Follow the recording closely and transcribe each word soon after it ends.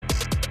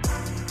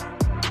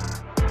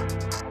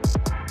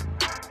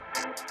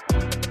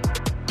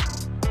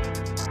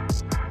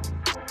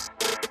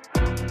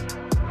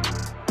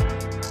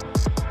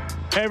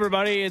Hey,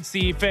 everybody, it's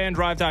the Fan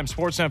Drive Time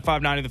Sportsnet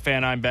 590 The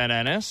Fan. I'm Ben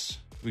Ennis.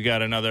 We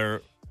got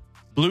another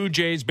Blue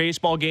Jays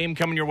baseball game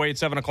coming your way at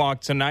 7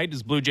 o'clock tonight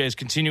as Blue Jays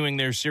continuing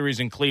their series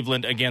in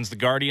Cleveland against the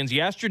Guardians.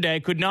 Yesterday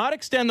could not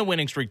extend the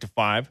winning streak to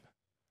 5.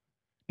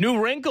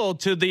 New wrinkle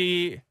to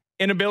the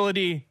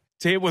inability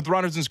to hit with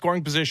runners in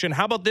scoring position.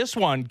 How about this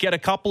one? Get a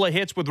couple of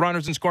hits with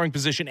runners in scoring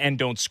position and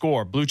don't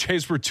score. Blue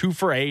Jays were 2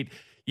 for 8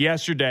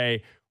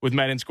 yesterday with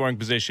men in scoring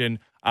position.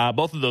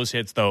 Both of those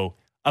hits, though,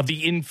 of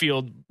the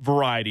infield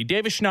variety.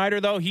 Davis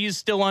Schneider, though, he's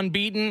still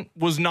unbeaten,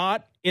 was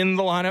not in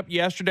the lineup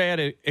yesterday.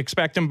 I'd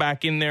expect him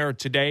back in there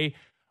today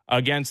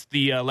against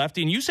the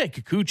lefty. And Yusei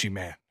Kikuchi,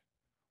 man.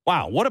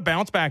 Wow, what a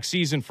bounce-back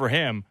season for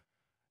him.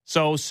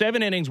 So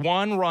 7 innings,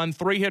 1 run,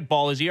 3 hit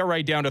ball. His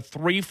ERA down to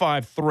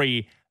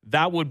 3.53.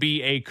 That would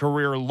be a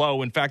career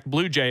low. In fact,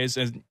 Blue Jays,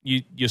 as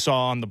you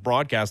saw on the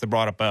broadcast, they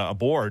brought up a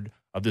board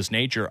of this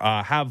nature,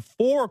 have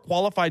 4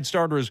 qualified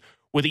starters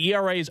with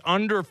ERAs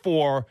under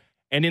 4,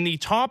 and in the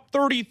top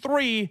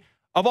 33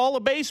 of all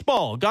of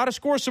baseball. Got to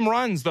score some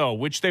runs, though,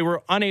 which they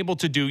were unable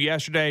to do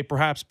yesterday.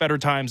 Perhaps better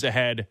times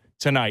ahead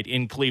tonight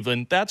in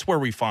Cleveland. That's where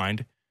we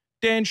find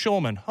Dan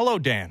Shulman. Hello,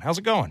 Dan. How's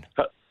it going?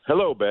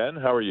 Hello, Ben.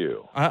 How are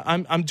you?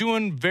 I'm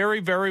doing very,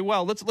 very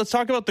well. Let's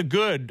talk about the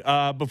good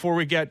before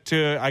we get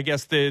to, I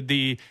guess,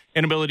 the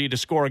inability to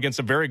score against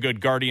a very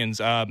good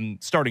Guardians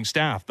starting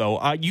staff, though.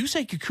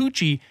 Yusei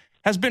Kikuchi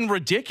has been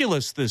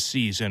ridiculous this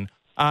season,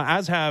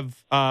 as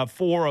have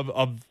 4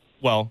 of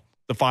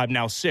the 5,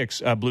 now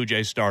 6 Blue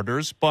Jays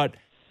starters. But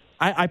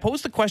I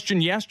posed the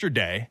question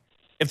yesterday,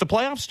 if the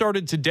playoffs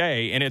started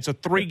today and it's a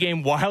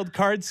 3-game wild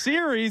card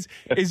series,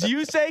 is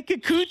Yusei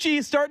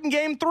Kikuchi starting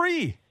game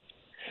 3?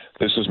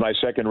 This is my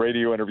second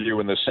radio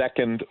interview, and the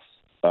second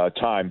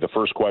time the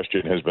first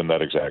question has been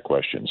that exact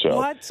question. So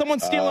what?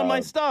 Someone's stealing my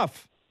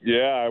stuff.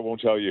 Yeah, I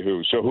won't tell you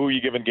who. So who are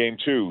you giving game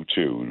 2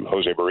 to?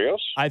 Jose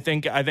Barrios? I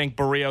think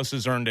Barrios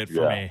has earned it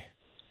for me.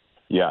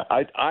 Yeah,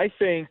 I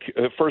think,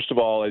 first of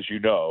all, as you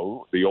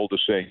know, the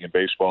oldest saying in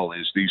baseball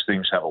is these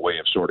things have a way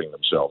of sorting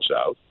themselves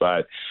out.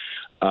 But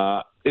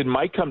it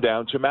might come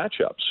down to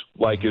matchups.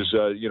 Like,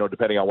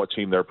 depending on what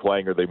team they're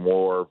playing, are they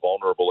more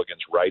vulnerable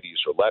against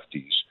righties or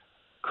lefties?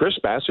 Chris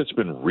Bassett's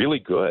been really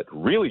good.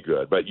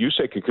 But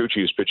Yusei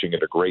Kikuchi is pitching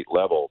at a great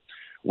level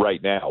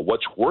right now.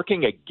 What's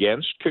working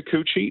against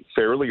Kikuchi,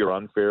 fairly or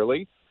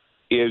unfairly,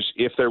 is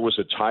if there was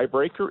a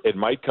tiebreaker, it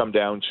might come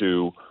down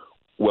to,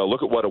 well,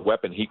 look at what a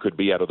weapon he could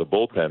be out of the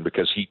bullpen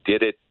because he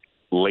did it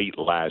late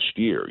last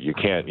year. You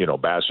can't,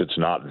 Bassett's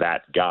not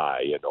that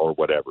guy or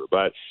whatever.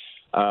 But,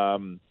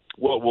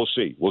 we'll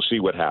see. We'll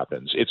see what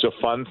happens. It's a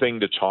fun thing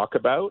to talk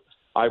about.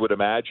 I would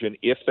imagine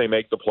if they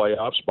make the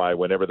playoffs by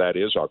whenever that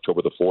is,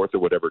 October the 4th or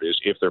whatever it is,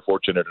 if they're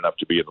fortunate enough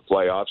to be in the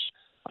playoffs,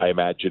 I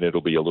imagine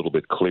it'll be a little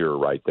bit clearer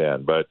right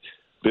then. But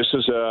this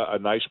is a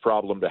nice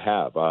problem to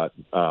have.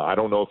 I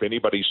don't know if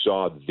anybody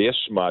saw this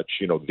much,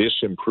 this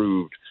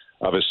improved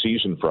of a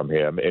season from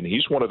him, and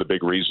he's one of the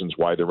big reasons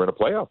why they're in a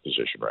playoff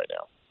position right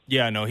now.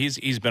 Yeah, no,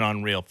 he's been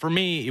unreal. For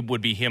me, it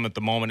would be him at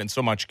the moment, and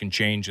so much can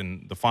change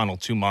in the final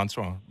 2 months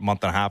or a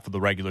month and a half of the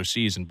regular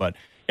season. But,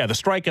 yeah, the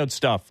strikeout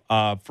stuff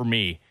for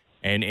me,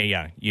 and,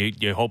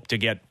 you hope to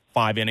get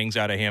 5 innings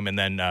out of him and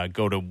then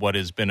go to what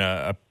has been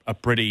a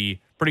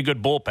pretty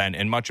good bullpen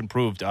and much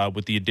improved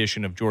with the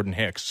addition of Jordan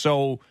Hicks.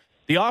 So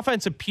the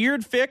offense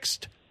appeared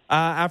fixed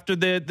after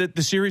the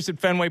series at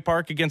Fenway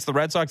Park against the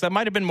Red Sox. That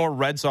might have been more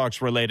Red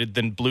Sox related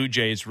than Blue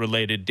Jays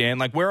related. Dan,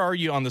 where are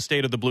you on the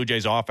state of the Blue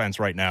Jays offense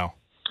right now?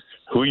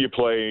 Who you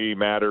play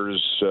matters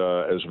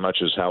as much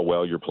as how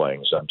well you're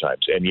playing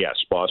sometimes. And yes,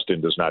 Boston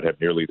does not have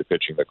nearly the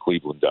pitching that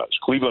Cleveland does.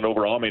 Cleveland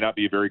overall may not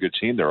be a very good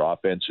team. Their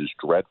offense is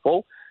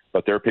dreadful,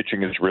 but their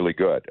pitching is really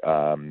good.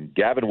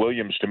 Gavin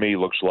Williams, to me,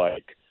 looks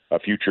like a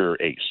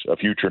future ace, a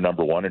future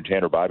number 1, and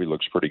Tanner Bobby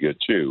looks pretty good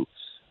too.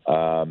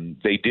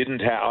 They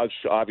didn't have,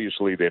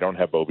 obviously, they don't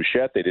have Bo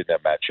Bichette. They didn't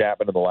have Matt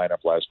Chapman in the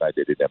lineup last night.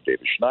 They didn't have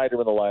Davis Schneider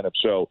in the lineup.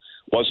 So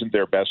wasn't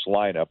their best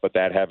lineup. But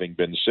that having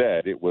been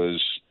said, it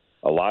was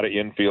a lot of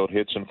infield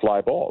hits and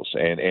fly balls.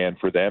 And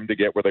for them to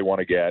get where they want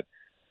to get,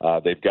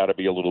 they've got to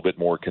be a little bit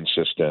more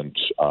consistent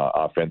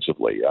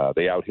offensively.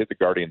 They out-hit the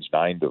Guardians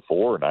 9-4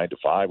 or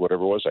 9-5,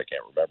 whatever it was. I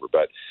can't remember.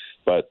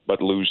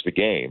 But lose the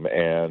game.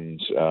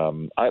 And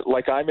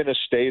I'm in a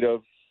state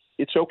of,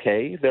 it's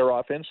okay, their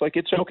offense.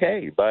 It's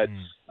okay, but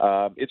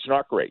it's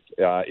not great.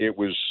 It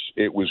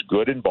was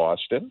good in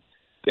Boston.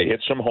 They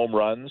hit some home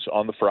runs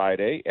on the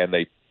Friday, and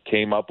they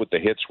came up with the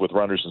hits with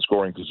runners in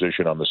scoring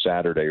position on the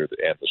Saturday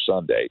and the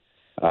Sunday.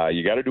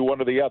 You got to do one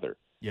or the other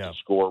to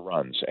score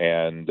runs,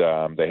 and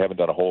they haven't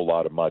done a whole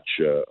lot of much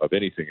of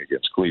anything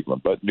against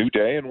Cleveland. But new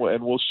day, and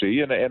we'll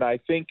see. And I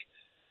think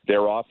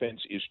their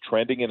offense is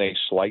trending in a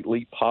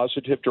slightly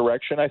positive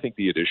direction. I think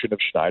the addition of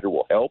Schneider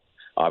will help.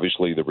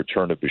 Obviously, the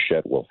return of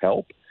Bichette will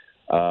help.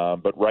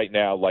 But right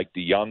now,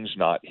 DeYoung's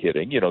not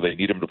hitting. They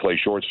need him to play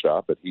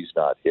shortstop, but he's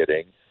not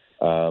hitting.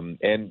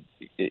 And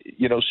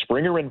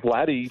Springer and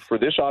Vladdy, for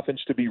this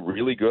offense to be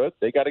really good,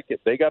 they got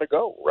to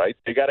go, right?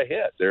 They got to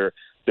hit. They're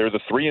the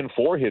 3 and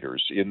 4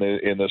 hitters in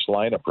this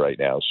lineup right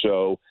now.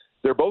 So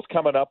they're both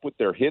coming up with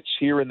their hits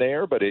here and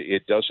there, but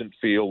it doesn't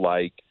feel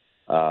like,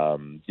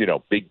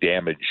 big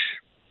damage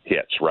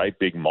hits, right?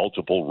 Big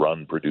multiple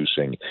run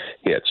producing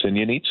hits. And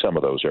you need some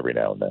of those every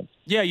now and then.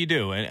 Yeah, you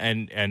do.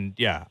 And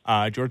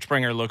George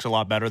Springer looks a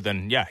lot better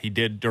than, he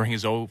did during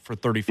his 0 for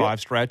 35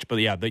 stretch. But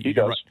he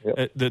does.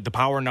 Right. The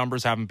power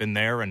numbers haven't been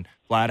there. And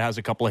Vlad has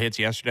a couple of hits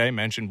yesterday.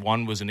 Mentioned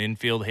one was an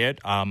infield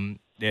hit.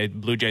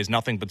 Blue Jays,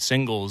 nothing but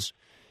singles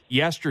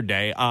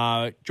yesterday.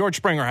 George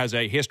Springer has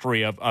a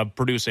history of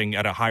producing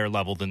at a higher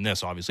level than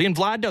this, obviously. And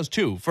Vlad does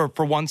too for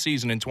one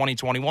season in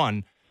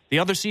 2021. The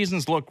other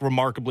seasons look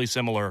remarkably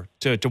similar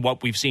to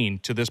what we've seen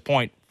to this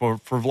point for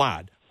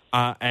Vlad.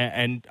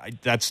 And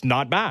that's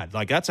not bad.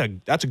 Like, that's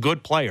a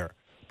good player.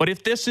 But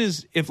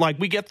if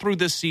we get through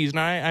this season,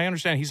 I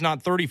understand he's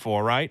not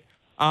 34, right?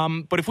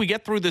 But if we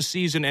get through this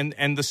season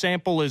and the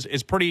sample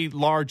is pretty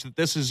large, that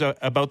this is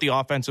about the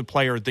offensive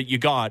player that you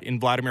got in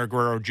Vladimir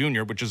Guerrero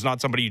Jr., which is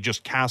not somebody you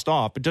just cast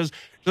off. But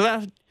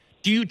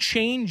do you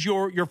change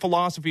your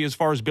philosophy as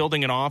far as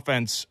building an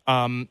offense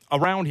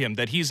around him,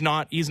 that he's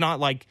not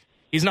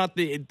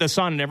the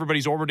sun and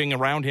everybody's orbiting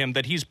around him,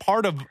 that he's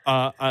part of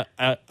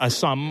a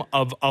sum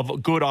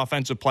of good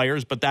offensive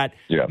players, but that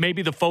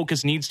maybe the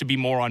focus needs to be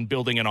more on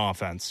building an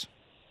offense?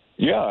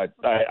 Yeah,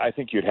 I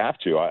think you'd have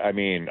to. I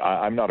mean,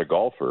 I'm not a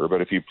golfer,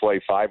 but if you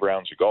play 5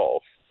 rounds of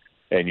golf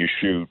and you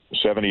shoot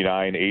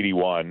 79,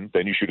 81,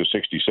 then you shoot a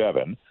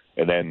 67,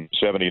 and then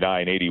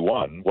 79,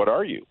 81, what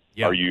are you?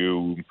 Yeah. Are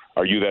you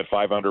that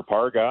 5-under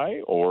par guy,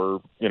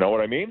 or you know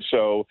what I mean?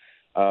 So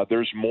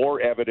there's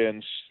more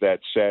evidence that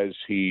says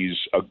he's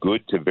a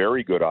good to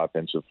very good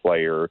offensive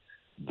player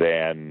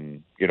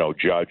than,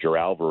 Judge or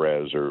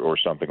Alvarez or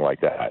something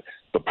like that.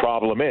 The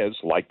problem is,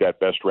 like that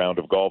best round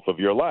of golf of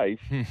your life,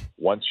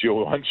 once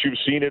you've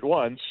seen it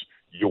once,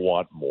 you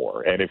want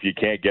more. And if you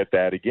can't get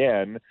that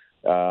again,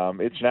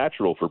 it's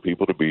natural for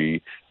people to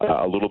be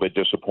a little bit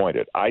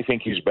disappointed. I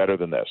think he's better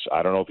than this.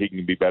 I don't know if he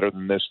can be better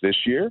than this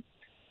year,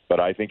 but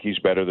I think he's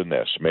better than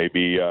this.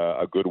 Maybe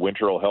a good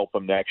winter will help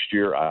him next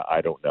year.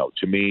 I don't know.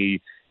 To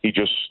me, he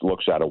just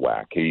looks out of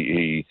whack.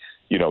 Is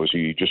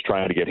he just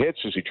trying to get hits?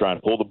 Is he trying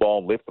to pull the ball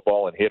and lift the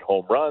ball and hit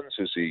home runs?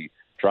 Is he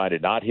trying to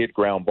not hit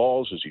ground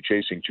balls? Is he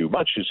chasing too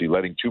much? Is he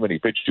letting too many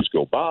pitches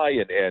go by?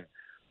 And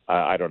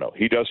I don't know.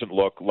 He doesn't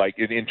look like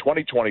in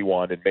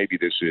 2021, and maybe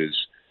this is,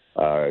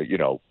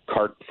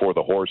 cart before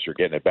the horse or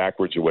getting it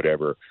backwards or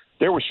whatever.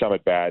 There were some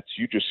at-bats.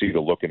 You just see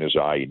the look in his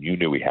eye, and you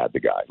knew he had the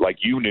guy. Like,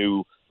 you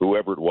knew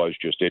whoever it was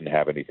just didn't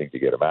have anything to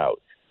get him out.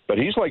 But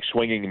he's like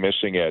swinging and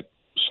missing at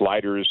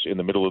sliders in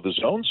the middle of the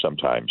zone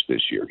sometimes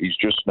this year. He's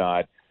just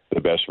not the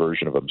best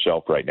version of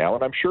himself right now.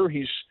 And I'm sure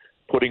he's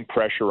putting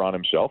pressure on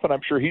himself, and I'm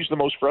sure he's the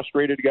most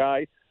frustrated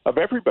guy of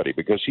everybody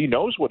because he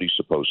knows what he's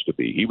supposed to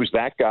be. He was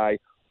that guy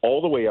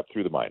all the way up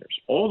through the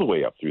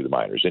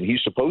minors, and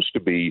he's supposed to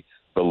be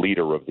the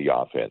leader of the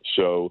offense.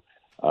 So,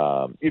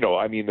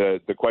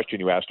 the question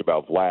you asked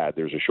about Vlad,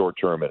 there's a short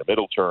term and a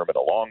middle term and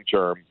a long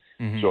term.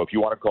 Mm-hmm. So if you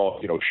want to call,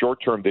 short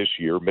term this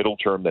year, middle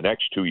term the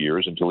next 2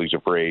 years until he's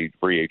a free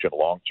agent,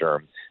 long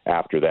term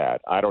after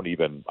that.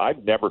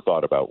 I've never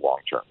thought about long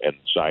term and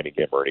signing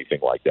him or anything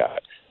like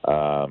that.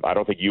 I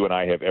don't think you and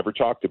I have ever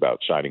talked about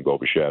signing Bo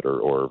Bichette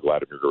or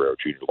Vladimir Guerrero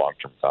Jr. long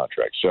term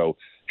contracts. So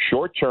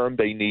short term,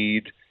 they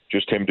need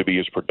just him to be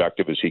as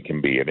productive as he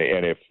can be. And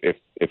if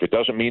it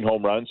doesn't mean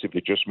home runs, if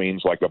it just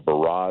means like a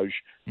barrage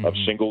of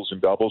singles and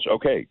doubles,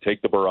 okay,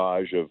 take the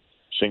barrage of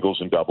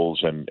singles and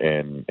doubles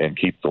and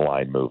keep the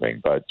line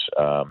moving. But,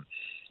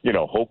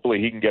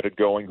 hopefully he can get it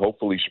going.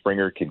 Hopefully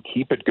Springer can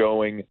keep it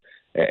going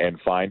and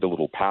find a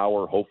little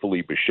power.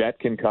 Hopefully Bichette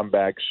can come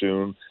back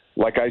soon.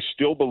 Like, I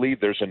still believe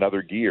there's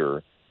another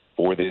gear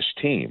for this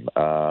team.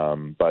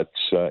 But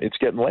it's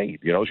getting late.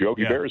 As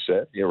Yogi Berra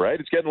said, you're right.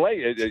 It's getting late.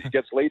 It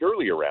gets late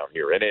early around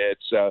here. And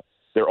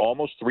they're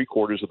almost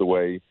 3/4 of the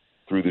way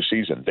through the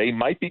season. They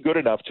might be good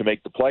enough to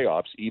make the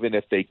playoffs, even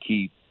if they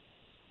keep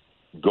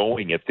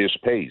going at this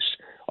pace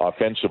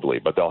offensively,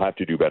 but they'll have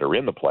to do better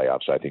in the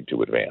playoffs, I think,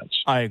 to advance.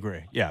 I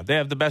agree. Yeah, they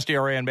have the best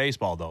ERA in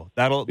baseball, though.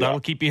 That'll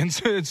keep you in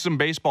some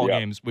baseball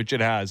games, which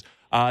it has.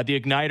 The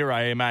igniter,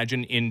 I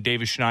imagine, in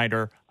Davis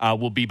Schneider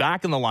will be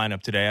back in the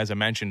lineup today, as I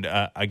mentioned,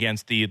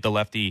 against the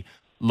lefty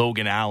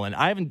Logan Allen.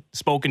 I haven't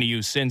spoken to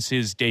you since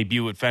his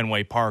debut at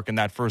Fenway Park and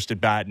that first at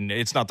bat, and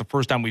it's not the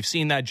first time we've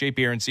seen that. JP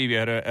Arencibia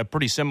had a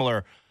pretty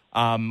similar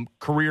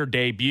career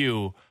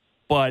debut,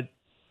 but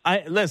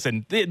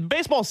listen, the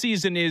baseball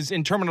season is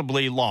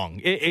interminably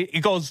long.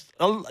 It goes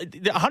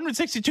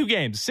 162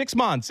 games, 6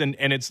 months, and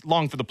it's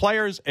long for the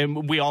players,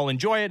 and we all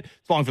enjoy it.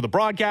 It's long for the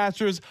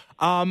broadcasters.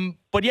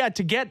 But yeah,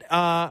 to get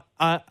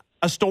a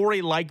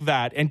story like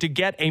that and to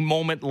get a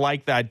moment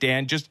like that,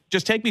 Dan, just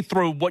take me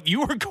through what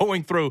you were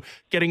going through,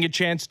 getting a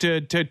chance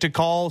to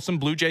call some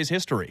Blue Jays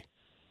history.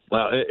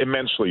 Well,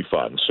 immensely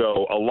fun.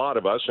 So a lot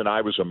of us, and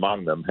I was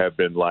among them, have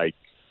been like,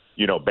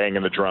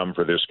 banging the drum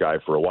for this guy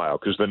for a while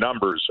because the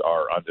numbers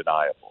are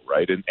undeniable,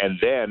 right?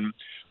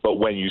 But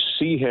when you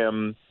see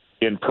him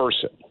in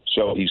person,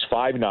 so he's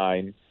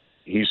 5'9",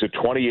 he's a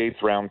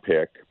 28th round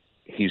pick.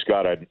 He's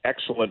got an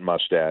excellent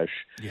mustache.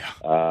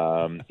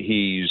 Yeah.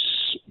 He's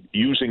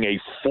using a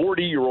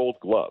 40-year-old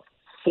glove.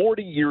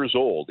 40 years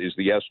old is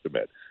the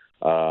estimate.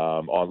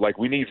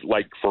 We need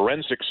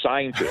forensic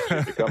scientists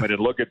to come in and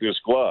look at this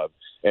glove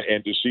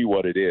and to see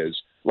what it is.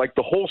 Like,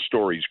 the whole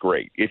story's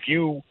great. If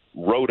you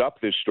wrote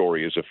up this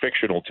story as a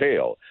fictional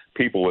tale,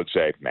 people would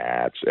say,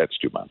 nah, that's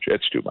too much.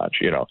 It's too much.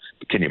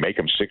 Can you make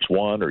him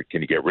 6'1", or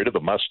can you get rid of the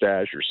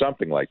mustache or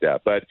something like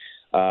that? But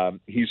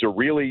he's a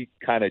really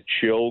kind of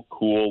chill,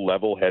 cool,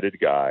 level-headed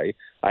guy.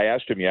 I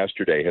asked him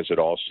yesterday, has it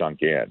all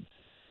sunk in?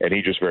 And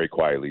he just very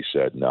quietly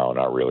said, no,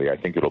 not really. I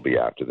think it'll be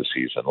after the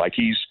season. Like,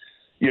 he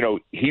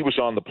was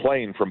on the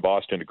plane from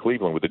Boston to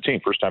Cleveland with the team.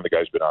 First time the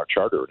guy's been on a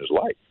charter in his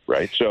life,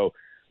 right? So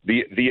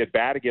the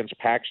at-bat against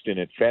Paxton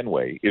at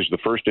Fenway is the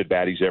first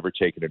at-bat he's ever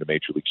taken at a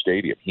Major League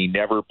Stadium. He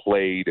never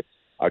played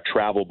a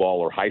travel ball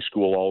or high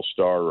school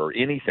all-star or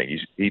anything.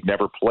 He'd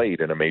never played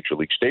in a Major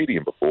League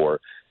Stadium before,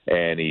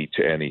 and he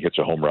hits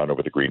a home run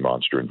over the Green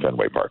Monster in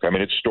Fenway Park. I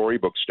mean, it's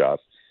storybook stuff,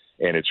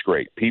 and it's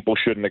great. People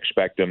shouldn't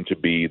expect him to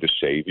be the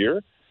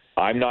savior.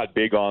 I'm not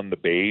big on the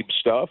Babe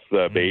stuff,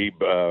 the Babe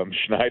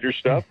Schneider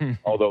stuff,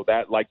 although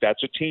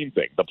that's a team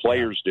thing. The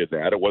players did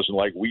that. It wasn't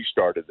like we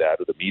started that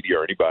or the media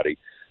or anybody.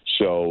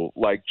 So,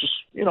 just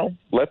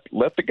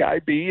let the guy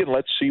be and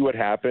let's see what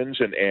happens.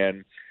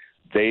 And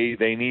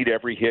they need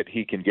every hit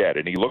he can get.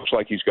 And he looks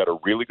like he's got a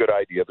really good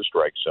idea of the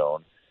strike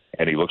zone,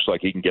 and he looks like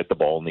he can get the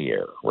ball in the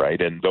air,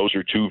 right? And those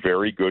are two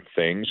very good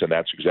things, and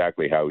that's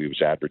exactly how he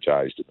was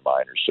advertised in the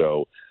minors.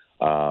 So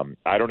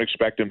I don't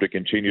expect him to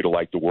continue to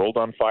light the world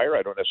on fire.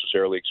 I don't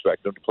necessarily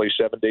expect him to play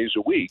 7 days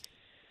a week.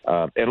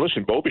 And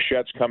listen, Bo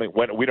Bichette's coming.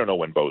 We don't know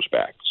when Bo's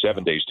back.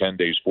 7 days, 10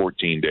 days,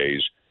 14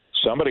 days.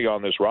 Somebody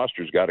on this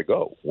roster's got to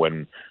go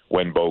when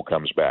Bo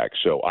comes back.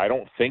 So I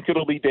don't think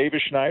it'll be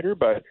Davis Schneider,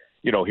 but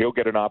he'll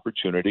get an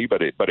opportunity.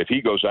 But if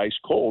he goes ice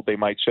cold, they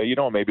might say,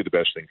 maybe the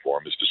best thing for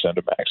him is to send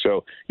him back.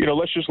 So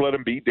let's just let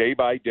him be day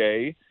by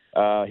day.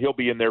 He'll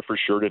be in there for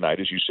sure tonight,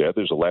 as you said.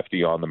 There's a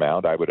lefty on the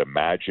mound. I would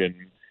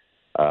imagine.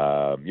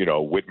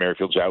 Whit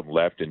Merrifield's out and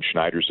left, and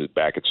Schneider's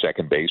back at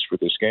second base for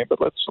this game. But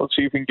let's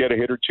see if we can get a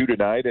hit or two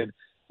tonight, and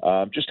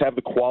just have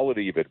the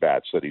quality of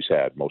at-bats that he's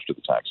had most of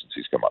the time since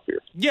he's come up here.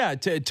 Yeah,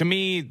 to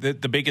me, the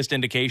biggest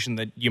indication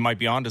that you might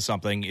be onto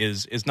something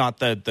is not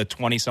the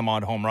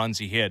 20-some-odd home runs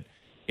he hit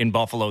in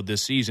Buffalo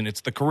this season.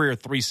 It's the career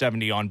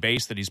 370 on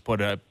base that he's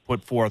put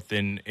forth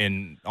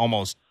in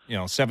almost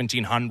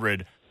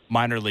 1,700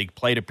 minor league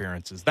plate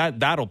appearances.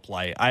 That'll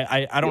play.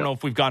 I don't know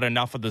if we've got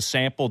enough of the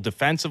sample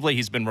defensively.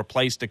 He's been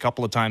replaced a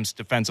couple of times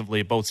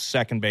defensively at both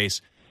second base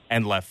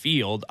and left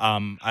field.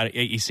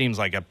 He seems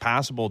like a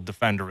passable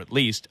defender at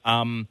least.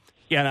 And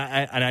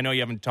I know you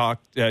haven't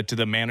talked to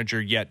the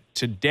manager yet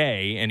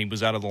today, and he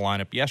was out of the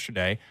lineup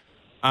yesterday.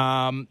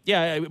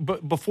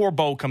 But before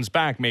Bo comes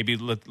back, maybe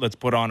let's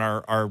put on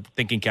our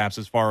thinking caps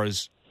as far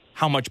as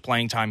how much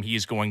playing time he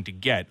is going to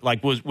get.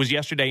 Like, was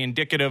yesterday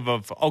indicative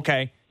of,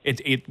 okay,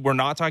 we're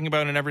not talking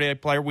about an everyday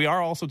player. We are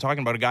also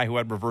talking about a guy who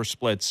had reverse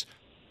splits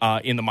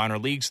in the minor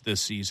leagues this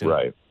season.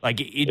 Right.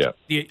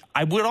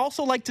 I would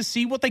also like to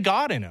see what they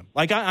got in him.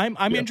 Like,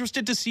 I'm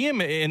interested to see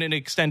him in an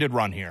extended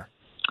run here.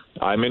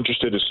 I'm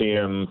interested to see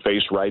him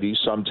face righties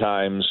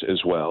sometimes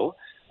as well.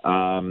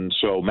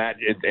 So Matt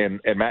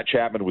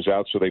Chapman was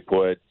out, so they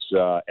put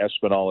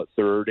Espinal at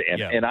third,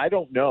 and I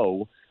don't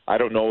know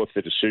if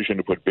the decision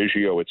to put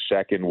Biggio at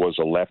second was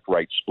a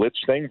left-right splits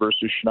thing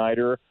versus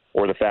Schneider,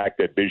 or the fact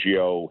that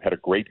Biggio had a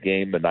great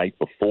game the night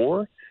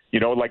before.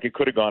 It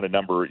could have gone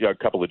a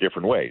couple of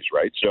different ways,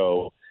 right?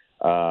 So,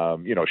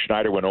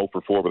 Schneider went 0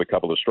 for 4 with a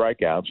couple of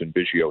strikeouts, and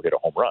Biggio hit a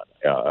home run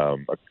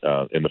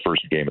in the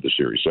first game of the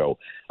series. So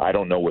I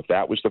don't know if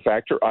that was the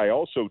factor. I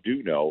also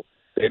do know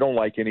they don't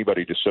like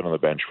anybody to sit on the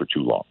bench for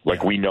too long.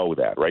 We know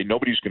that, right?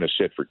 Nobody's going to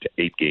sit for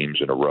 8 games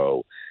in a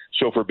row.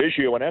 So for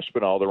Biggio and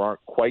Espinal, there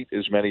aren't quite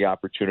as many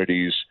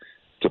opportunities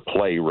to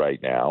play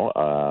right now.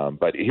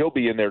 But he'll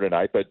be in there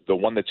tonight. But the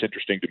one that's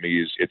interesting to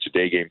me is it's a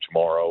day game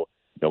tomorrow.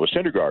 Noah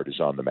Syndergaard is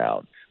on the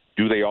mound.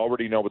 Do they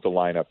already know what the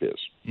lineup is?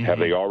 Mm-hmm. Have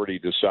they already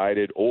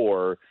decided,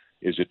 or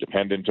is it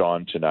dependent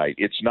on tonight?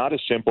 It's not as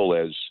simple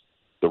as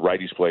the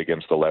righties play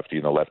against the lefty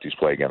and the lefties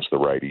play against the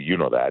righty. You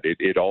know that.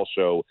 It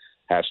also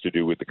has to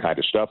do with the kind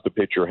of stuff the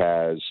pitcher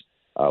has,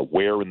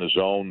 where in the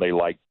zone they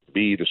like to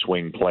be, the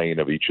swing plane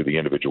of each of the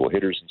individual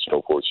hitters and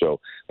so forth. So,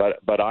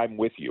 but I'm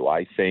with you.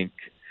 I think,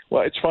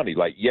 well, it's funny.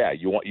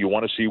 You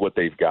want to see what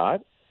they've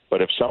got,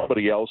 but if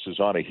somebody else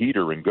is on a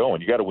heater and going,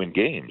 you got to win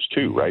games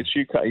too, right? So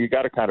you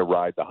got to kind of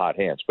ride the hot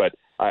hands. But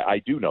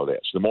I do know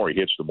this: the more he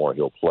hits, the more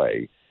he'll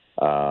play.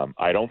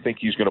 I don't think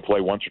he's going to play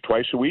once or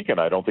twice a week, and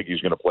I don't think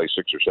he's going to play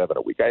 6 or 7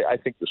 a week. I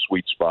think the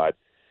sweet spot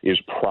is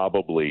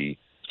probably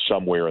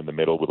somewhere in the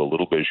middle with a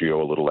little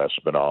Biggio, a little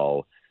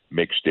Espinal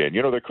mixed in.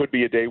 There could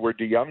be a day where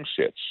DeYoung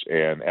sits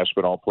and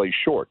Espinal plays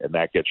short, and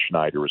that gets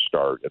Schneider a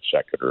start at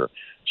second or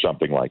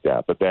something like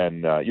that. But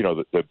then,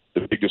 the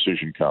big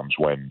decision comes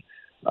when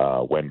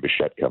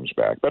Bichette comes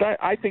back. But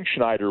I think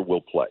Schneider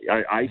will play.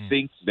 I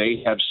think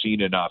they have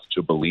seen enough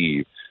to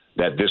believe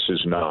that this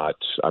is not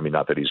 –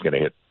 not that he's going to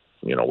hit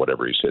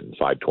whatever he's hitting,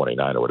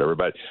 529 or whatever.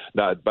 But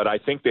I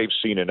think they've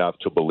seen enough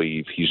to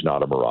believe he's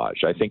not a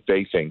mirage. I think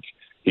they think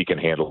he can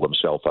handle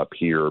himself up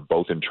here,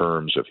 both in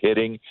terms of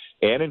hitting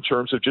and in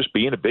terms of just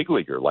being a big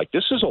leaguer. Like,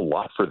 this is a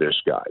lot for this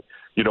guy.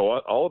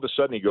 All of a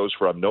sudden he goes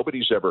from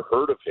nobody's ever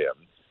heard of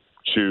him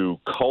to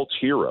cult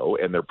hero,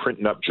 and they're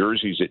printing up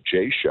jerseys at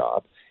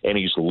J-Shop, and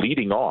he's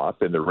leading off,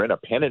 and they're in a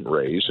pennant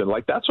race, and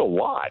that's a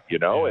lot,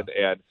 Yeah.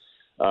 And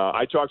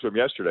I talked to him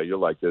yesterday. You're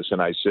like this,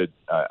 and I said,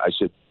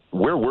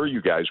 where were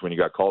you guys when you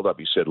got called up?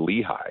 He said,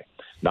 Lehigh,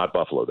 not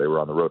Buffalo. They were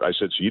on the road. I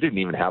said, so you didn't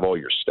even have all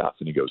your stuff?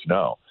 And he goes,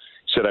 no.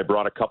 He said, I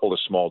brought a couple of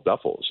small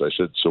duffels. I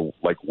said, so,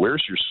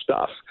 where's your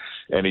stuff?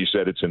 And he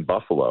said, it's in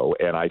Buffalo.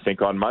 And I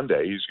think on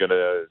Monday he's going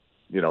to,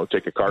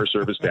 take a car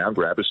service down,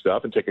 grab his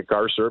stuff, and take a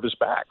car service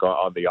back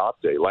on the off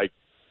day.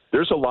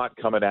 There's a lot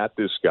coming at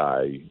this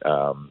guy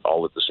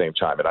all at the same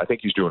time, and I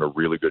think he's doing a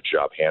really good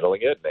job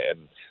handling it.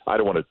 And I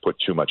don't want to put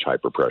too much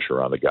hyper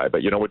pressure on the guy,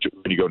 but when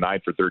you go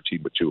 9 for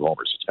 13 with 2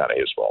 homers, it's kind of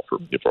his fault for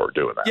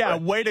doing that. Yeah,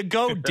 right? Way to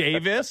go,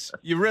 Davis!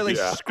 You really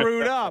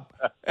screwed up.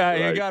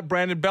 Right. You got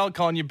Brandon Bell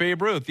calling you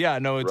Babe Ruth. Yeah,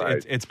 no,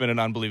 Right. it's been an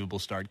unbelievable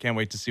start. Can't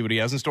wait to see what he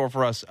has in store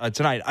for us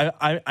tonight.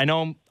 I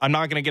know I'm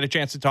not going to get a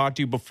chance to talk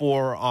to you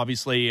before,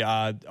 obviously,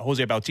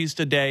 Jose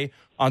Bautista Day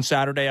on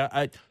Saturday.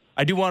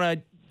 I do want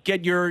to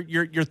get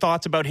your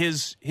thoughts about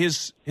his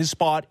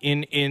spot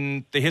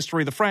in the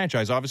history of the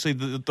franchise. Obviously,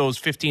 those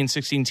 15,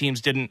 16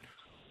 teams didn't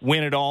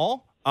win it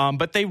all,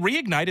 but they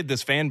reignited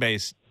this fan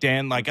base,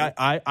 Dan.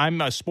 I'm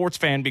a sports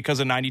fan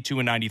because of 92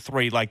 and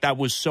 93. That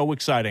was so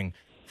exciting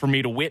for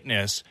me to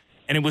witness,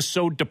 and it was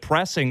so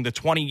depressing, the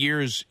 20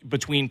 years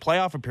between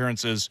playoff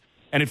appearances,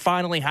 and it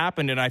finally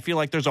happened, and I feel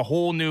like there's a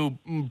whole new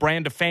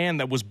brand of fan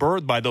that was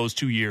birthed by those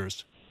 2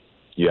 years.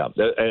 Yeah,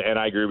 and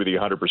I agree with you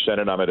 100%,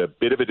 and I'm at a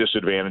bit of a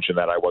disadvantage in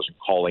that I wasn't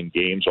calling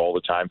games all the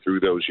time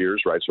through those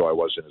years, right? So I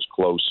wasn't as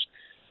close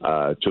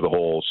to the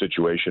whole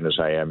situation as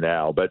I am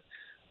now. But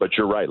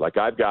you're right.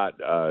 I've got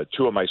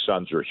 2 of my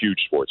sons are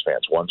huge sports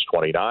fans. One's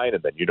 29,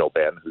 and then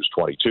Ben, who's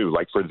 22.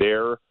 For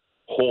their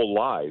whole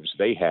lives,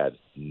 they had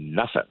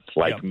nothing.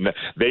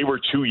 They were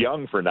too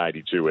young for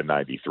 92 and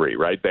 93,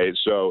 right?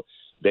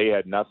 They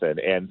had nothing,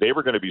 and they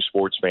were going to be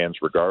sports fans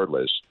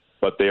regardless.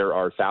 But there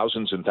are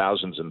thousands and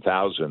thousands and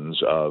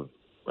thousands of,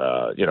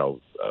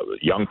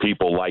 young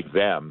people like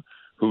them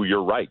who,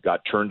 you're right,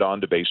 got turned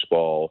on to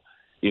baseball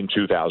in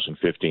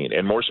 2015,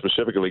 and more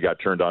specifically got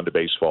turned on to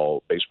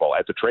baseball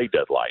at the trade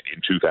deadline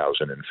in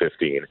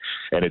 2015,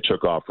 and it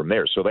took off from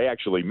there. So they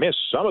actually missed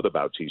some of the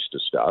Bautista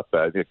stuff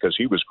because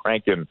he was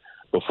cranking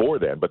before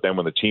then. But then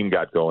when the team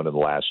got going in the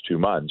last 2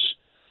 months,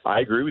 I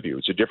agree with you.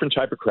 It's a different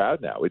type of crowd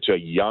now. It's a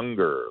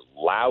younger,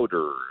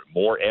 louder,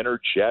 more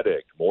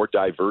energetic, more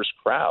diverse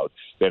crowd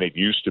than it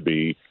used to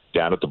be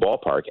down at the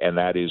ballpark, and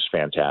that is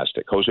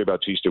fantastic. Jose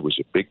Bautista was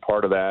a big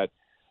part of that,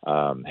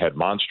 had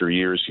monster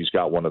years. He's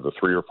got one of the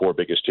 3 or 4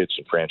 biggest hits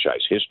in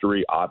franchise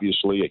history,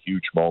 obviously a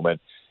huge moment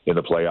in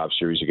the playoff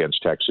series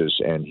against Texas,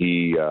 and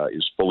he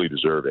is fully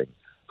deserving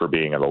for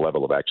being at a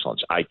level of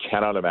excellence. I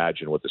cannot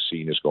imagine what the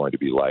scene is going to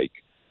be like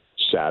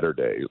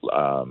Saturday.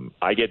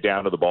 I get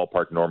down to the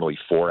ballpark normally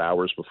 4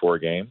 hours before a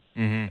game,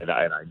 and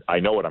I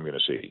know what I'm going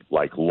to see,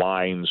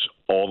 lines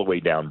all the way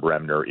down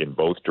Bremner in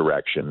both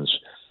directions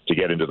to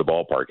get into the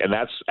ballpark. And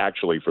that's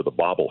actually for the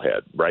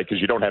bobblehead, right?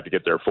 Because you don't have to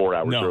get there 4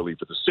 hours early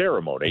for the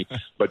ceremony,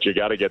 but you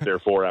got to get there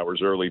 4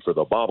 hours early for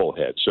the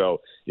bobblehead.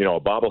 So, a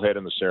bobblehead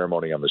and the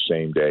ceremony on the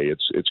same day,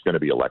 it's going to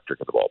be electric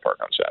at the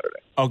ballpark on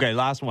Saturday. Okay,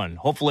 last one.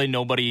 Hopefully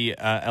nobody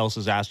else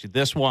has asked you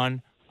this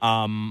one.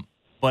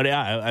 But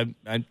yeah,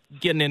 I'm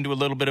getting into a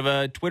little bit of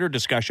a Twitter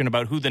discussion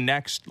about who the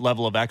next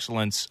level of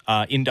excellence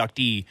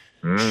inductee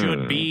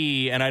should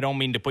be. And I don't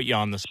mean to put you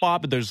on the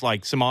spot, but there's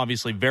some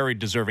obviously very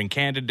deserving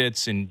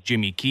candidates in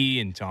Jimmy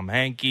Key and Tom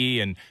Hankey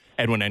and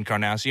Edwin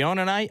Encarnacion.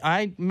 And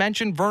I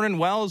mentioned Vernon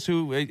Wells,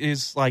 who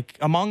is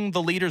among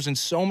the leaders in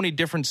so many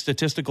different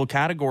statistical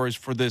categories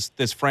for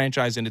this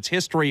franchise and its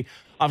history.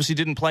 Obviously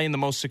didn't play in the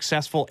most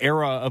successful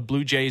era of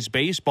Blue Jays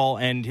baseball,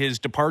 and his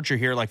departure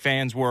here,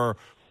 fans were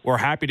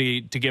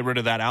happy to get rid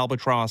of that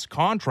albatross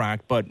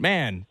contract, but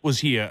man, was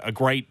he a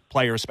great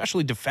player,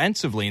 especially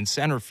defensively in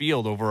center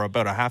field over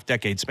about a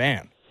half-decade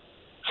span.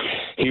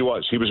 He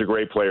was a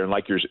great player, and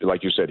like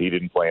you said, he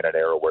didn't play in an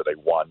era where they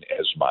won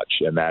as much,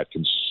 and that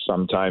can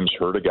sometimes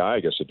hurt a guy. I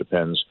guess it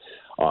depends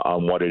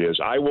on what it is.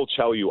 I will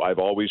tell you, I've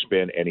always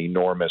been an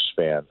enormous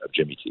fan of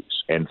Jimmy Keys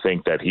and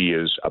think that he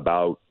is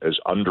about as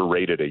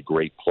underrated a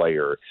great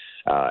player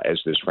as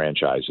this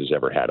franchise has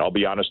ever had. I'll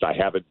be honest, I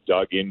haven't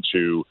dug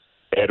into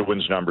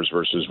Edwin's numbers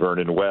versus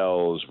Vernon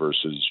Wells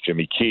versus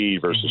Jimmy Key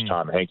versus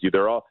Tom Hankey.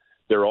 They're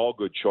all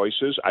good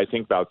choices. I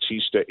think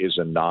Bautista is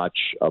a notch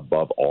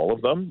above all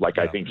of them.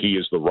 I think he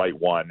is the right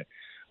one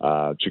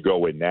to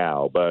go in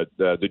now. But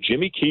the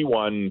Jimmy Key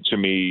one, to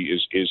me,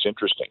 is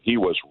interesting. He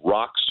was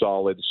rock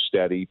solid,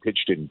 steady,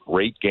 pitched in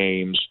great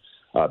games,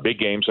 big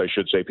games, I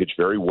should say, pitched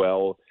very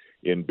well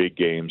in big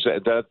games.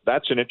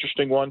 That's an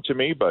interesting one to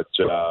me, but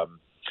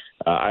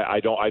I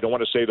don't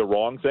want to say the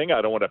wrong thing.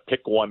 I don't want to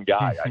pick one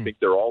guy. I think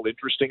they're all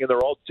interesting and they're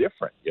all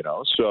different,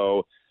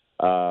 So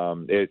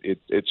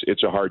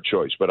It's a hard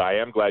choice. But I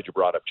am glad you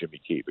brought up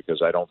Jimmy Key,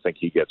 because I don't think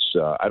he gets.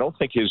 I don't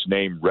think his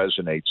name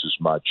resonates as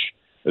much,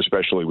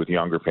 especially with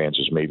younger fans,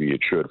 as maybe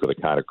it should, for the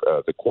kind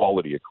of the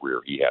quality of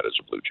career he had as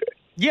a Blue Jay.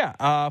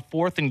 Yeah,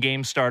 fourth in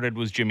games started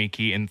was Jimmy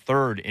Key, and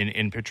third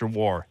in pitcher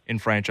WAR in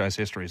franchise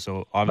history.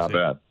 So obviously,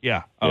 not bad.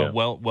 Yeah,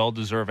 well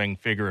deserving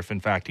figure if in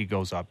fact he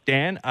goes up.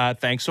 Dan,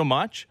 thanks so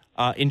much.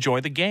 Enjoy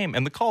the game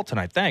and the call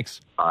tonight.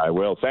 Thanks. I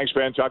will. Thanks,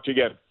 Ben. Talk to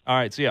you again. All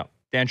right, see ya.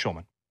 Dan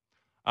Schulman.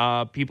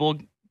 People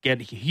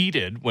get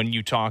heated when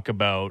you talk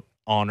about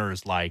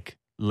honors like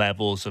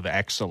levels of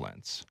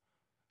excellence.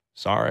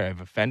 Sorry,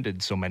 I've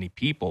offended so many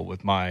people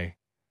with my,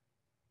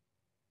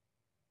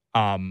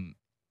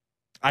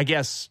 I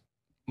guess,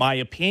 my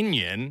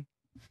opinion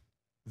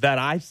that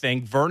I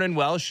think Vernon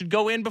Wells should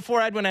go in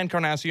before Edwin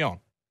Encarnacion.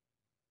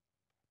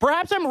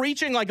 Perhaps I'm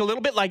reaching like a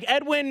little bit, like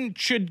Edwin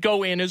should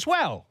go in as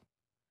well.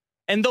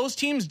 And those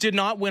teams did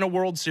not win a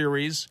World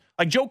Series.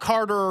 Like Joe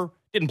Carter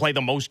didn't play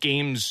the most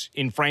games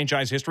in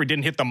franchise history,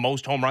 didn't hit the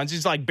most home runs.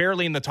 He's like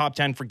barely in the top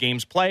 10 for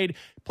games played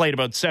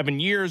about 7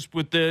 years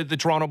with the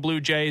Toronto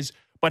Blue Jays,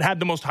 but had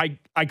the most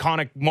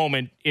iconic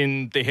moment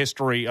in the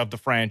history of the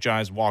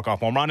franchise, walk-off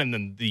home run, and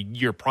then the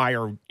year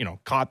prior,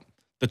 caught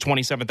the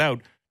 27th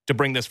out to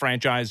bring this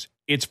franchise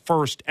its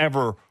first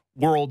ever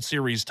World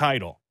Series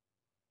title.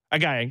 A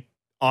guy,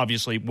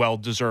 obviously,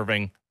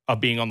 well-deserving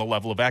of being on the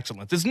level of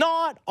excellence. It's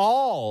not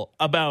all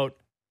about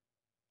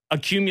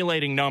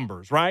accumulating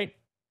numbers, right?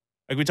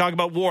 Like we talk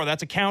about WAR,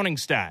 that's a counting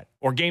stat.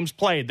 Or games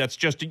played, that's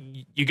just,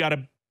 you got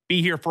to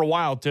be here for a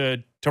while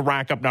to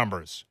rack up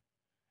numbers.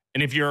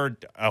 And if you're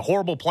a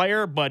horrible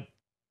player, but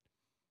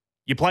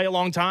you play a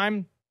long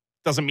time,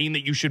 doesn't mean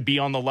that you should be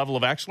on the level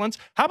of excellence.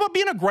 How about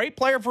being a great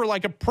player for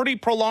like a pretty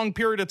prolonged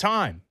period of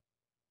time?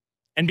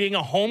 And being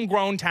a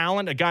homegrown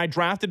talent, a guy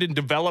drafted and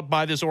developed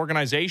by this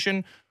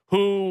organization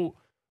who,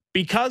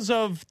 because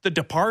of the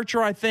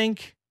departure, I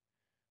think,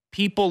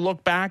 people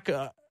look back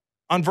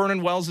on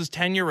Vernon Wells'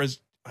 tenure as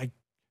like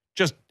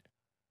just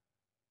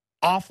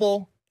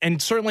awful.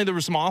 And certainly there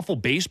was some awful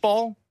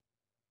baseball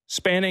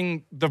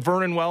spanning the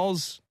Vernon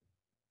Wells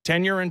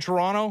tenure in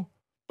Toronto.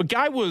 But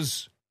guy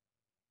was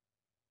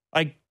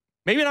like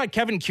maybe not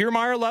Kevin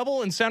Kiermaier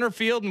level in center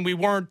field, and we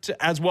weren't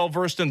as well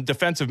versed in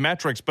defensive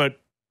metrics, but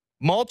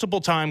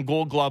multiple-time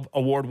Gold Glove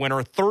Award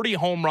winner, 30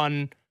 home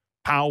run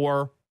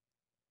power,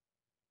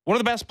 one of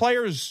the best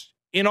players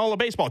in all of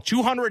baseball,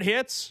 200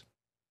 hits,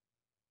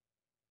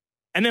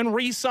 and then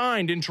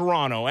re-signed in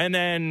Toronto. And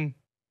then,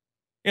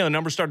 the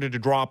numbers started to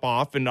drop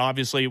off, and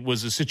obviously it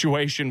was a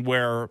situation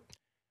where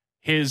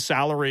his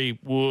salary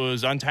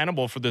was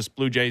untenable for this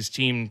Blue Jays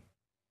team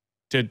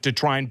to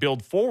try and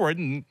build forward,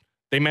 and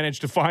they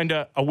managed to find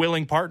a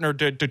willing partner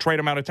to trade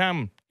him out of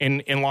town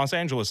in Los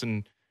Angeles,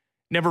 and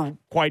never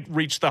quite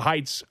reached the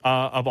heights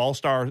of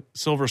all-star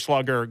Silver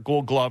Slugger,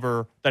 Gold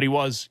Glover that he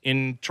was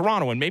in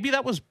Toronto. And maybe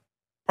that was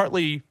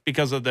partly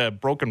because of the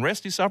broken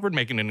wrist he suffered,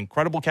 making an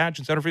incredible catch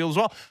in center field as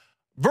well.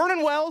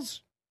 Vernon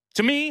Wells,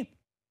 to me,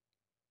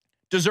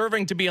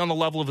 deserving to be on the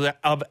level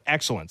of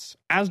excellence,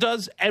 as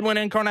does Edwin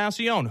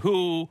Encarnacion,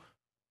 who,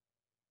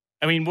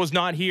 was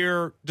not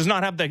here, does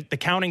not have the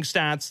counting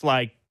stats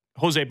like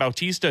Jose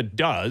Bautista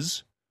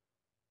does,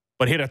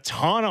 but hit a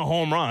ton of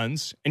home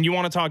runs. And you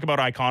want to talk about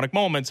iconic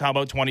moments. How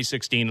about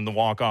 2016 and the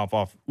walk-off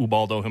off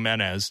Ubaldo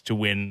Jimenez to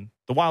win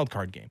the wild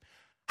card game?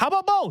 How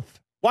about both?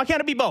 Why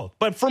can't it be both?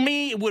 But for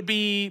me, it would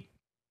be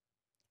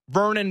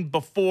Vernon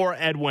before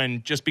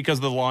Edwin just because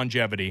of the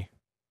longevity.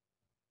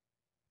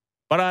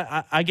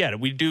 But I get it.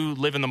 We do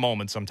live in the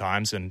moment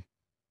sometimes. And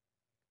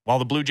while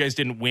the Blue Jays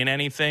didn't win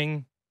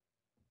anything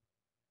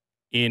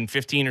in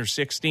 15 or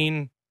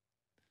 16,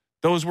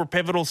 those were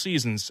pivotal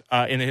seasons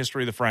in the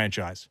history of the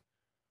franchise.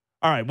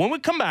 All right, when we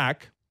come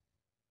back,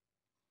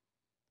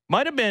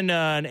 might have been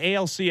an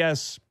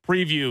ALCS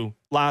preview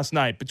last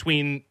night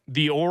between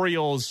the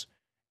Orioles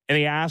and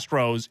the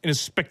Astros in a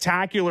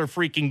spectacular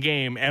freaking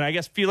game. And I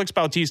guess Felix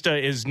Bautista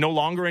is no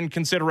longer in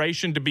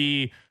consideration to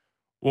be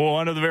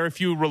one of the very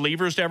few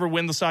relievers to ever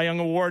win the Cy Young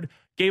Award.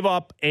 Gave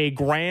up a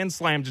grand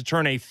slam to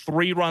turn a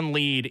 3-run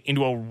lead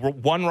into a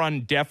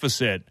 1-run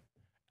deficit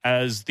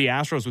as the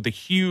Astros with a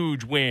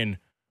huge win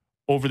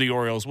over the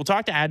Orioles. We'll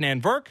talk to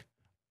Adnan Virk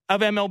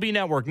of MLB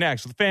Network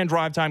next. The Fan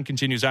Drive Time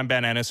continues. I'm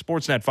Ben Ennis,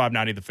 Sportsnet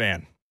 590 The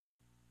Fan.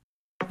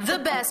 The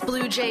best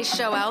Blue Jays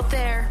show out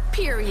there,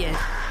 period.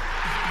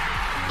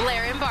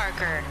 Blair and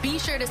Barker. Be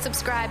sure to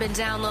subscribe and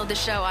download the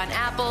show on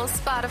Apple,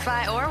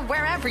 Spotify, or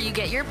wherever you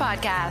get your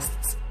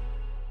podcasts.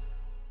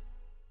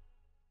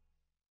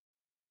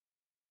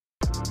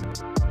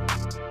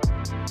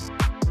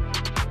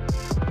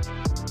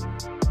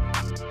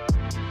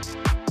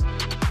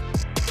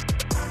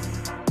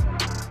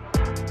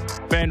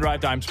 Fan Drive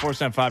Time,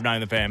 Sportsnet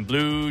 590 The Fan.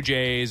 Blue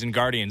Jays and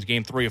Guardians,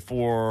 game 3 of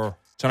 4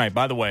 tonight.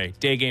 By the way,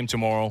 day game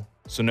tomorrow,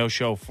 so no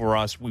show for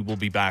us. We will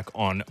be back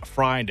on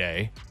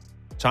Friday.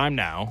 Time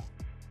now,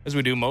 as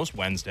we do most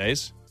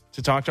Wednesdays,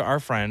 to talk to our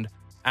friend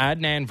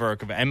Adnan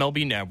Virk of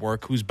MLB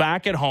Network, who's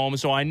back at home.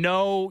 So I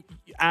know,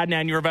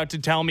 Adnan, you're about to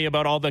tell me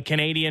about all the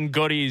Canadian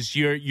goodies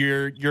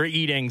you're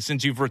eating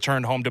since you've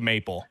returned home to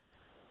Maple.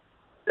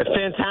 It's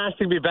fantastic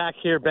to be back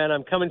here, Ben.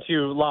 I'm coming to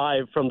you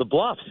live from the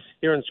Bluffs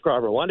here in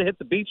Scarborough. Wanted to hit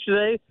the beach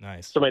today.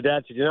 Nice. So my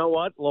dad said, you know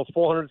what? A little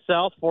 400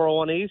 South,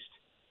 401 East,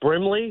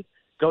 Brimley,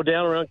 go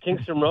down around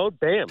Kingston Road.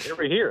 Bam,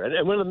 we're here.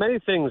 And one of the many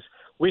things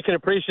we can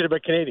appreciate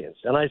about Canadians,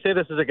 and I say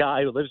this as a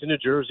guy who lives in New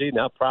Jersey,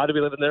 now proud to be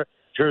living there,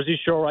 Jersey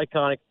Shore,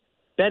 iconic.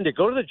 Ben, to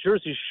go to the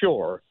Jersey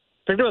Shore,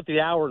 forget about the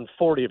hour and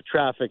 40 of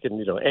traffic and,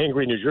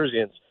 angry New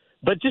Jerseyans,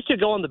 but just to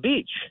go on the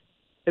beach.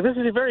 And this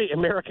is a very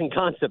American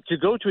concept. To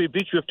go to a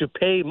beach, you have to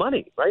pay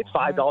money, right?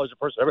 $5 a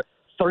person,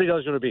 $30 to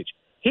go to the beach.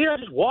 Here, I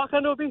just walk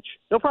onto a beach,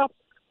 no problem.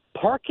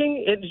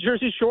 Parking in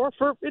Jersey Shore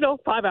for,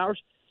 5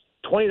 hours,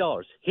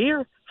 $20.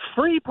 Here,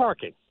 free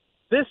parking.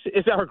 This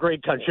is our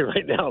great country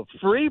right now.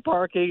 Free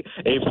parking,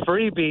 a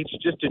free beach.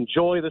 Just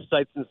enjoy the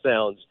sights and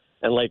sounds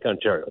in Lake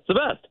Ontario. It's the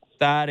best.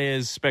 That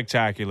is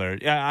spectacular.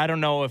 Yeah, I don't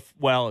know if,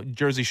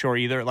 Jersey Shore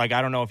either. I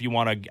don't know if you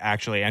want to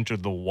actually enter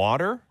the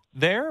water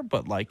there,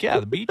 but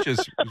the beach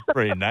is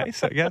pretty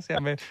nice, I guess.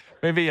 Yeah,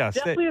 maybe yes.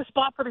 Definitely a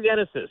spot for the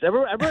Ennises.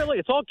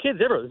 It's all kids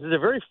everywhere. This is a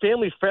very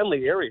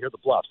family-friendly area here, the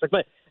Bluffs. And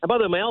by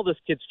the way, my eldest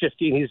kid's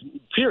 15.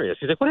 He's furious.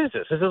 He's like, "What is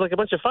this? This is like a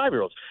bunch of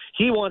 5-year-olds."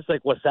 He wants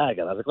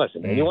Wasaga. I was like,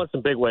 "Listen, man, you want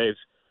some big waves?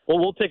 Well,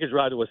 we'll take a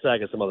drive to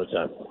Wasaga some other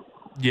time."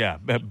 Yeah,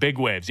 big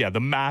waves. Yeah, the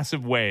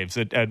massive waves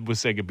at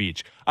Wasaga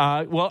Beach.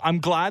 I'm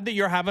glad that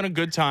you're having a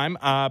good time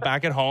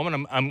back at home,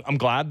 and I'm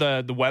glad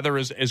the weather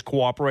is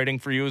cooperating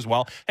for you as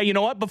well. Hey, you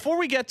know what? Before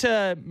we get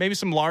to maybe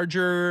some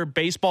larger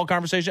baseball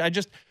conversation,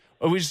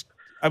 I was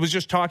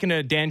just talking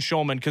to Dan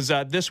Schulman because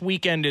this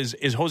weekend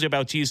is Jose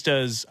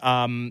Bautista's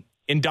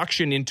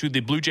induction into the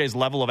Blue Jays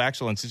level of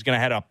excellence. He's going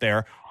to head up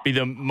there, be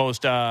the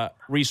most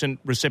recent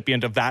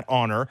recipient of that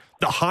honor,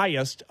 the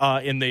highest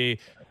in the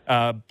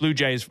Blue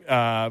Jays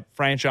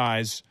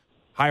franchise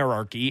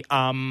hierarchy.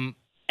 And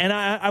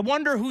I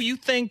wonder who you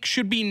think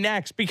should be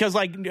next, because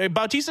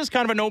Bautista's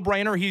kind of a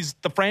no-brainer. He's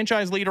the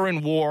franchise leader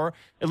in WAR,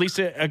 at least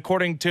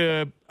according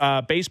to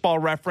Baseball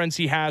Reference.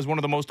 He has one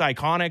of the most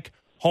iconic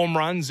home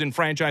runs in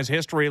franchise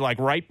history,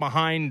 right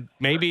behind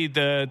maybe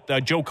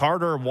the Joe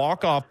Carter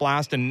walk-off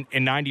blast in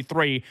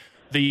 93,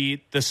 the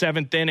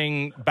seventh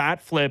inning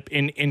bat flip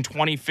in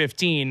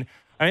 2015.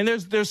 I mean,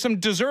 there's some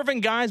deserving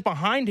guys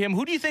behind him.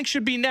 Who do you think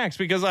should be next?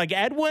 Because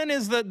Edwin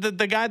is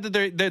the guy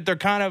that they're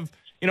kind of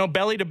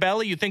belly to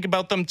belly. You think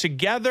about them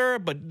together,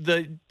 but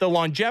the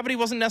longevity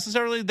wasn't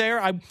necessarily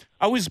there.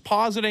 I was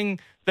positing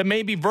that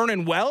maybe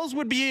Vernon Wells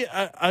would be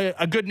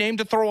a good name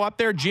to throw up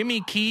there.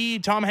 Jimmy Key,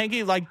 Tom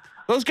Henke,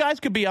 those guys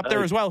could be up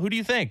there as well. Who do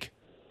you think?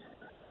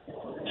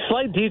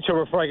 Slight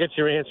detour before I get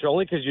your answer,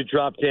 only because you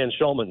dropped Dan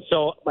Schulman.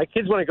 So my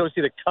kids want to go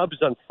see the Cubs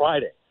on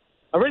Friday.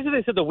 Originally,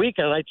 they said the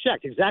weekend, and I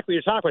checked exactly what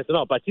you're talking about. I said,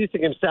 no, Bautista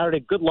game Saturday,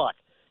 good luck.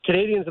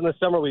 Canadians in the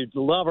summer, we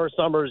love our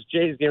summers.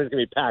 Jays game is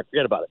going to be packed.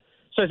 Forget about it.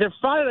 So I said,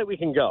 Friday night we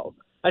can go.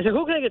 I said,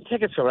 who can I get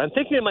tickets from? I'm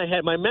thinking in my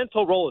head, my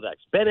mental Rolodex.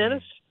 Ben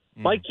Ennis,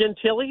 Mike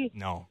Gentile,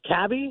 no,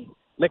 Cabby,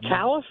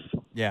 McAuliffe,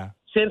 yeah,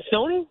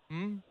 Sansoni.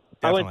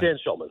 I went Dan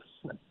Schulman.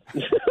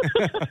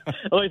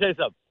 Let me tell you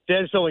something.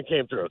 Dan Schulman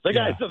came through. The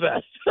guy's the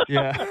best.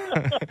 Yeah,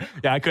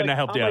 I couldn't have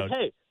helped you out.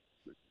 Hey,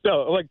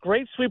 so,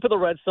 great sweep of the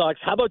Red Sox.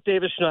 How about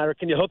Davis Schneider?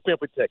 Can you hook me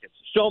up with tickets?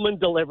 Schulman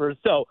delivers.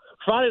 So,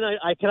 Friday night,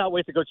 I cannot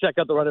wait to go check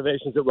out the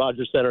renovations at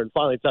Rogers Center and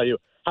finally tell you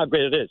how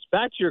great it is.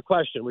 Back to your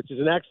question, which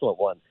is an excellent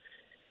one.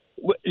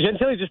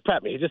 Gentile just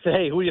prepped me. He just said,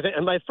 hey, who do you think?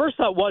 And my first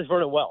thought was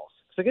Vernon Wells.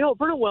 So,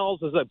 Vernon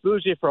Wells was at Blue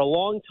Jay for a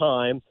long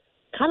time,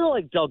 kind of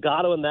like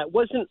Delgado, and that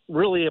wasn't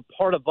really a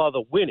part of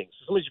the winning.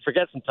 So, sometimes you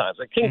forget sometimes.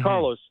 King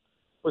Carlos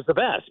was the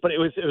best, but it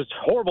was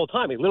horrible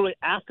timing. Literally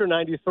after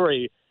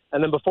 93,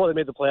 and then before they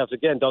made the playoffs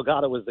again,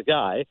 Delgado was the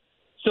guy.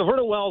 So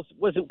Vernon Wells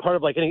wasn't part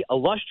of any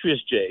illustrious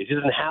Jays. He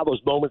doesn't have those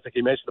moments like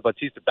you mentioned, the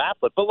Bautista bat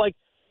flip, but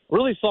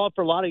really solid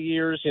for a lot of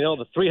years.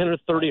 The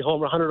 330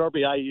 homer, 100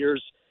 RBI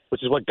years,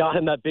 which is what got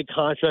him that big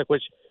contract.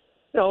 Which,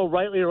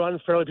 rightly or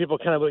unfairly, people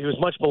he was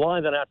much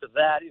maligned. Then after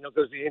that,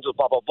 goes to the Angels,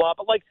 blah blah blah.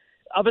 But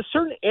of a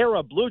certain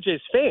era, Blue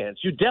Jays fans,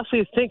 you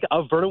definitely think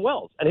of Vernon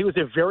Wells, and he was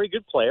a very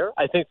good player,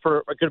 I think,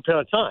 for a good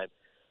period of time.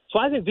 So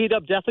I think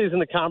V-Dub definitely is in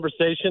the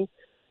conversation.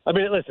 I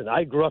mean, listen,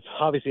 I grew up,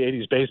 obviously,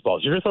 80s baseball.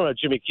 So you're throwing out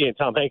Jimmy Key and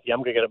Tom Henke, I'm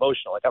going to get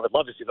emotional. I would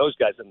love to see those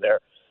guys in there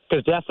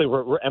because definitely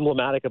we're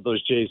emblematic of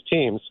those Jays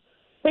teams.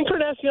 And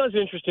Encarnacion is an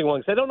interesting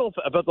one because I don't know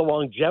about the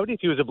longevity, if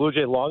he was a Blue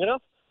Jay long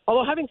enough.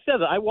 Although, having said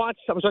that, I was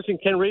watching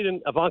Ken Reed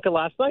and Ivanka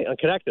last night on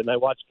Connected, and I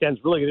watched Ken's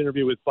really good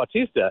interview with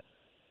Bautista.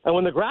 And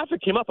when the graphic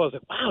came up, I was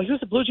like, wow, he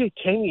was a Blue Jay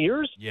 10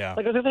 years? Yeah.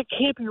 I was like, that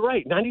can't be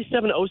right.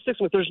 97, 06,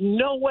 there's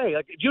no way.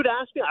 If you'd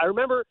asked me, I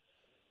remember –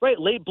 right,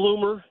 late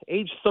bloomer,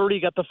 age 30,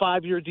 got the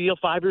 5-year deal,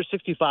 5 years,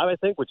 65, I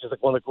think, which is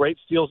one of the great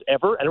steals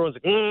ever. And everyone's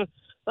like,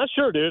 not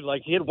sure, dude.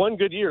 He had one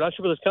good year. Not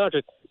sure about this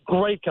contract.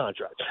 Great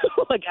contract.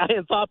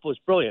 Anthopoulos,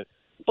 brilliant.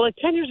 But like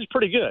 10 years is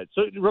pretty good.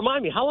 So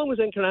remind me, how long was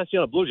Encarnacion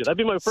a Blue Jay? That'd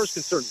be my first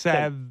concern.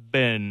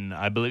 7,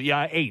 I believe.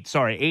 Yeah, 8.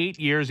 Sorry, 8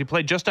 years. He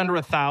played just under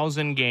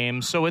 1,000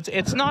 games. So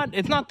it's not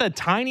the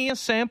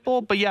tiniest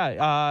sample, but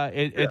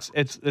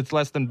it's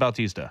less than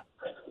Bautista.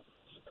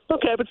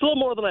 Okay, but it's a little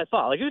more than I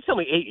thought. Like, if you tell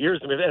me 8 years,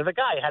 I mean, if a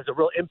guy has a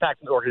real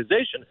impact in the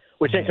organization,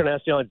 which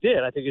Encarnacion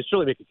did, I think you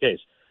surely make a case.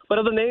 But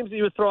other names that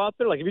you would throw out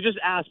there, like if you just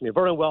asked me,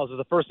 Vernon Wells is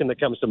the first thing that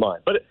comes to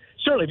mind. But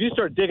certainly, if you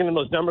start digging in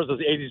those numbers,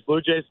 those 80s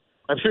Blue Jays,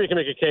 I'm sure you can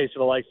make a case for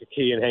the likes of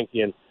Key and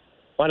Henke, and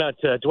why not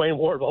Dwayne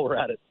Ward while we're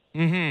at it.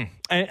 Mm-hmm.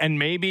 And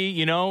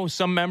maybe,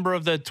 some member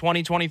of the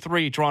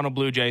 2023 Toronto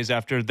Blue Jays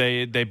after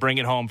they bring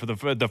it home for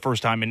the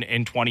first time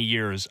in 20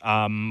 years,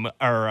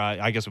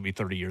 I guess it would be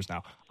 30 years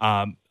now.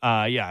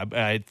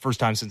 First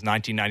time since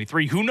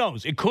 1993. Who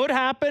knows? It could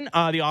happen.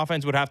 The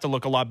offense would have to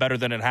look a lot better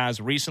than it has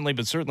recently,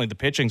 but certainly the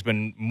pitching's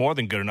been more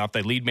than good enough.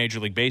 They lead Major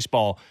League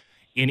Baseball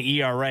in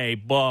ERA,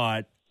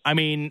 but I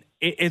mean,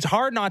 it's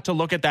hard not to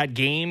look at that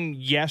game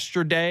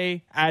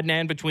yesterday,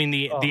 Adnan, between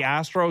the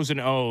Astros and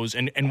O's,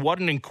 and what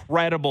an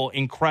incredible,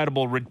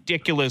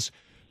 ridiculous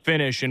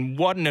finish, and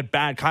what an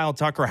at-bat Kyle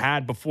Tucker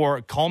had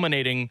before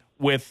culminating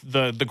with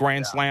the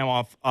grand slam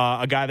off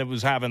a guy that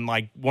was having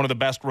like one of the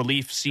best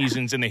relief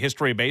seasons in the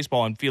history of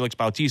baseball, and Felix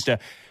Bautista.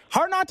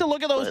 Hard not to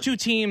look at those two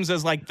teams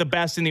as like the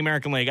best in the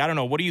American League. I don't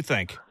know. What do you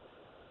think?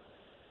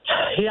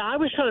 Yeah, I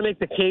was trying to make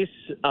the case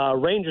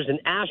Rangers and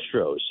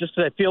Astros, just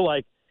because I feel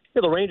like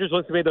the Rangers,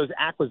 once they made those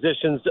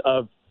acquisitions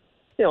of,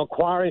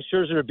 acquiring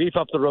Scherzer to beef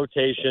up the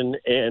rotation,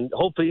 and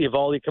hopefully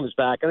Eovaldi comes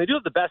back. And they do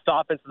have the best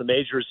offense in the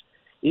majors,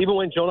 even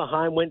when Jonah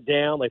Heim went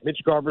down. Like Mitch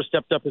Garver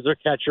stepped up as their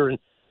catcher, and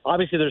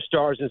obviously their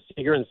stars in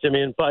Seager and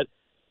Simeon. But,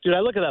 dude,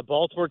 I look at that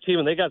Baltimore team,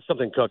 and they got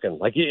something cooking.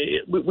 Like,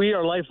 we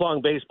are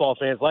lifelong baseball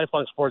fans,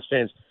 lifelong sports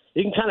fans.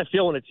 You can kind of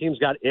feel when a team's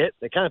got it.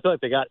 They kind of feel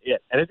like they got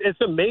it. And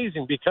it's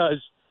amazing because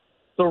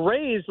the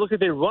Rays, look at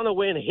they run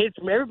away and hit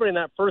from everybody in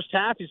that first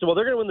half. You said, well,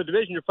 they're going to win the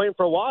division. You're playing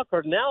for a wild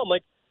card. Now I'm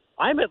like,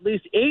 I'm at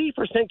least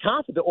 80%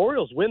 confident the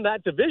Orioles win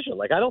that division.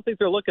 Like, I don't think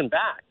they're looking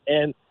back.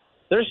 And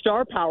their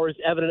star power is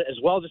evident as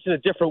well, just in a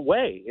different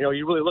way. You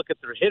really look at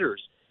their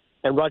hitters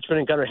and Rutschman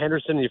and Gunnar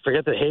Henderson, and you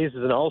forget that Hayes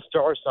is an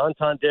all-star.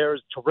 Santander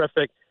is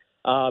terrific.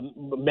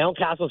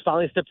 Mountcastle's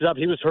finally stepped it up.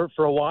 He was hurt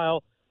for a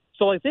while.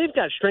 So, like, they've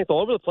got strength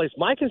all over the place.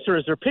 My concern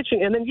is their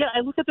pitching. And then, I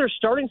look at their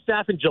starting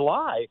staff in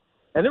July,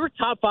 and they were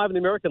top 5 in the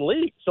American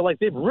League. So, like,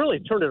 they've really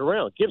turned it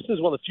around. Gibson's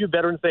one of the few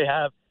veterans they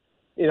have.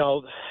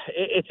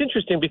 It's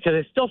interesting because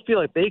I still feel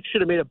like they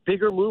should have made a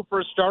bigger move for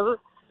a starter.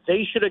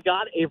 They should have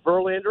got a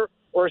Verlander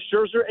or a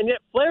Scherzer. And yet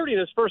Flaherty in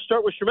his first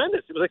start was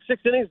tremendous. It was like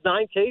 6 innings,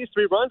 9 Ks,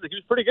 3 runs. Like, he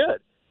was pretty good.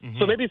 Mm-hmm.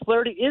 So maybe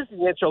Flaherty is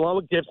the answer along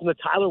with Gibson, the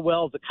Tyler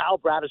Wells, the Kyle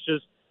Bradishes.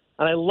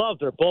 And I love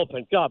their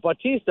bullpen. God,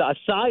 Bautista,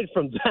 aside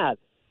from that,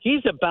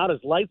 he's about as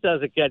light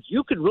as it gets.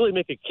 You could really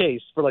make a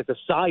case for, like, the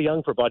Cy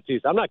Young for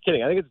Bautista. I'm not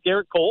kidding. I think it's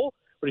Garrett Cole.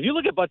 But if you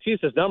look at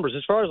Bautista's numbers,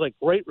 as far as, like,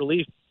 great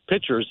relief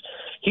pitchers,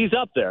 he's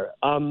up there.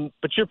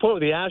 But your point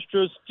with the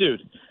Astros,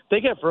 dude, they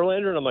get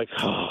Verlander, and I'm like,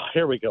 oh,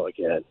 here we go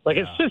again. Like,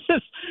 it's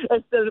just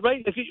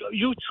right? If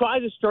you try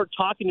to start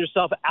talking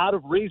yourself out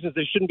of reasons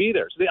they shouldn't be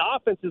there. So the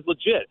offense is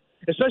legit,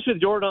 especially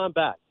with Jordan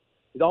back.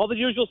 All the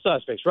usual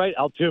suspects, right?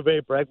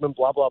 Altuve, Bregman,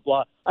 blah, blah,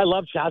 blah. I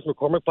love Chas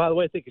McCormick, by the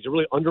way. I think he's a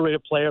really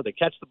underrated player. They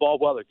catch the ball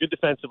well. They're good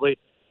defensively.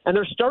 And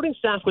their starting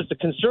staff was the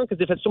concern because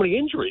they've had so many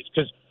injuries.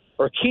 Because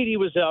Urquidy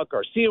was out,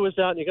 Garcia was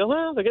out, and you go,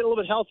 well, they're getting a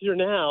little bit healthier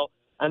now.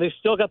 And they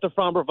still got the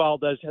Framber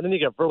Valdez. And then you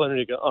get Verlander, and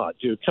you go, oh,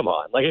 dude, come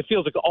on. Like, it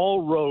feels like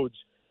all roads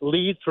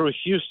lead through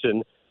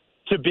Houston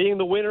to being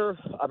the winner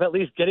of at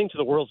least getting to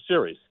the World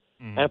Series.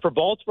 Mm-hmm. And for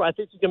Baltimore, I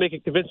think you can make a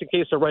convincing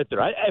case they're right there.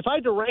 If I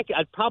had to rank it,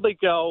 I'd probably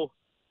go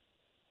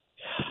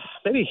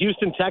maybe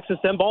Houston, Texas,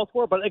 then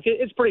Baltimore, but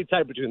it's pretty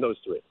tight between those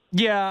three.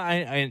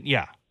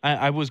 Yeah,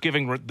 I was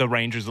giving the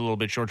Rangers a little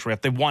bit short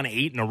shrift. They've won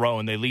 8 in a row,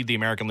 and they lead the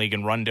American League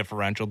in run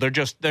differential. They're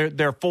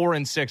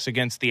 4-6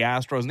 against the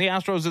Astros, and the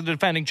Astros are the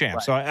defending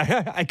champs. Right.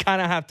 So I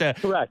kind of have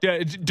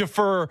to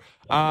defer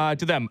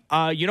to them.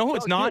 You know who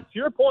it's not? To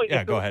your point,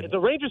 go ahead. If the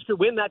Rangers could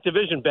win that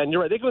division, Ben,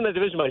 you're right. They could win that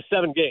division by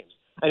 7 games.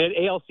 And in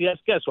ALCS,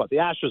 guess what? The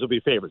Astros will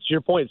be favorites.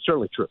 Your point is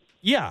certainly true.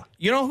 Yeah.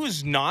 You know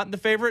who's not the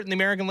favorite in the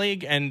American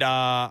League? And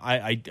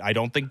I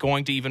don't think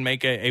going to even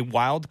make a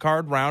wild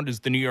card round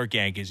is the New York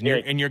Yankees.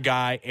 And your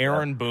guy,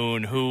 Aaron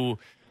Boone, who,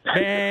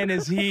 man,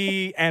 is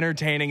he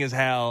entertaining as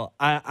hell.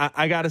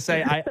 I got to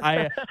say,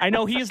 I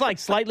know he's like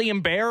slightly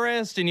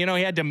embarrassed and, he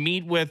had to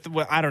meet with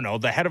I don't know,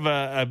 the head of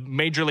a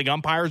major league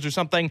umpires or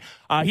something.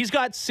 He's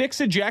got 6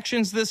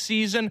 ejections this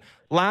season.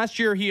 Last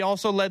year, he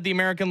also led the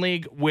American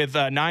League with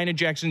 9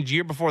 ejections. The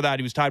year before that,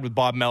 he was tied with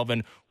Bob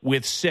Melvin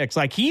with 6.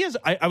 Like, he is,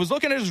 I was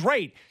looking at his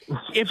rate.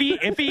 If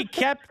he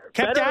kept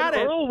at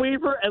it. Earl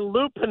Weaver and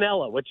Lou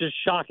Piniella, which is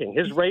shocking.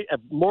 His rate of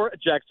more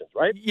ejections,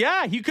 right?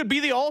 Yeah, he could be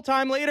the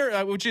all-time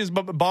leader, which is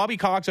Bobby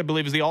Cox, I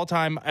believe, is the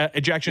all-time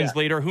ejections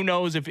leader. Who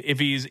knows if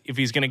he's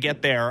going to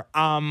get there?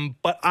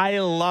 But I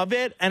love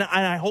it, and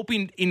I hope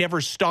he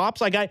never stops.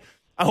 Like,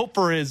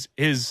 for his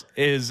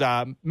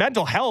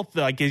mental health.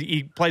 Like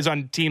he plays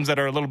on teams that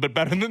are a little bit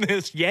better than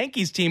this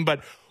Yankees team.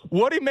 But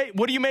what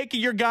do you make of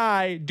your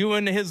guy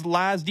doing his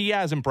Laz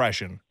Diaz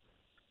impression?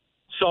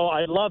 So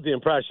I love the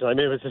impression. I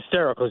mean, it was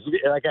hysterical.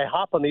 Like I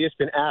hop on the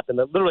ESPN app, and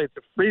literally it's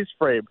a freeze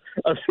frame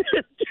of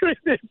him doing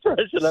the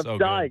impression. I'm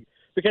dying.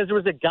 Because there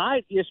was a guy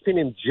at ESPN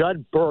named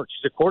Judd Birch,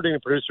 he's a coordinating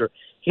producer.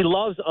 He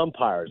loves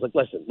umpires. Like,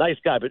 listen, nice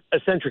guy, but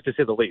eccentric to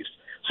say the least.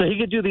 So he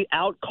could do the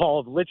out call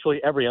of literally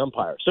every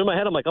umpire. So in my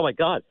head, I'm like, oh, my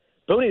God.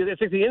 Booney, it's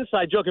like the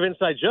inside joke of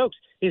inside jokes.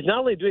 He's not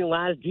only doing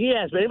Laz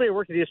Diaz, but anybody who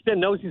worked at ESPN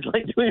knows he's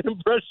like doing an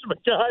impression of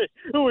a guy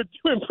who would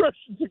do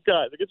impressions of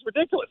guys. Like, it's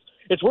ridiculous.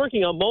 It's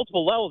working on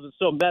multiple levels. It's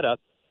so meta.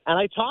 And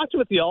I talked to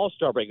him at the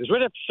All-Star break. It was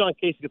right after Sean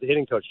Casey got the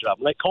hitting coach job.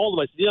 And I called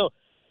him. I said,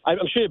 I'm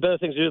sure you have better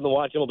things to do than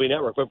watch MLB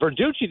Network. But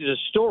Verducci did a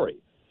story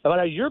about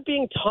how you're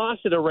being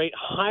tossed at a rate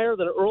higher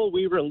than Earl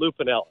Weaver and Lou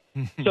Piniella.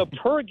 So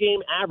per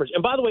game average.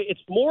 And by the way, it's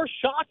more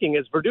shocking,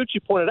 as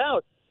Verducci pointed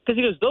out, because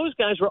he goes, those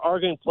guys were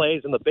arguing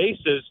plays on the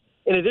bases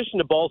in addition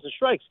to balls and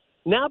strikes.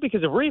 Now,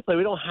 because of replay,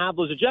 we don't have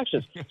those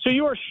ejections. So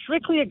you are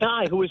strictly a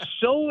guy who is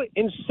so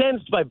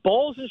incensed by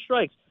balls and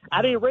strikes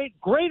at a rate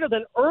greater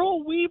than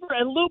Earl Weaver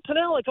and Lou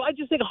Piniella. So I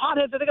just think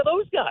hotheads, I think of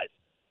those guys.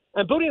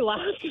 And Booney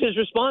laughed, and his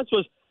response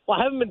was, well,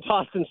 I haven't been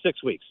tossed in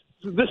 6 weeks.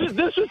 This was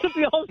at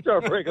the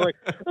All-Star break. I'm like,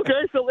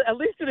 okay, so at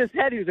least in his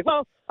head, he was like,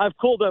 well, I've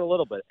cooled down a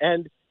little bit.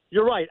 And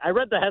you're right. I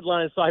read the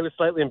headline, so I was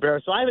slightly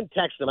embarrassed. So I haven't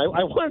texted him.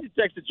 I wanted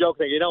to text a joke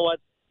thing. You know what?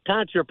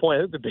 Kind of to your point,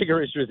 I think the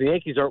bigger issue is the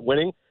Yankees aren't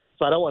winning,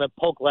 so I don't want to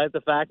poke light at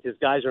the fact his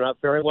guys are not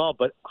faring well.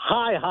 But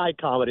high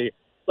comedy.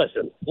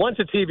 Listen, once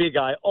a TV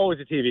guy, always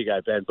a TV guy,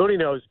 Ben. Booney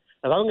knows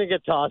if I'm going to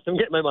get tossed, I'm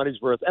getting my money's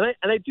worth. And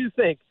I do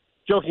think,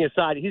 joking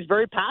aside, he's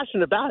very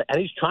passionate about it,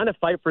 and he's trying to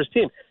fight for his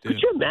team.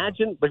 Could you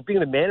imagine, like, being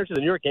the manager of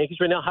the New York Yankees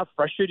right now, how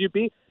frustrated you'd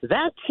be?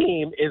 That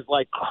team is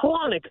like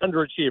chronic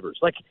underachievers.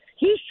 Like,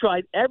 he's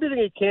tried everything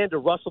he can to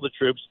rustle the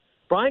troops.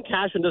 Brian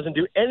Cashman doesn't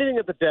do anything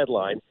at the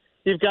deadline.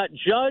 You've got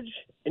Judge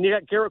and you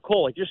got Garrett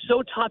Cole. Like, you're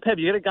so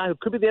top-heavy. You got a guy who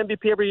could be the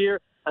MVP every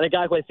year and a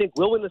guy who I think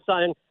will win the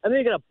Cy Young, and then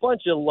you got a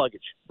bunch of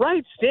luggage.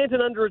 Right?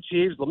 Stanton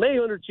underachieves.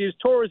 LeMahieu underachieves.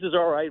 Torres is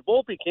all right.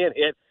 Volpe can't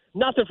hit.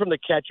 Nothing from the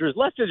catchers.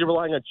 Lefties are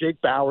relying on Jake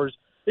Bauers.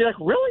 You're like,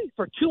 really?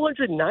 For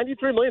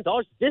 $293 million,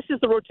 this is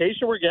the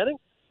rotation we're getting?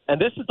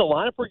 And this is the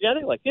lineup we're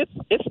getting? Like, it's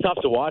tough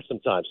to watch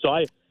sometimes. So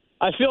I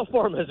feel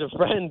for him as a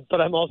friend, but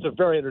I'm also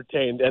very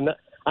entertained. And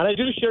I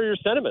do share your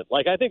sentiment.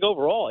 Like, I think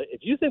overall, if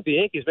you think the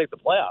Yankees make the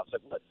playoffs,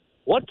 like,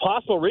 what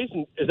possible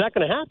reason is that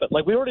going to happen?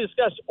 Like, we already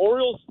discussed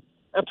Orioles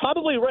and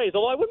probably Rays.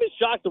 Although I wouldn't be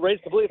shocked the Rays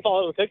completely fall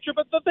out of the picture,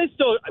 but they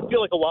still, I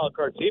feel like a wild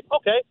card team.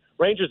 Okay,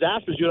 Rangers,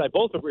 Astros, you and I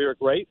both agree are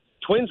great.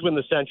 Twins win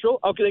the Central.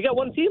 Okay, they got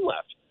one team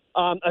left.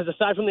 As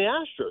aside from the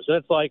Astros. And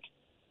it's like,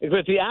 if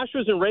the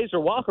Astros and Rays are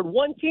wild card,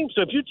 one team.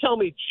 So if you tell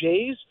me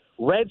Jays,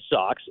 Red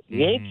Sox,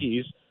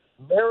 Yankees,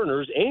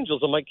 Mariners,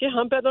 Angels, I'm like, yeah,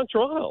 I'm betting on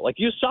Toronto. Like,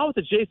 you saw what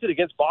the Jays did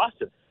against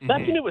Boston. That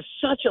to me was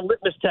such a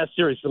litmus test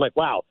series. I'm like,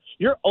 wow,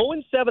 you're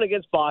 0-7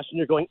 against Boston.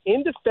 You're going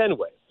into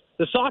Fenway.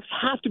 The Sox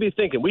have to be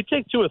thinking, we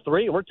take 2 or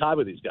 3, and we're tied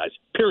with these guys,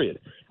 period.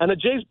 And the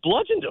Jays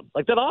bludgeoned them.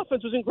 Like, that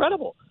offense was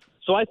incredible.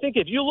 So I think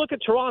if you look at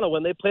Toronto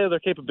when they play to their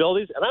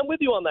capabilities, and I'm with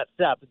you on that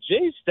staff, the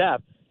Jays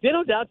staff,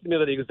 Dano doubted me the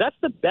other day because that's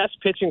the best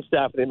pitching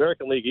staff in the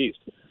American League East.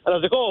 And I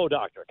was like, oh,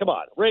 doctor, come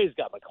on. Ray's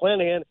got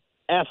McClanahan,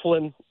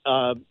 Eflin,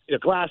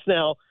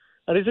 Glasnow.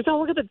 And he said, oh,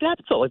 look at the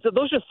depth. So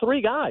those are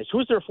 3 guys.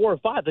 Who's their 4 or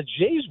 5? The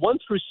Jays 1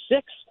 through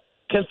 6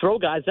 can throw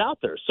guys out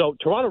there. So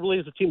Toronto really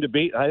is a team to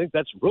beat. I think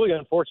that's really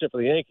unfortunate for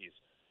the Yankees.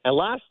 And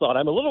last thought,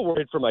 I'm a little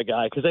worried for my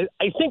guy because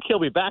I think he'll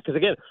be back. Because,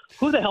 again,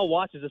 who the hell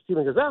watches this team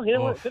and goes, well, you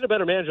know what, if they're a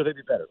better manager, they'd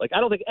be better. Like, I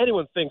don't think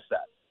anyone thinks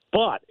that.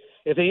 But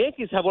if the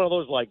Yankees have one of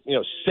those,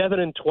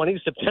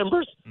 7-20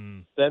 Septembers,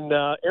 then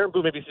Aaron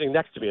Boone may be sitting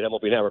next to me at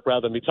MLB Network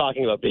rather than me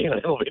talking about being on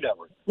MLB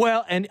Network.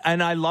 Well, and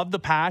I love the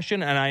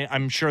passion, and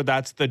I'm sure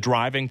that's the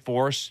driving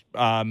force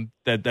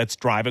that's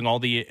driving all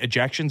the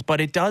ejections.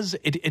 But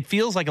it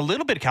feels like a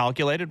little bit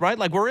calculated, right?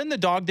 Like, we're in the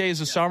dog days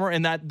of summer,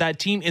 and that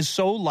team is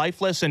so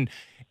lifeless. And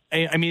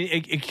I mean,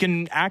 it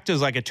can act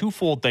as like a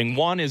twofold thing.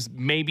 One is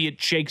maybe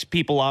it shakes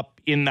people up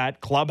in that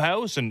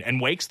clubhouse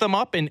and wakes them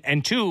up,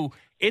 and two,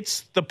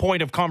 it's the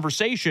point of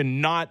conversation,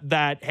 not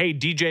that, hey,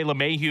 DJ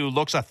LeMahieu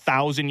looks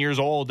 1,000 years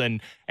old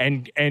and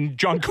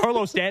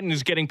Giancarlo Stanton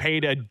is getting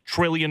paid $1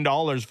 trillion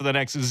for the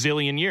next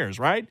zillion years,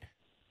 right?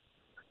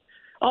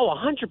 Oh,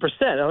 100%.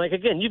 And like,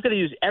 again, you've got to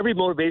use every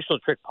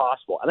motivational trick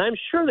possible. And I'm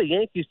sure the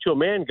Yankees to a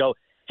man go,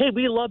 hey,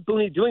 we love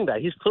Booney doing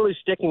that. He's clearly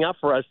sticking up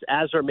for us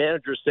as our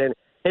manager saying,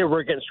 hey,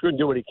 we're getting screwed and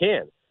do what he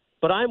can.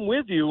 But I'm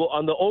with you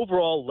on the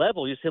overall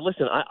level. You say,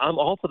 listen, I'm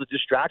all for the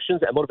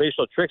distractions and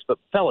motivational tricks, but,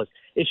 fellas,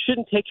 it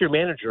shouldn't take your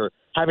manager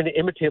having to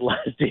imitate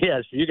Laz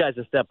Diaz for you guys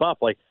to step up.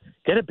 Like,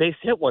 get a base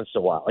hit once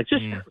in a while. Like,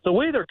 just the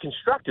way they're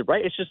constructed,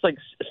 right? It's just like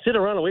sit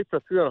around and wait for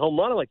a 3-run home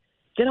run. I'm like,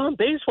 get on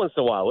base once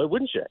in a while,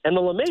 wouldn't you? And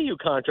the LeMahieu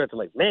contract, I'm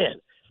like, man.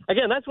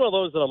 Again, that's one of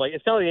those that I'm like,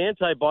 it's kind of the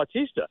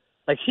anti-Bautista.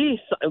 Like,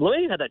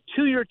 LeMahieu had that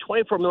 2-year,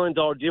 $24 million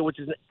deal, which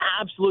is an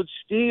absolute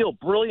steal.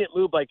 Brilliant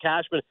move by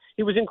Cashman.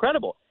 He was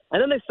incredible.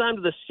 And then they signed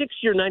him to the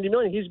 6-year, $90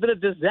 million. He's been a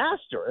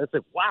disaster. And it's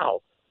like,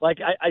 wow. Like,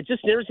 I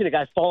just never seen a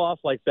guy fall off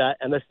like that.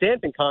 And the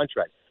Stanton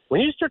contract, when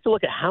you start to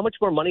look at how much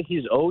more money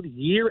he's owed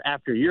year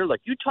after year,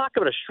 like you talk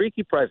about a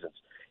streaky presence.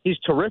 He's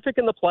terrific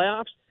in the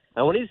playoffs,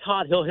 and when he's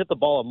hot, he'll hit the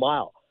ball a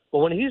mile. But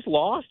when he's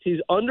lost, he's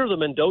under the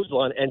Mendoza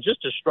line and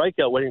just a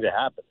strikeout waiting to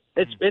happen.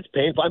 It's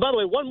painful. And by the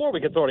way, one more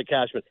we can throw to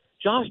Cashman.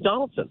 Josh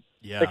Donaldson.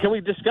 Yeah. Like, can we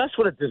discuss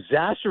what a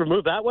disaster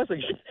move that was? Like,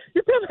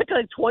 you're paying that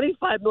guy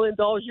 $25 million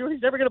a year.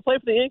 He's never going to play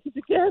for the Yankees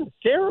again.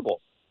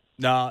 Terrible.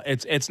 No,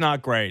 it's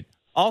not great.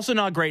 Also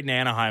not great in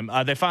Anaheim.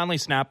 They finally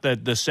snapped the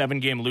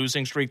 7-game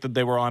losing streak that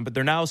they were on, but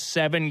they're now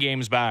 7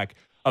 games back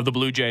of the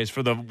Blue Jays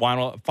for the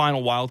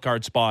final wild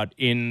card spot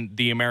in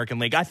the American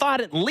League. I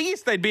thought at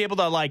least they'd be able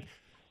to,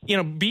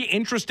 be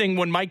interesting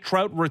when Mike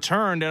Trout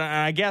returned. And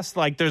I guess,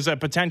 there's a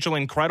potential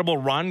incredible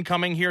run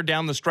coming here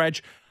down the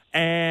stretch.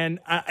 And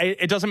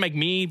it doesn't make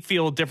me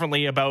feel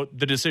differently about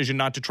the decision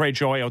not to trade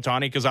Shohei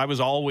Ohtani, because I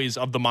was always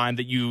of the mind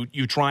that you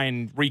try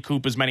and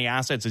recoup as many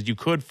assets as you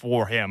could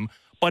for him.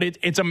 But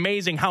it's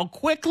amazing how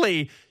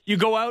quickly you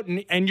go out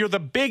and you're the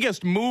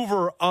biggest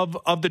mover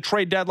of the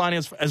trade deadline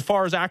as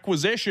far as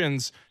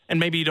acquisitions, and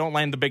maybe you don't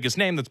land the biggest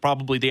name. That's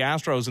probably the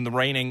Astros and the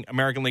reigning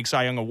American League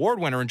Cy Young Award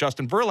winner in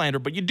Justin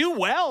Verlander. But you do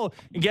well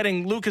in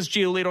getting Lucas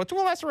Giolito, to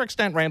a lesser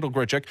extent Randall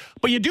Grichuk.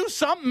 But you do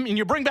something and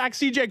you bring back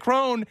C.J.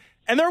 Cron,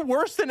 and they're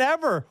worse than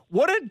ever.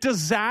 What a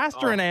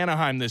disaster in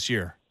Anaheim this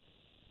year.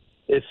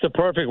 It's the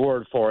perfect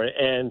word for it.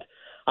 And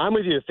I'm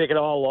with you, thinking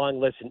all along,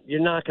 listen, you're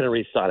not going to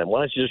re-sign him. Why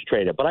don't you just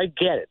trade him? But I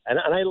get it. And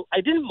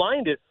I didn't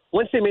mind it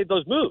once they made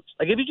those moves.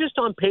 Like, if you just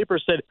on paper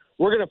said,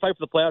 we're going to fight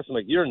for the playoffs, I'm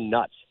like, you're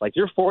nuts. Like,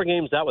 you're 4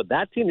 games out with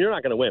that team, you're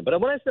not going to win. But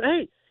when I said,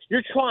 hey,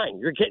 you're trying.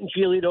 You're getting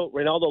Giolito,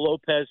 Reynaldo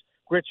Lopez,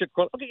 Grichuk.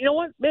 Okay, you know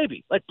what?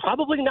 Maybe. Like,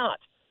 probably not.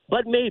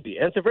 But maybe.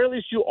 And at the very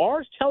least, you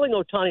are telling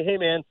Ohtani, hey,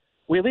 man,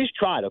 we at least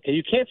tried, okay?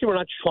 You can't say we're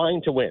not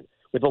trying to win.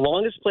 With the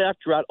longest playoff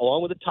drought,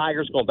 along with the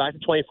Tigers going back to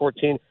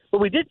 2014, but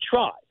we did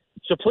try.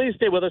 So please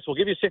stay with us. We'll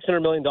give you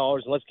 $600 million,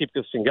 and let's keep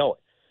this thing going.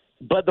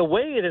 But the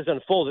way it has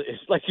unfolded is,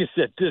 like you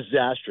said,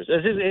 disastrous.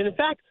 And in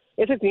fact,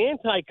 it's like the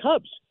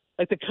anti-Cubs.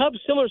 Like the Cubs,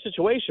 similar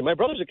situation. My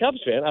brother's a Cubs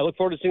fan. I look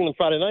forward to seeing them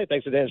Friday night,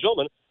 thanks to Dan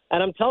Schulman.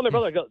 And I'm telling my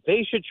brother,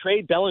 they should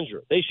trade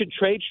Bellinger. They should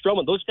trade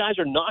Stroman. Those guys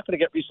are not going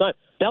to get re-signed.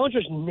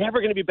 Bellinger's never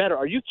going to be better.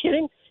 Are you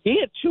kidding? He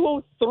hit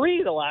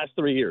 203 the last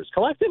 3 years,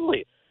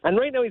 collectively. And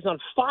right now he's on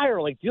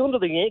fire, like dealing to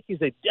the Yankees.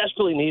 They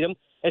desperately need him.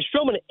 And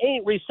Stroman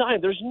ain't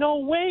re-signed. There's no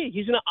way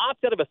he's going to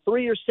opt out of a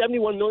 3-year,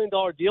 $71 million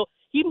deal.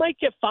 He might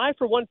get 5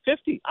 for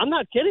 $150. I'm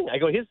not kidding. I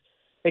go,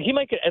 he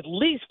might get at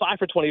least 5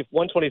 for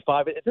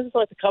 $125. It doesn't sound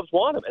like the Cubs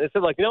want him. And it's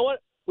like, you know what?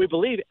 We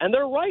believe it. And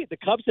they're right. The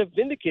Cubs have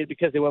vindicated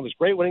because they went on this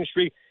great winning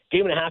streak,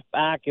 game and a half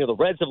back. The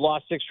Reds have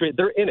lost 6 straight.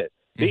 They're in it.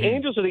 The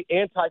Angels are the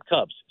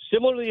anti-Cubs.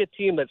 Similarly, a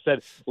team that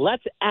said,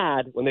 let's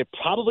add when they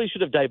probably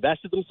should have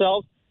divested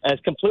themselves, and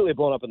it's completely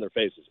blown up in their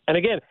faces. And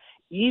again,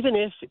 even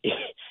if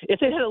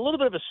they had a little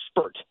bit of a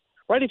spurt,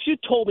 right? If you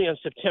told me on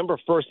September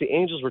 1st the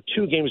Angels were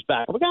 2 games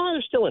back, I'm like,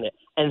 they're still in it.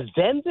 And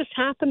then this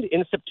happened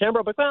in September,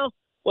 I'm like, well,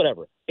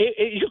 whatever.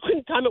 You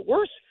couldn't time it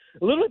worse.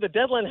 Literally, the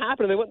deadline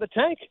happened, and they went in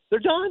the tank. They're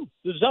done.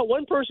 There's not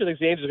one person who thinks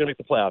the Angels are going to make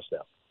the playoffs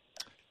now.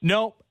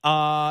 No,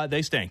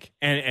 they stink,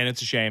 and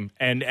it's a shame.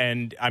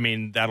 And I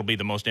mean, that'll be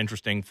the most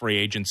interesting free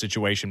agent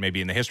situation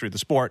maybe in the history of the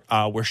sport,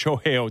 where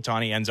Shohei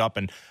Ohtani ends up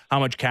and how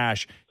much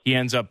cash he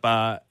ends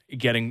up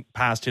getting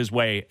passed his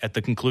way at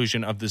the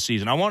conclusion of the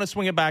season. I want to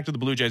swing it back to the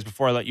Blue Jays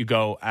before I let you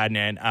go,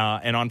 Adnan.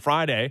 And on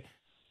Friday,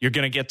 you're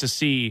going to get to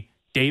see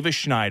Davis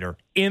Schneider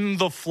in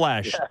the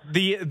flesh.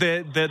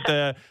 Yeah.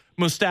 The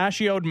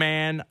mustachioed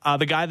man,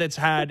 the guy that's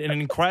had an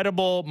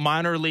incredible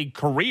minor league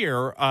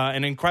career,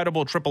 an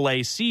incredible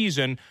AAA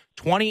season,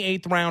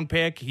 28th round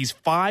pick. He's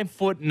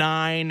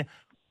 5'9".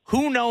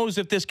 Who knows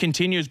if this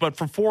continues, but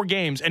for 4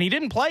 games, and he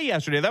didn't play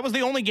yesterday. That was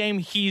the only game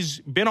he's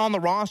been on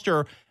the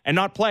roster and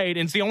not played,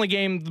 and it's the only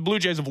game the Blue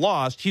Jays have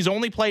lost. He's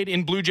only played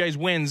in Blue Jays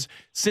wins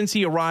since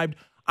he arrived.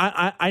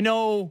 I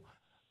know,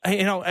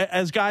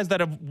 as guys that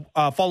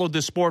have followed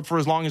this sport for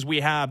as long as we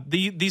have,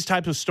 these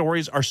types of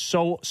stories are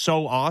so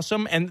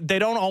awesome, and they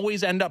don't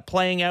always end up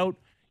playing out.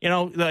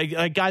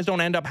 Like guys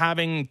don't end up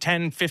having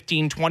 10,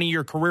 15,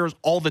 20-year careers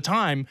all the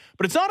time.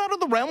 But it's not out of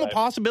the realm of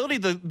possibility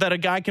that a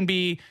guy can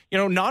be,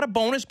 not a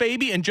bonus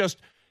baby and just,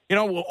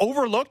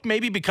 overlooked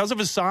maybe because of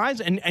his size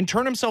and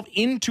turn himself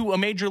into a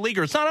major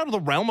leaguer. It's not out of the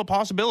realm of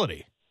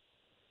possibility.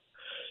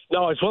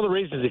 No, it's one of the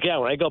reasons, again,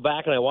 when I go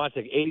back and I watch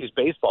 80s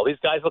baseball, these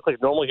guys look like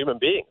normal human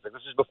beings. Like,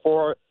 this is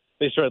before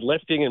they started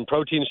lifting and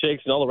protein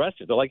shakes and all the rest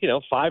of it. They're like,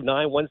 5'9",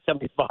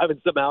 175,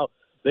 and somehow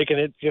they can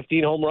hit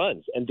 15 home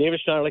runs. And Davis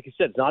Schneider, like you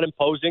said, is not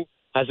imposing,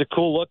 has a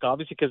cool look,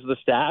 obviously, because of the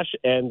stash.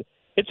 And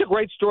it's a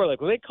great story.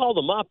 Like, when they called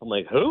him up, I'm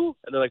like, who?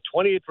 And they're like,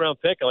 28th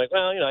round pick. I'm like,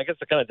 well, I guess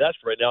they're kind of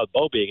desperate right now with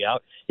Bo being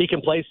out. He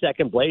can play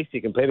second base.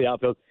 He can play the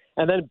outfield.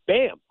 And then,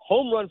 bam,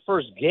 home run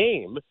first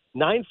game,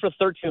 9 for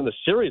 13 in the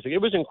series. Like,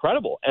 it was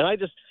incredible. And I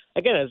just,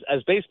 again,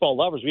 as baseball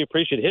lovers, we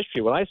appreciate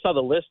history. When I saw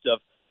the list of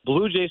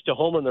Blue Jays to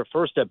home run their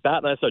first at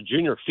bat, and I saw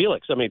Junior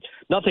Felix, I mean,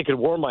 nothing could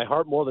warm my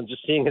heart more than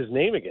just seeing his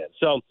name again.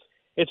 So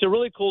it's a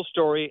really cool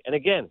story. And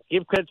again,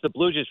 give credit to the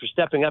Blue Jays for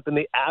stepping up in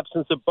the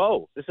absence of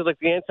Bo. This is like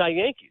the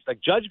anti-Yankees. Like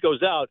Judge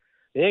goes out,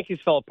 the Yankees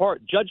fell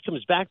apart. Judge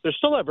comes back. They're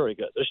still not very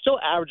good. They're still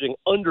averaging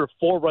under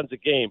 4 runs a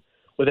game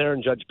with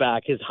Aaron Judge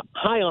back. He's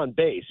high on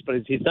base, but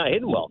he's not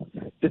hitting well.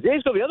 The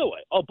Jays go the other way.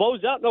 Oh,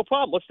 Bo's out? No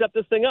problem. Let's step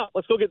this thing up.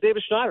 Let's go get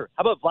Davis Schneider.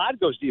 How about Vlad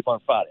goes deep on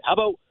Friday? How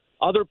about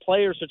other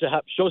players start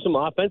to show some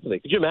offensively?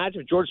 Could you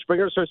imagine if George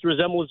Springer starts to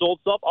resemble his old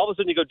self? All of a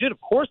sudden you go, dude,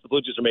 of course the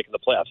Blue Jays are making the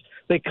playoffs.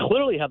 They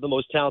clearly have the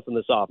most talent in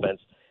this offense.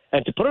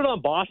 And to put it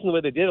on Boston the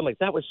way they did, I'm like,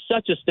 that was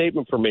such a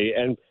statement for me.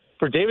 And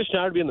for Davis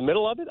Schneider to be in the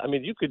middle of it, I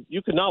mean, you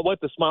could not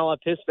wipe the smile off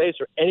his face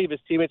or any of his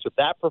teammates with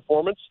that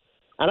performance.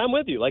 And I'm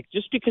with you. Like,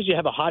 just because you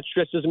have a hot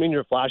stretch doesn't mean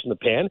you're a flash in the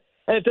pan,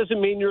 and it doesn't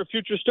mean you're a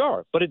future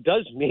star. But it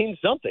does mean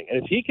something.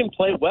 And if he can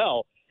play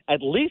well,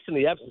 at least in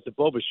the absence of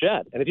Bo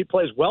Bichette, and if he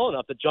plays well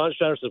enough that John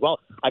Schneider says, well,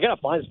 I got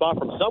to find a spot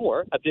from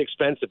somewhere at the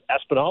expense of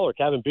Espinal or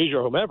Kevin Biggio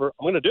or whomever,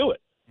 I'm going to do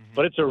it. Mm-hmm.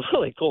 But it's a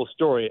really cool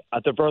story,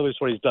 at the very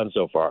least, what he's done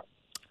so far.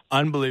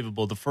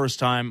 Unbelievable. The first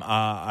time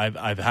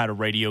I've had a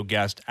radio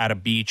guest at a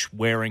beach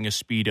wearing a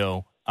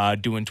Speedo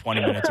doing 20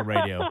 minutes of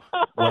radio.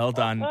 Well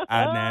done,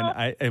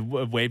 Adnan. I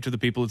wave to the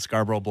people at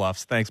Scarborough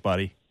Bluffs. Thanks,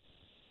 buddy.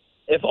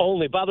 If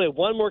only. By the way,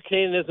 one more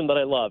Canadianism that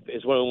I love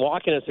is when I'm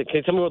walking and say, can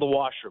you tell me where the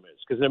washroom is?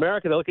 Because in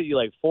America, they look at you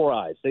like 4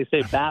 eyes. They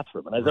say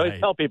bathroom. And I always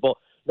tell people,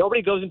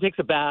 nobody goes and takes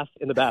a bath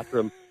in the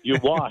bathroom. You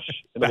wash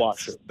in the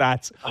washroom.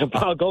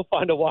 I'll go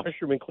find a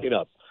washroom and clean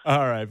up.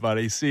 All right,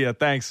 buddy. See ya.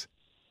 Thanks.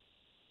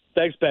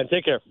 Thanks, Ben.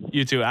 Take care.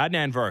 You too.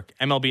 Adnan Virk,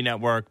 MLB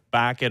Network,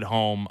 back at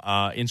home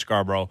in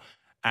Scarborough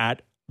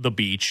at the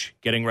beach,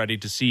 getting ready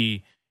to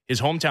see his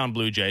hometown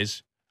Blue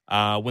Jays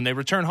when they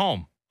return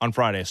home on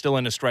Friday. Still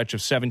in a stretch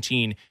of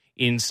 17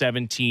 in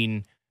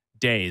 17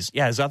 days.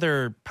 Yeah, his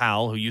other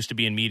pal, who used to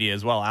be in media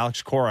as well,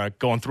 Alex Cora,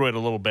 going through it a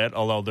little bit,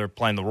 although they're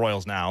playing the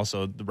Royals now,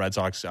 so the Red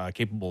Sox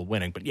capable of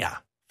winning. But yeah,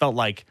 felt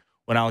like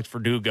when Alex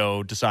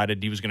Verdugo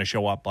decided he was going to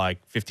show up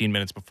like 15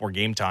 minutes before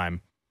game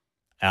time,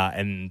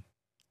 and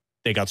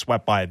they got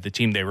swept by the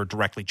team they were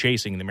directly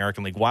chasing in the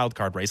American League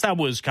wildcard race. That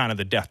was kind of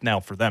the death knell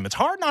for them. It's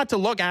hard not to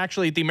look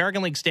actually at the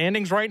American League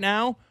standings right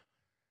now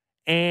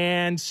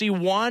and see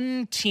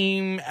one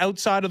team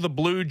outside of the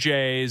Blue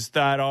Jays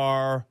that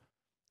are,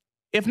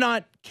 if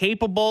not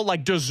capable,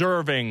 like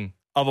deserving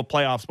of a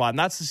playoff spot. And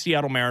that's the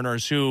Seattle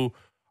Mariners, who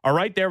are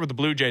right there with the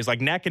Blue Jays, like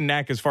neck and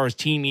neck as far as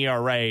team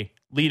ERA,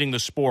 leading the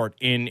sport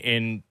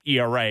in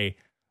ERA.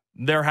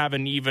 They're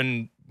having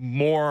even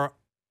more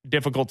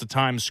difficult at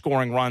times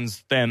scoring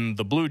runs than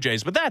the Blue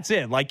Jays. But that's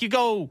it. Like, you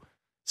go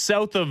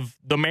south of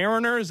the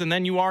Mariners, and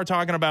then you are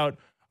talking about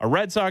a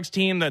Red Sox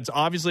team that's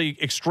obviously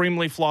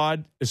extremely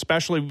flawed,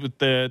 especially with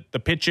the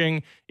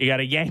pitching. You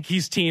got a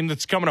Yankees team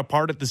that's coming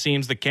apart at the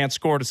seams, that can't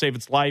score to save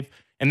its life.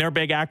 And their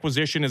big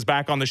acquisition is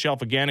back on the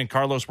shelf again, and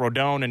Carlos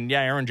Rodon. And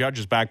yeah, Aaron Judge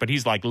is back, but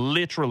he's like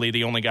literally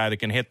the only guy that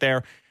can hit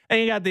there. And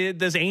you got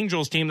this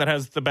Angels team that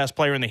has the best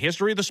player in the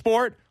history of the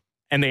sport,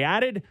 and they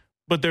added,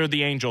 but they're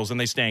the Angels, and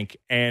they stink.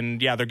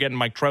 And, yeah, they're getting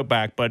Mike Trout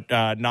back, but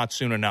not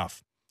soon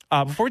enough.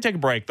 Before we take a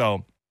break,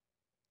 though,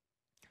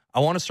 I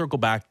want to circle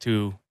back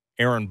to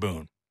Aaron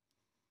Boone,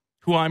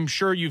 who I'm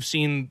sure you've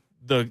seen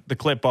the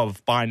clip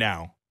of by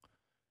now,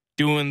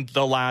 doing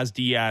the Laz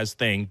Diaz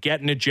thing,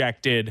 getting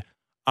ejected,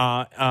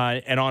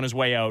 and on his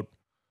way out,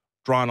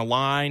 drawing a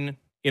line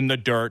in the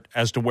dirt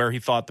as to where he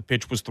thought the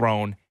pitch was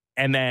thrown,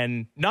 and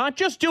then not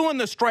just doing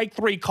the strike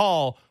 3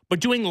 call, but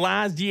doing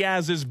Laz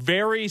Diaz's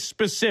very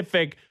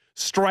specific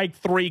strike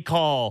 3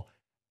 call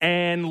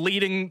and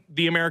leading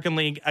the American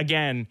League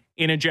again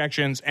in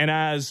ejections. And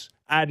as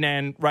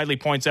Adnan rightly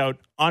points out,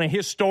 on a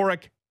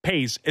historic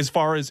pace as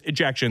far as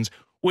ejections,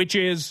 which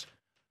is,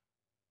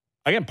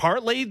 again,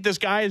 partly this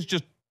guy is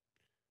just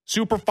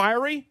super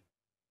fiery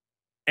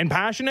and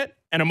passionate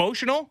and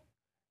emotional,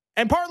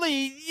 and partly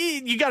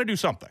you got to do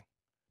something,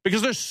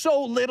 because there's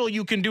so little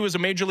you can do as a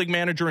major league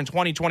manager in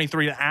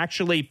 2023 to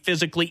actually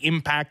physically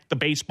impact the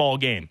baseball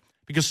game,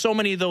 because so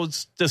many of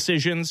those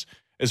decisions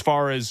as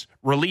far as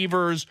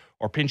relievers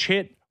or pinch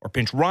hit or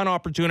pinch run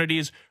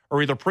opportunities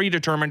are either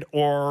predetermined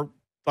or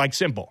like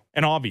simple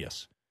and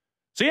obvious.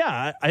 So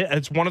yeah,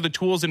 it's one of the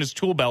tools in his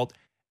tool belt.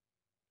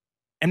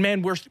 And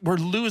man, we're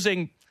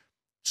losing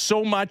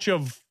so much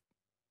of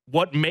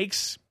what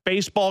makes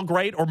baseball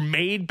great or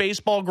made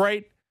baseball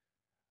great.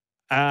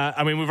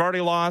 I mean, we've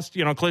already lost,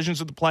 collisions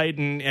at the plate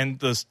and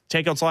the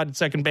takeout slide at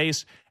second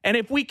base. And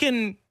if we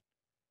can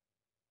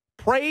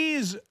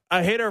praise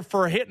a hitter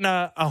for hitting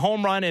a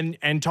home run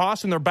and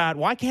tossing their bat,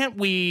 why can't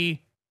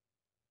we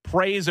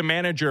praise a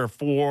manager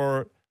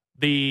for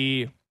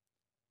the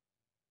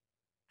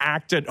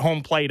act at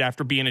home plate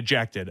after being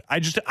ejected?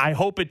 I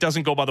hope it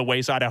doesn't go by the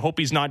wayside. I hope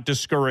he's not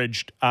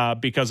discouraged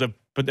because of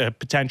the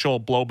potential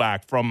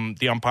blowback from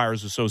the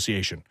Umpires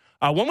Association.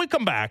 When we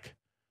come back,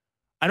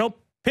 I know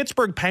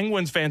Pittsburgh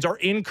Penguins fans are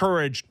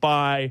encouraged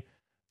by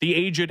the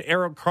aged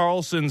Erik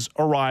Karlsson's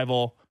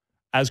arrival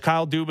as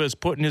Kyle Dubas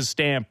putting his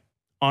stamp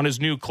on his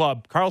new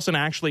club. Karlsson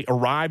actually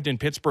arrived in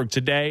Pittsburgh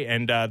today,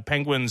 and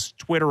Penguins'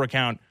 Twitter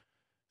account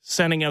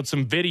sending out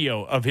some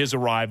video of his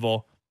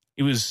arrival.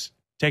 He was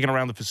taken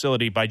around the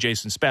facility by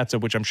Jason Spezza,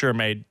 which I'm sure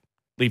made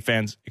Leaf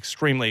fans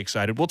extremely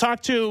excited. We'll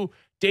talk to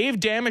Dave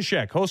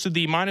Dameshek, host of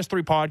the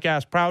 -3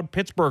 podcast, Proud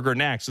Pittsburgher,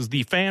 next as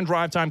the Fan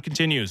Drive Time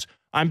continues.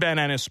 I'm Ben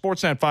Ennis,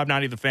 Sportsnet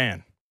 590 The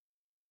Fan.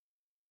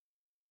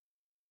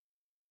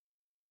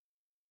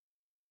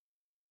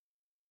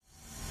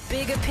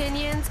 Big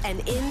opinions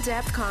and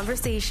in-depth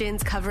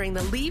conversations covering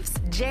the Leafs,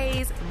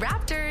 Jays,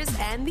 Raptors,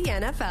 and the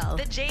NFL.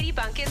 The JD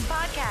Bunkis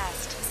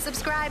Podcast.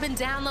 Subscribe and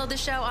download the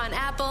show on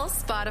Apple,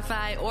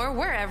 Spotify, or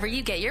wherever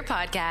you get your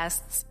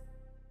podcasts.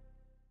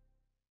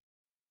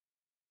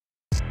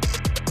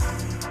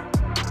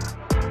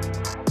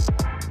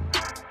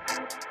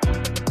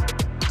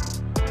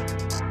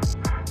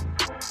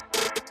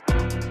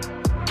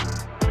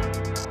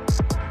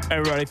 Hey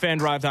everybody, Fan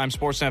Drive Time,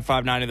 Sportsnet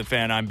 590 The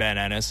Fan. I'm Ben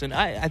Ennis, and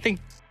I think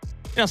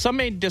some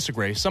may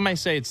disagree. Some may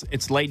say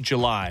it's late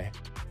July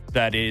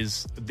that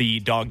is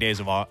the dog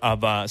days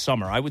of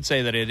summer. I would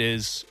say that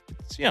it's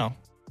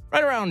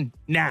right around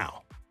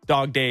now,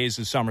 dog days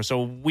of summer.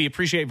 So we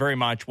appreciate very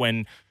much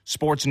when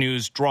sports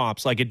news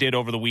drops like it did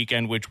over the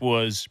weekend, which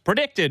was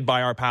predicted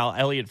by our pal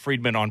Elliot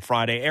Friedman on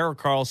Friday. Erik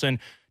Karlsson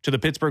to the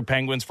Pittsburgh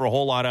Penguins for a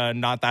whole lot of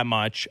not that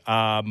much,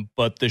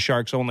 but the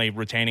Sharks only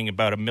retaining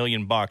about $1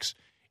 million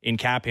in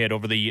cap hit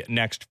over the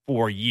next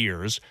 4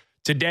 years.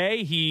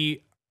 Today,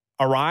 he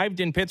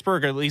arrived in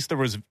Pittsburgh, or at least there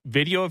was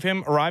video of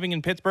him arriving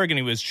in Pittsburgh, and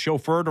he was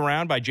chauffeured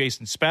around by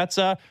Jason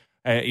Spezza.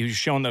 He was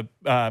shown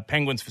the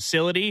Penguins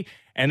facility,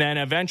 and then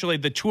eventually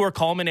the tour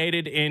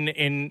culminated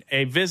in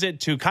a visit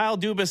to Kyle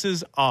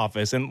Dubas's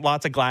office, and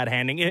lots of glad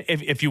handing.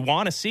 If you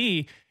want to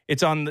see,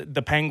 it's on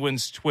the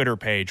Penguins Twitter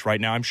page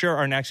right now. I'm sure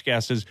our next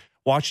guest has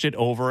watched it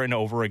over and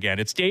over again.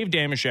 It's Dave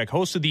Dameshek,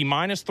 host of the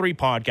 -3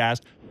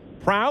 podcast.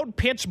 Proud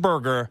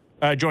Pittsburgher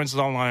joins us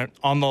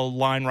on the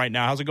line right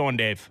now. How's it going,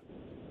 Dave?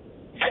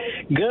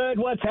 Good.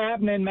 What's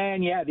happening,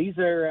 man? Yeah, these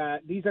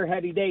are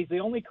heady days. The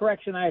only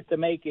correction I have to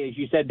make is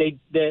you said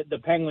the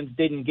Penguins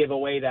didn't give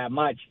away that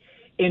much.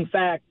 In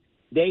fact,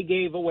 they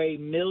gave away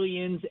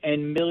millions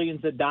and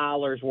millions of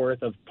dollars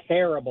worth of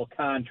terrible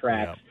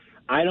contracts. Yep.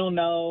 I don't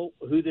know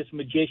who this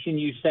magician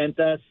you sent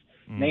us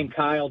named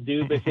Kyle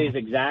Dubas is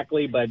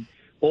exactly, but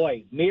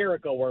boy,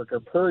 miracle worker,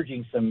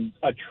 purging some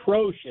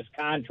atrocious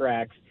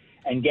contracts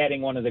and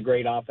getting one of the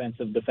great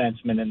offensive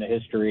defensemen in the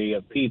history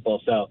of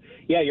people. So,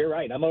 yeah, you're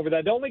right. I'm over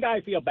that. The only guy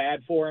I feel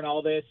bad for in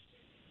all this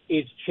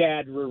is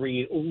Chad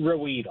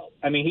Ruhwedel.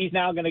 I mean, he's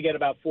now going to get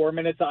about 4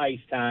 minutes of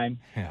ice time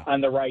on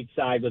the right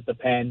side with the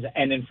Pens,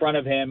 and in front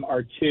of him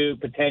are two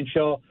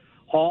potential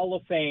Hall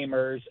of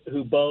Famers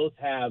who both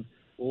have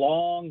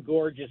long,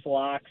 gorgeous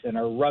locks and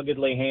are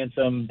ruggedly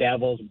handsome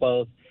devils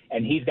both,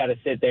 and he's got to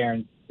sit there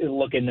and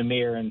look in the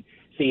mirror and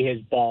see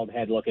his bald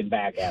head looking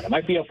back at him.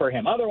 I feel for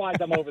him. Otherwise,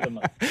 I'm over the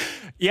moon.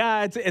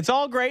 Yeah, it's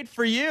all great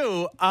for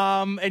you.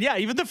 And yeah,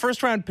 even the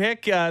first round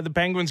pick the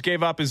Penguins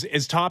gave up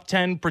is top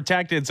 10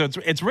 protected. So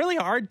it's really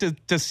hard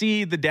to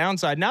see the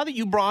downside. Now that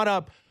you brought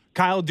up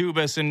Kyle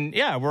Dubas, and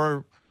yeah,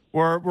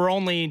 we're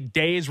only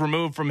days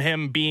removed from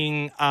him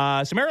being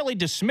summarily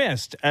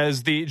dismissed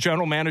as the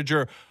general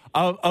manager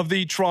of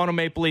the Toronto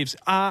Maple Leafs.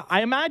 I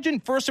imagine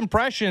first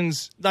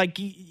impressions, like,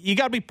 you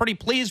got to be pretty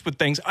pleased with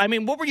things. I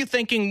mean, what were you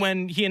thinking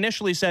when he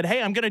initially said,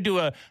 hey, I'm going to do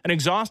an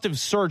exhaustive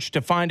search to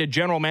find a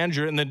general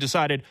manager, and then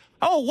decided,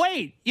 oh,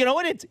 wait, you know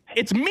what,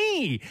 it's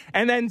me.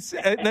 And then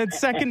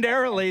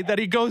secondarily that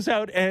he goes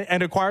out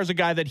and acquires a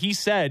guy that he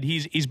said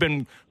he's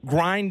been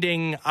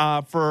grinding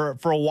for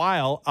a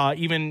while,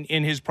 even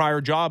in his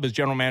prior job as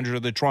general manager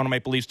of the Toronto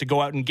Maple Leafs, to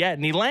go out and get.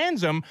 And he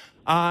lands him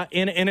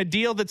in a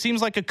deal that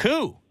seems like a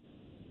coup.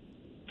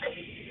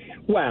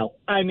 Well,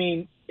 I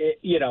mean,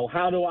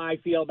 how do I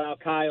feel about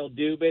Kyle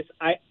Dubas?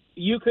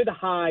 You could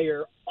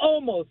hire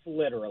almost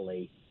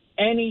literally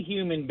any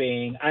human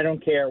being. I don't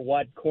care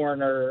what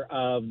corner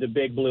of the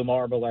big blue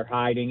marble they're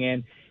hiding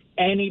in.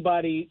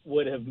 Anybody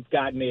would have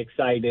gotten me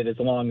excited as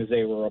long as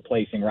they were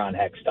replacing Ron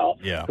Hextall,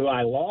 who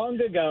I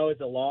long ago, as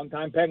a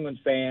longtime Penguins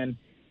fan,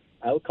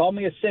 I would call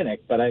me a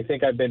cynic, but I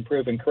think I've been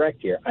proven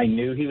correct here. I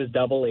knew he was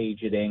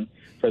double-agenting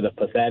for the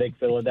pathetic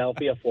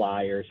Philadelphia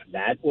Flyers.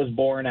 That was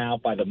borne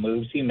out by the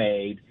moves he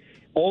made.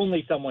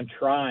 Only someone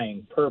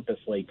trying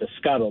purposely to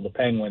scuttle the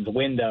Penguins'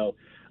 window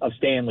of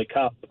Stanley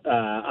Cup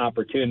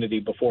opportunity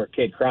before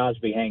Kid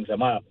Crosby hangs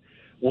him up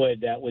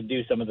would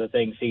do some of the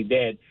things he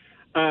did.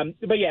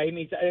 But yeah,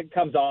 it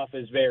comes off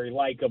as very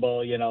likable,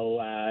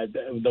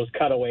 those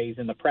cutaways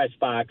in the press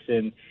box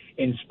and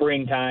in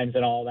spring times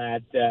and all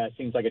that.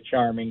 Seems like a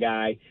charming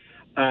guy.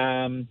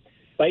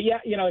 But yeah,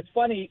 it's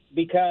funny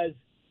because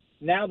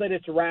now that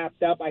it's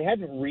wrapped up, I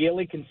hadn't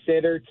really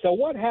considered. So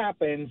what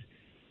happens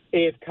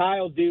if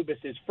Kyle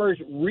Dubas'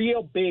 first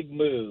real big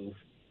move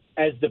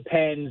as the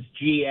Pens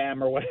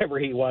GM or whatever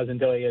he was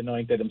until he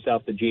anointed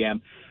himself the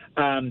GM,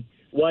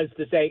 was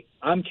to say,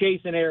 I'm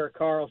chasing Erik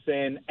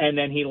Karlsson, and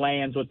then he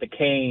lands with the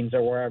Canes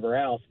or wherever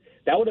else.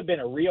 That would have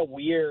been a real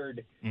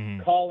weird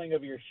calling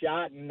of your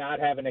shot and not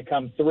having it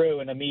come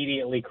through, and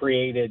immediately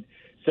created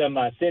some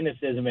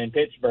cynicism in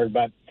Pittsburgh.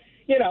 But,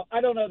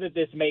 I don't know that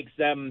this makes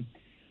them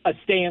a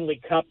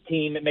Stanley Cup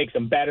team. It makes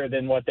them better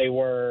than what they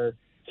were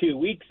 2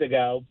 weeks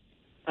ago,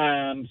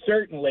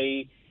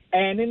 certainly.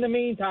 And in the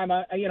meantime,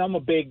 I'm a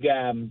big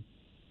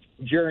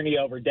journey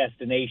over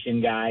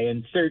destination guy,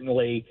 and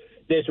certainly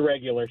this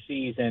regular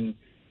season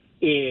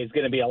is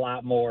going to be a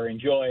lot more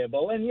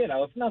enjoyable. And,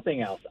 if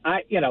nothing else,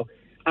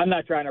 I'm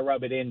not trying to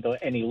rub it into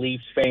any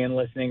Leafs fan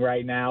listening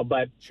right now,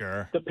 but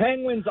sure, the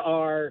Penguins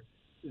are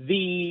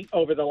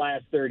over the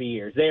last 30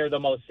 years, they are the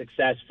most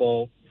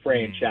successful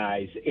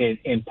franchise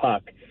in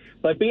puck.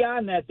 But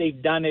beyond that,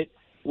 they've done it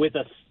with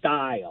a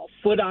style,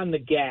 foot on the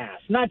gas,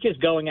 not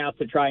just going out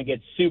to try and get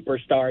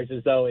superstars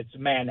as though it's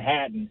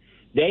Manhattan.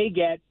 They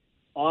get,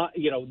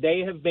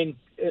 they have been,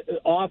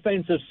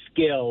 offensive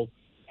skill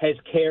has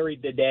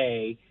carried the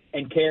day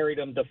and carried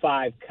them to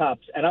 5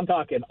 cups. And I'm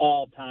talking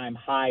all-time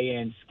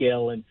high-end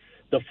skill and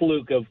the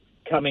fluke of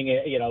coming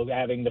in,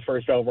 having the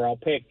first overall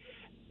pick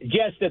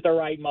just at the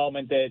right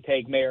moment to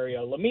take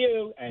Mario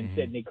Lemieux and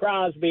Sidney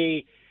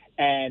Crosby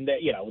and,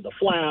 the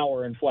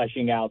Flower and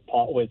fleshing out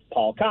with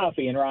Paul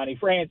Coffey and Ronnie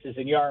Francis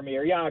and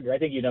Jaromir Jagr. I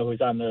think you know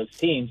who's on those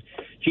teams,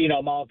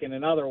 Gino Malkin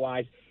and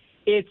otherwise.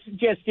 It's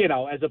just,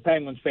 as a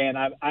Penguins fan,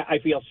 I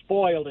feel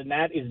spoiled, and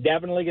that is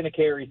definitely going to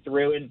carry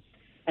through. And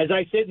as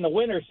I sit in the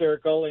winner's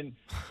circle and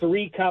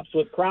 3 cups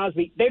with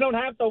Crosby, they don't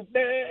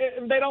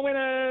win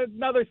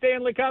another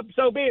Stanley Cup,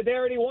 so be it. They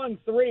already won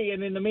 3,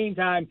 and in the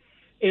meantime,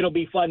 it'll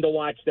be fun to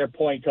watch their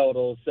point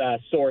totals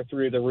soar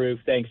through the roof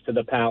thanks to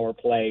the power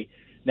play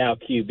now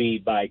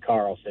QB'd by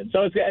Carlson.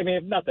 So,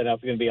 if nothing else,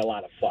 it's going to be a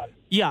lot of fun.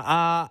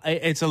 Yeah,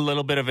 it's a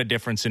little bit of a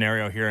different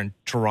scenario here in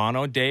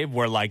Toronto, Dave,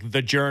 where,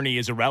 the journey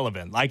is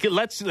irrelevant.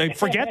 Let's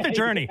forget the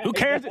journey. Who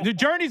cares? The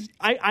journey's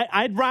 –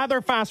 I'd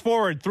rather fast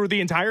forward through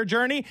the entire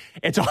journey.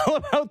 It's all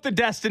about the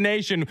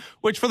destination,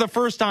 which for the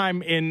first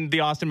time in the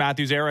Austin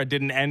Matthews era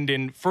didn't end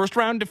in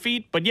first-round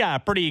defeat. But, yeah,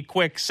 pretty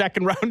quick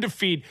second-round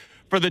defeat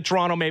for the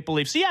Toronto Maple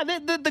Leafs. So, yeah,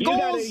 the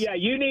goals –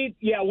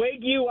 wake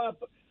you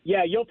up.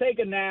 Yeah, you'll take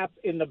a nap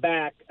in the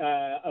back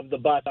of the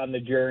bus on the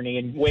journey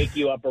and wake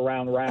you up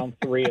around round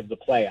 3 of the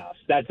playoffs.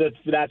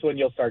 That's when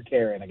you'll start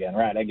caring again,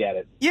 right? I get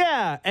it.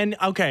 Yeah, and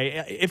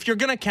okay, if you're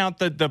going to count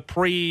the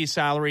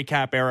pre-salary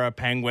cap era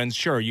Penguins,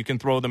 sure, you can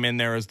throw them in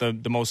there as the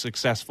most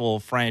successful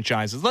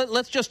franchises.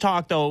 Let's just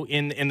talk, though,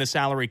 in the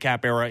salary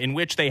cap era, in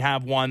which they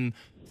have won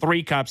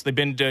 3 cups. They've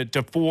been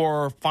to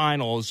 4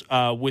 finals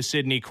with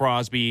Sidney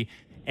Crosby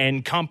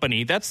and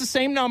company. That's the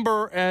same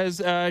number as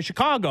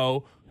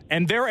Chicago.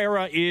 And their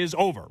era is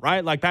over,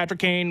 right? Patrick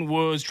Kane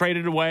was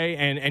traded away,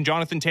 and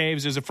Jonathan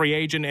Toews is a free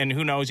agent, and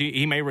who knows,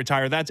 he may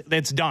retire.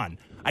 That's done.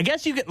 I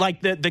guess you get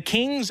the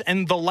Kings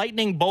and the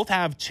Lightning both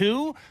have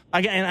 2.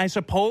 And I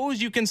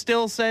suppose you can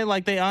still say the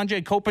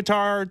Anze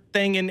Kopitar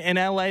thing in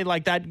LA,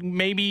 that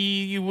maybe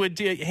you would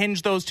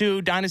hinge those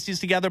 2 dynasties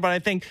together. But I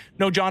think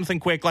no Jonathan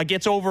Quick,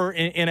 it's over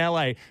in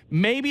LA.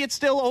 Maybe it's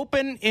still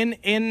open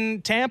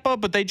in Tampa,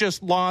 but they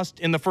just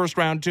lost in the first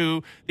round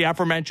to the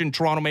aforementioned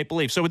Toronto Maple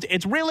Leafs. So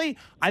it's really,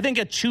 I think,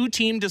 a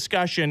 2-team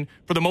discussion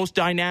for the most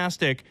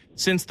dynastic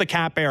since the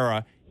cap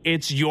era.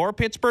 It's your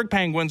Pittsburgh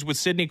Penguins with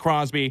Sidney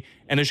Crosby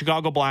and the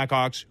Chicago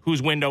Blackhawks, whose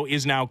window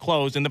is now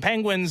closed. And the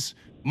Penguins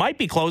might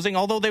be closing,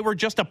 although they were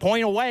just a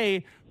point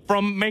away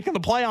from making the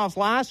playoffs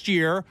last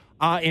year.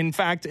 In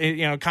fact,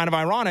 kind of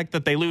ironic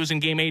that they lose in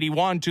Game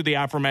 81 to the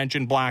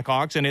aforementioned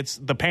Blackhawks, and it's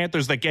the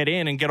Panthers that get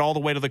in and get all the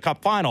way to the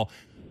Cup final.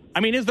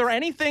 Is there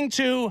anything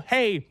to,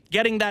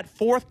 getting that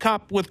 4th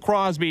cup with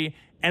Crosby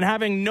and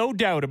having no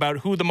doubt about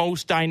who the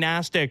most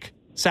dynastic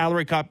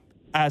salary cap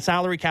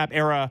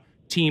era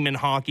team in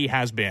hockey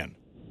has been?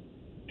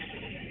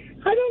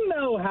 I don't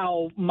know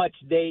how much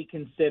they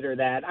consider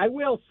that. I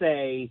will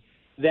say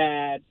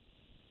that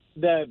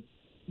the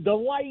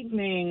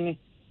Lightning,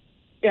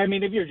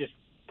 if you're just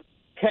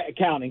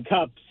counting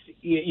cups,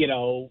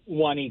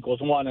 1 equals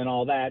 1 and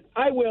all that,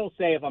 I will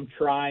say, if I'm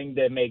trying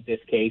to make this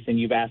case, and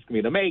you've asked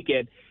me to make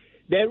it,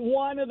 that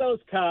one of those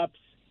cups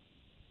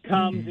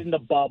comes in the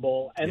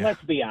bubble. And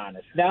let's be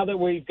honest, now that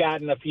we've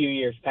gotten a few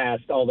years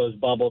past all those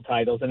bubble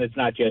titles, and it's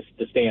not just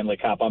the Stanley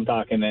Cup, I'm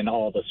talking in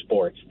all the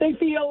sports, they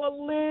feel a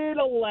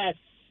little less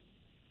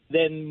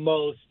than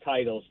most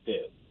titles do.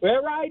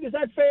 Right? Is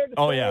that fair to say?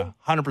 Oh, yeah,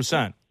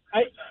 100%.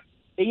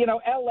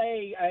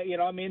 L.A.,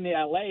 I'm in the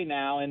L.A.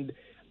 now, and,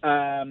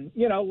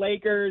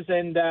 Lakers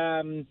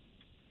and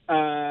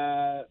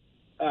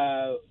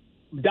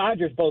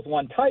Dodgers both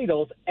won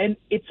titles, and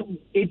it's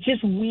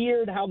just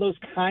weird how those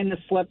kind of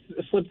slip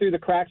through the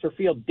cracks or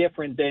feel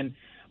different than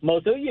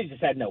most of you.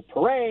 Just had no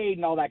parade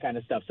and all that kind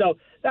of stuff. So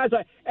that's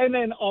why. And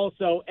then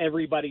also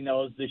everybody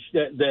knows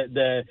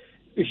the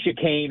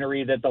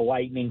chicanery that the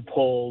Lightning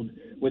pulled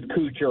with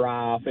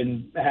Kucherov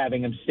and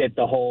having him sit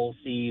the whole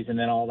season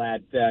and all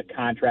that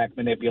contract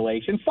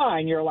manipulation.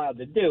 Fine, you're allowed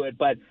to do it,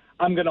 but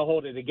I'm going to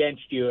hold it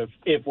against you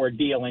if we're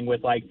dealing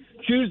with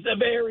choose the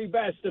very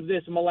best of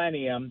this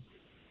millennium.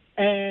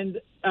 And,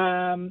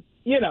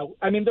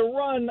 the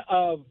run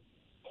of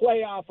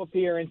playoff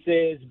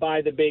appearances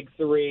by the big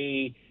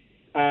 3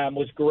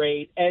 was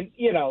great. And,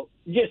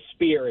 just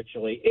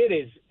spiritually,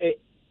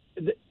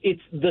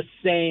 it's the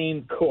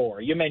same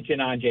core. You mentioned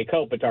Anze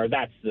Kopitar.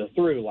 That's the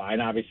through line.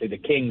 Obviously, the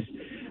Kings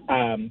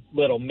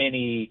little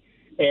mini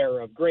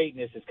era of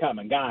greatness has come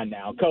and gone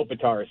now.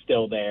 Kopitar is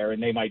still there,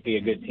 and they might be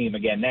a good team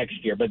again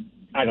next year, but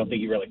I don't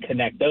think you really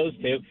connect those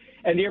two.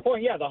 And to your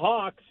point, yeah, the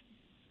Hawks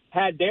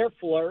had their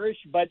flourish,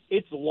 but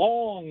it's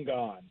long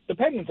gone. The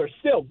Penguins are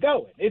still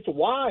going. It's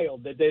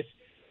wild that this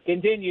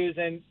continues,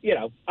 and, you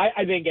know,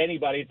 I think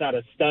anybody, it's not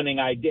a stunning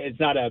idea, it's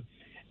not a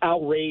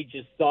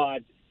outrageous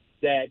thought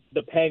that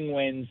the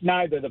Penguins,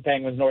 neither the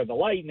Penguins nor the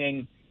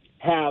Lightning,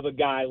 have a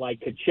guy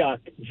like Tkachuk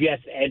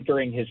just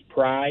entering his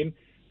prime.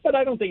 But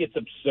I don't think it's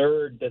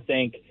absurd to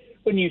think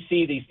when you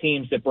see these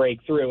teams that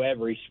break through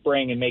every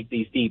spring and make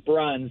these deep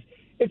runs,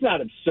 it's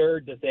not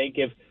absurd to think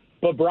if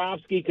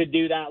Bobrovsky could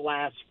do that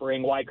last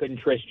spring, why couldn't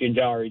Tristan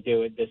Jarry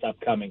do it this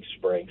upcoming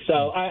spring?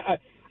 So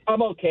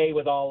I'm okay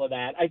with all of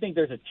that. I think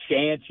there's a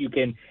chance you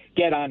can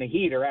get on a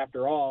heater.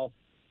 After all,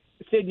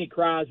 Sidney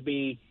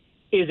Crosby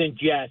isn't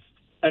just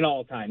an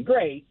all-time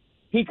great.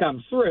 He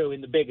comes through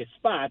in the biggest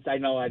spots. I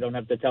know I don't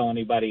have to tell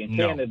anybody in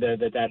Canada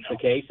that that's the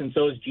case, and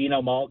so is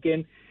Geno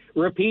Malkin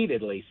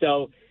repeatedly.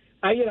 So,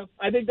 I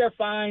think they're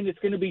fine. It's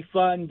going to be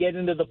fun. Get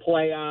into the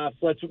playoffs.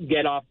 Let's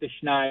get off the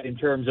schneid in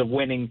terms of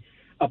winning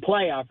a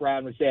playoff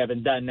round, which they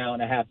haven't done now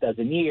in a half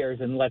dozen years,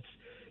 and let's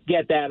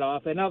get that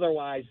off. And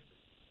otherwise,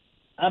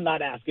 I'm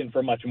not asking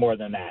for much more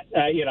than that.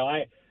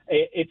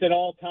 It's an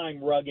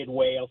all-time rugged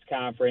Wales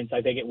conference.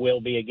 I think it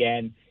will be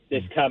again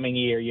this coming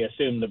year. You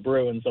assume the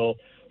Bruins will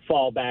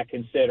fall back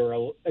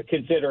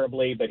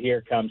considerably, but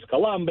here comes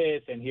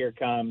Columbus, and here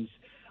comes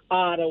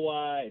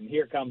Ottawa, and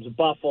here comes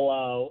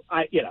Buffalo.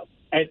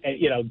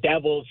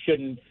 Devils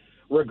shouldn't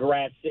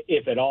regress,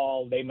 if at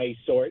all. They may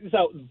sort.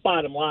 So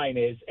bottom line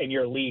is, and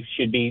your Leafs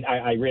should be,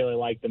 I really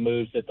like the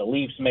moves that the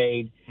Leafs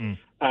made. It's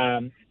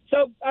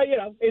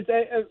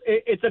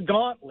a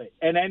gauntlet,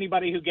 and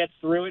anybody who gets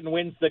through it and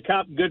wins the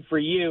cup, good for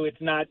you.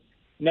 It's not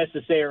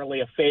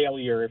necessarily a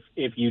failure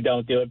if you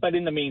don't do it. But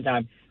in the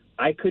meantime,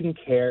 I couldn't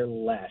care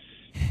less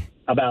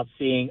about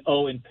seeing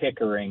Owen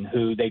Pickering,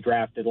 who they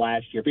drafted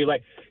last year. Be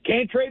like,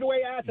 can't trade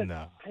away assets.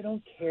 No. I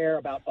don't care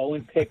about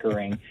Owen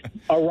Pickering.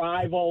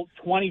 Arrival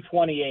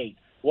 2028.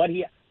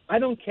 I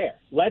don't care.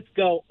 Let's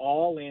go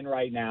all in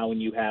right now when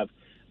you have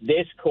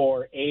this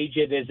core,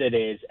 aged as it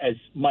is, as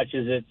much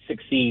as it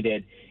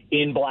succeeded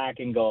in black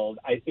and gold.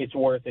 It's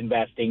worth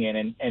investing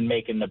in and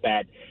making the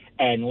bet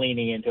and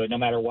leaning into it, no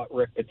matter what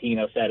Rick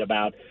Pitino said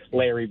about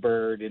Larry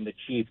Bird and the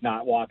Chief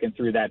not walking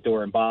through that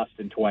door in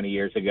Boston 20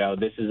 years ago.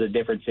 This is a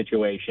different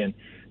situation.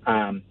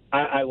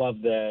 I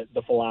love the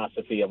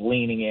philosophy of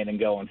leaning in and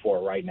going for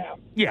it right now.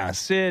 Yeah,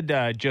 Sid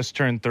just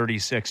turned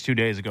 36 2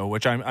 days ago,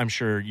 which I'm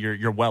sure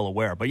you're well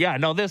aware. But, yeah,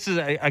 no, this is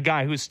a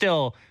guy who's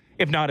still,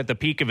 if not at the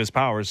peak of his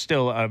powers,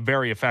 still a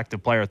very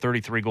effective player,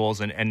 33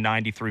 goals and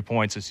 93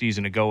 points a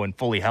season ago and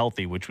fully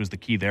healthy, which was the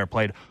key there,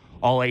 played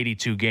all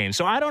 82 games.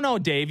 So I don't know,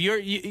 Dave,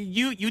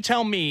 you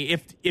tell me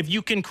if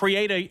you can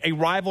create a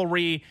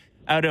rivalry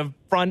out of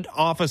front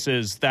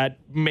offices that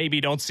maybe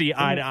don't see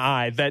eye to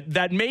eye,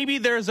 that maybe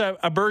there's a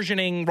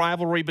burgeoning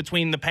rivalry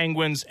between the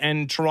Penguins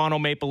and Toronto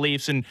Maple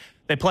Leafs, and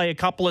they play a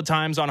couple of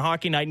times on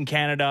Hockey Night in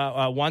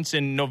Canada, once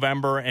in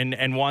November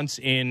and once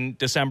in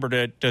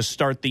December to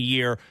start the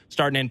year,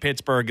 starting in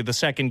Pittsburgh. The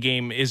second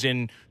game is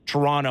in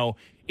Toronto.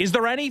 Is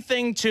there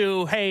anything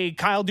to, hey,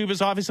 Kyle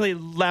Dubas obviously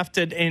left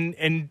it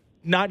in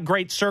not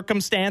great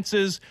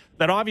circumstances,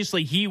 that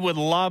obviously he would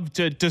love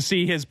to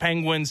see his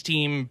Penguins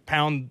team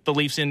pound the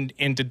Leafs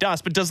into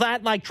dust. But does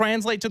that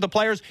translate to the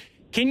players?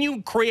 Can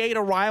you create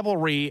a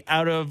rivalry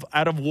out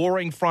of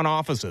warring front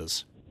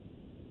offices?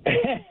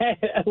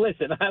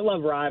 Listen, I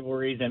love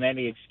rivalries, and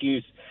any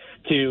excuse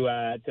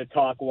to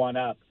talk one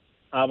up,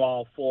 I'm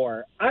all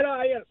for.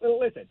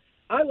 Listen,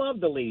 I love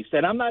the Leafs,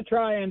 and I'm not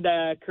trying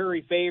to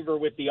curry favor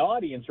with the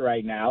audience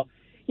right now.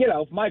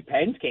 If my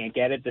Pens can't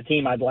get it, the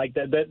team I'd like,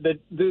 the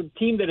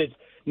team that has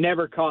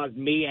never caused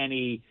me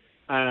any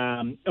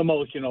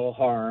emotional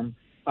harm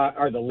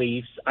are the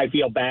Leafs. I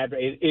feel bad.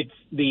 It's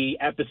the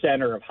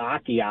epicenter of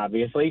hockey,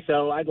 obviously,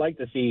 so I'd like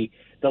to see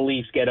the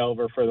Leafs get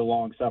over for the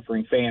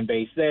long-suffering fan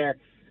base there.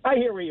 I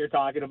hear what you're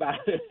talking about.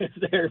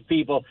 There are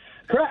people.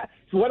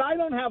 What I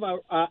don't have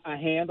a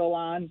handle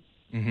on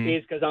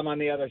is, because I'm on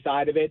the other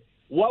side of it,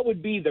 what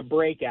would be the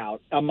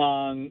breakout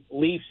among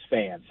Leafs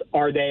fans?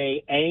 Are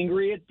they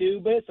angry at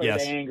Dubas, or yes.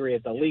 Are they angry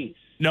at the Leafs?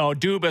 No,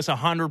 Dubas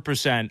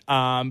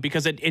 100%.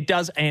 Because it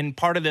does, and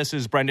part of this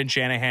is Brendan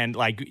Shanahan.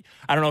 I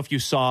don't know if you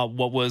saw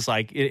what was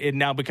it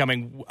now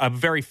becoming a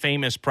very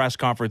famous press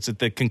conference at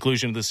the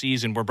conclusion of the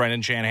season, where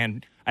Brendan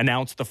Shanahan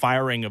announced the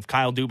firing of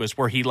Kyle Dubas,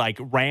 where he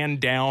ran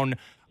down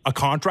a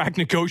contract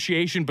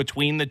negotiation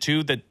between the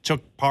two that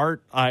took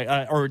part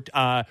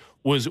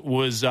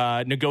was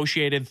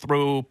negotiated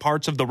through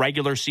parts of the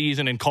regular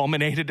season and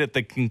culminated at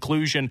the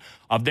conclusion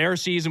of their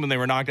season when they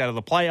were knocked out of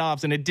the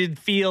playoffs. And it did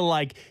feel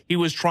like he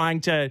was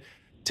trying to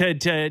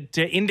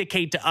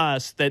indicate to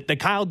us that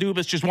Kyle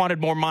Dubas just wanted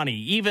more money,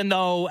 even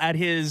though at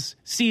his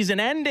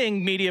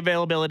season-ending media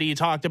availability he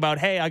talked about,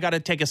 hey, I got to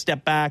take a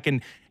step back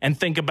and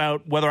think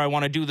about whether I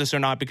want to do this or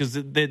not, because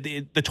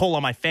the toll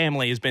on my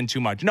family has been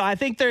too much. No, I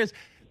think there's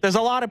there's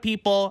a lot of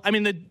people. I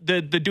mean, the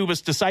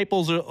Dubas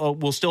disciples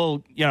will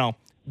still,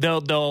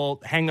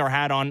 they'll hang their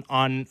hat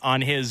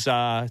on his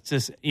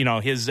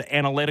his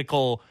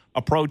analytical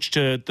approach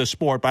to the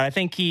sport. But I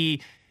think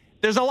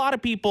there's a lot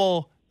of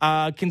people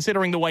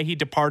considering the way he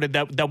departed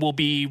that will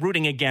be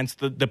rooting against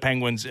the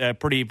Penguins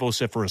pretty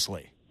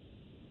vociferously.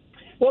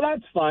 Well,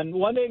 that's fun.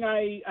 One thing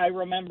I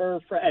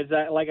remember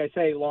like I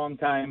say, long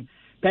time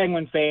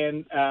Penguin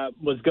fan,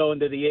 was going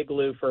to the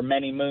Igloo for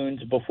many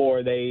moons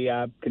before they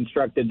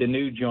constructed the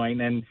new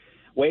joint. And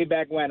way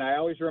back when, I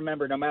always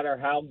remember, no matter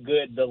how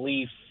good the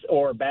Leafs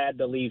or bad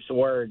the Leafs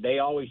were, they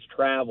always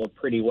traveled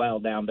pretty well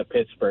down to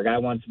Pittsburgh. I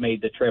once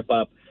made the trip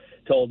up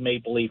to Old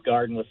Maple Leaf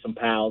Garden with some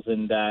pals,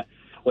 and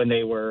when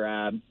they were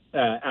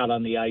out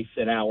on the ice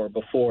an hour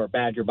before,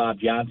 Badger Bob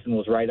Johnson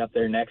was right up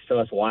there next to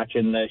us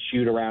watching the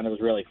shoot around. It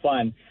was really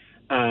fun.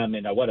 And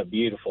what a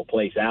beautiful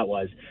place that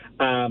was.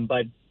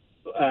 But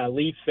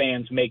Leafs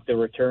fans make the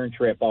return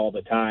trip all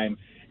the time.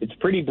 It's a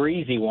pretty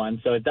breezy one,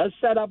 so it does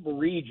set up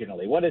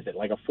regionally. What is it,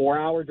 like a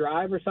 4-hour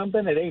drive or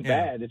something? It ain't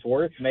bad. It's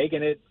worth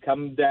making it.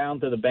 Come down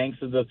to the banks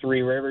of the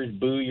Three Rivers,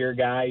 boo your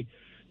guy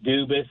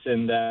Dubas,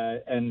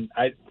 and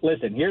I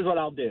listen. Here's what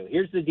I'll do.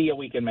 Here's the deal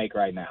we can make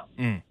right now.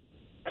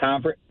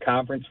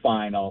 Conference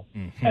final,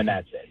 and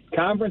that's it.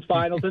 Conference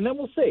finals, and then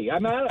we'll see. I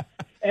mean,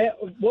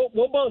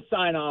 we'll both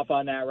sign off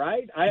on that,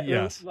 right?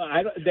 Yes.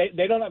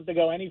 They don't have to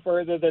go any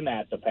further than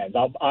that. Depends.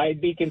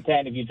 I'd be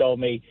content if you told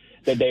me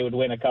that they would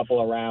win a couple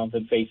of rounds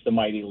and face the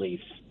mighty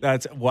Leafs.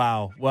 That's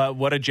wow.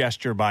 What a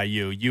gesture by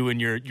you. You and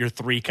your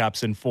 3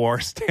 cups and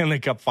 4 Stanley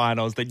Cup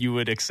finals that you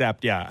would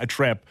accept. Yeah, a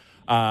trip.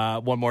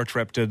 One more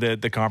trip to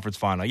the conference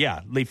final. Yeah,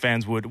 Leaf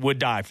fans would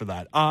die for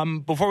that.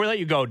 Before we let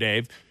you go,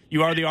 Dave,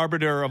 you are the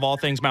arbiter of all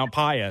things Mount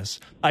Pius.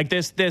 Like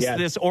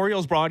this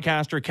Orioles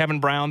broadcaster Kevin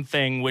Brown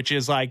thing, which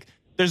is like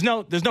there's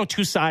no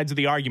two sides of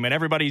the argument.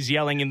 Everybody's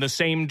yelling in the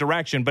same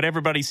direction, but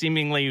everybody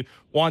seemingly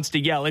wants to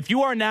yell. If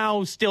you are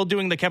now still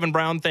doing the Kevin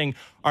Brown thing,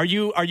 are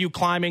you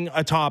climbing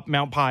atop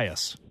Mount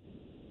Pius?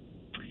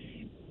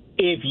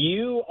 If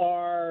you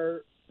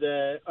are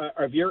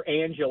if you're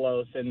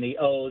Angelos in the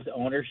O's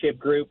ownership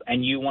group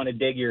and you want to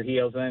dig your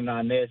heels in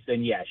on this,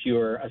 then yes, you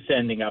are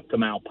ascending up to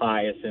Mount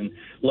Pius and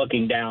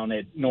looking down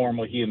at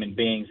normal human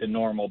beings and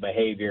normal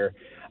behavior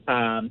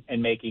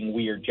and making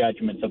weird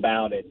judgments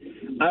about it.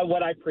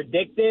 What I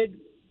predicted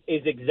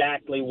is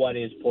exactly what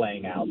is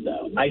playing out,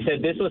 though. I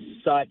said this was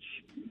such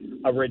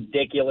a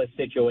ridiculous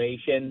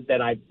situation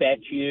that I bet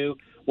you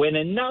when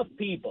enough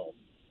people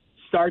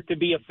start to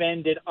be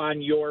offended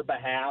on your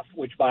behalf,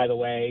 which, by the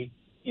way,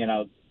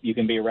 you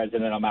can be a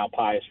resident of Mount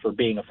Pius for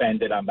being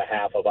offended on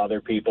behalf of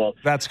other people.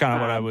 That's kind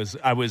of what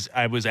I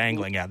was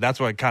angling at. That's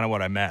what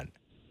I meant.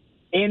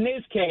 In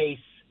this case,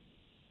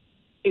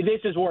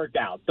 this has worked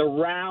out. The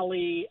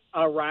rally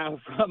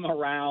from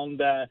around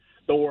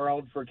the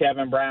world for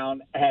Kevin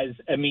Brown has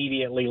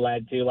immediately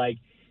led to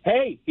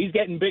hey, he's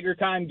getting bigger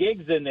time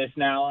gigs than this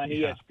now on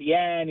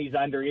ESPN. He's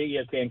under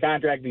ESPN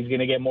contract. He's going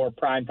to get more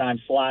primetime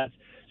slots.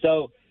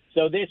 So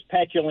this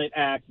petulant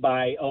act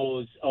by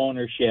O's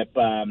ownership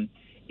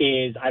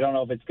is, I don't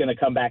know if it's going to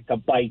come back to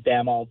bite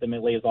them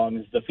ultimately, as long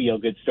as the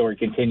feel-good story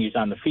continues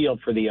on the field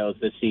for the O's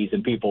this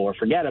season. People will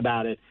forget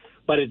about it,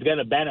 but it's going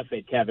to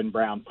benefit Kevin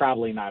Brown,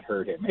 probably not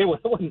hurt him. It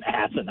wasn't an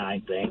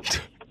asinine thing.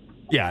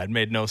 Yeah, it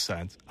made no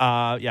sense.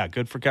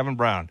 Good for Kevin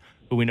Brown,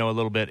 who we know a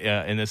little bit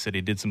in this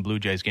city, did some Blue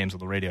Jays games on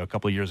the radio a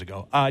couple of years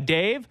ago.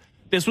 Dave,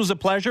 this was a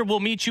pleasure. We'll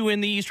meet you in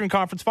the Eastern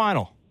Conference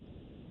Final.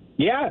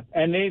 Yeah,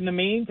 and in the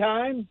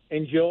meantime,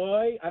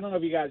 enjoy. I don't know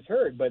if you guys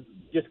heard, but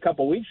just a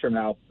couple weeks from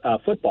now,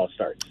 football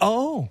starts.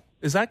 Oh,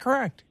 is that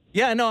correct?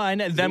 Yeah, no, I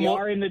know. We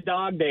are in the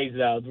dog days,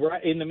 though.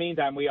 In the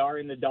meantime, we are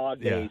in the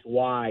dog days. Yeah.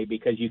 Why?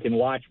 Because you can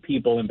watch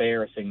people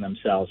embarrassing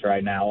themselves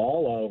right now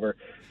all over,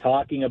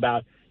 talking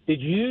about,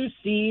 did you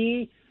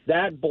see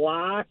that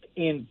block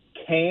in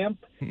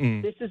camp?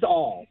 Mm-mm. This is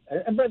all.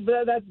 But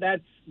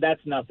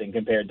that's nothing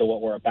compared to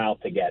what we're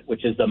about to get,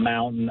 which is the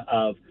mountain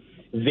of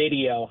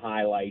video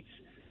highlights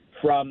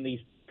from these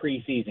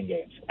preseason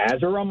games.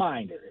 As a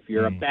reminder, if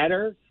you're a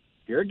bettor,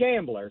 if you're a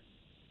gambler,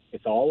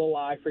 it's all a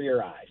lie for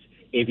your eyes.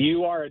 If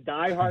you are a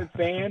diehard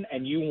fan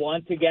and you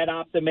want to get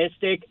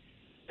optimistic,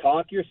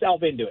 talk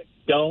yourself into it.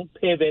 Don't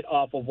pivot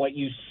off of what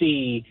you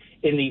see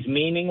in these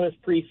meaningless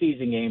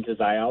preseason games. As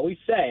I always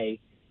say,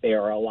 they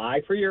are a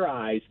lie for your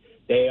eyes.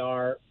 They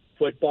are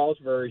football's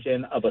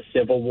version of a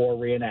Civil War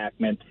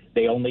reenactment.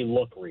 They only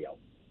look real.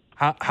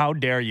 How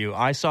dare you?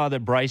 I saw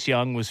that Bryce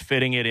Young was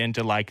fitting it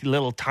into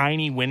little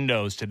tiny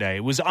windows today.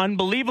 It was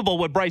unbelievable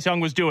what Bryce Young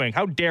was doing.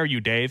 How dare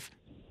you, Dave?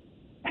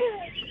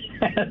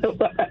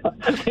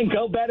 And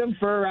go bet him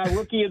for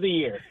Rookie of the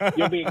Year.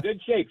 You'll be in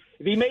good shape.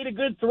 If he made a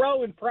good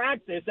throw in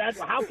practice,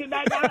 how can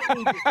that not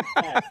be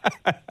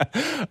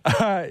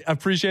success?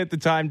 Appreciate the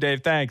time,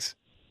 Dave. Thanks.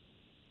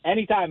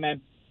 Anytime, man.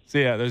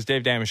 See ya. There's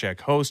Dave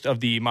Dameshek, host of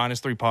the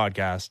 -3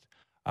 podcast.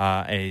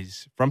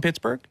 He's from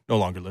Pittsburgh, no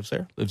longer lives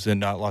there, lives in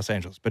Los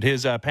Angeles. But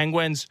his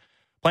Penguins,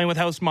 playing with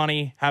house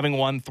money, having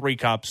won 3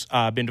 cups,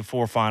 been to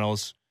 4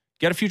 finals,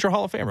 get a future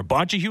Hall of Famer.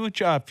 Bunch of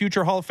huge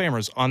future Hall of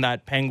Famers on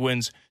that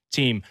Penguins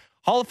team.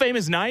 Hall of Fame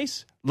is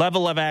nice.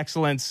 Level of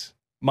excellence,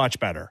 much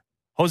better.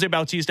 Jose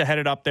Bautista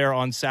headed up there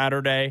on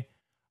Saturday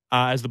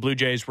as the Blue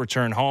Jays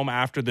return home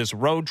after this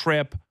road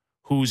trip.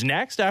 Who's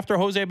next after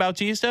Jose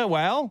Bautista?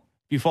 Well,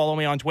 if you follow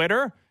me on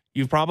Twitter,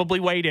 you've probably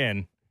weighed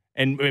in,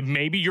 and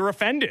maybe you're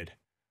offended.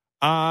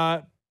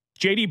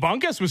 J.D.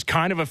 Bunkus was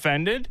kind of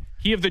offended.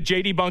 He of the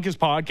J.D. Bunkus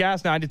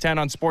podcast, 9 to 10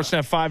 on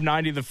Sportsnet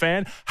 590 The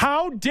Fan.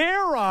 How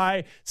dare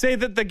I say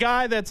that the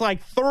guy that's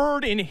like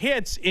third in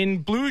hits in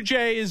Blue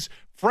Jays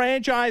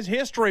franchise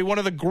history, one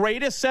of the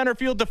greatest center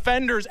field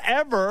defenders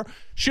ever,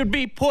 should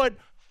be put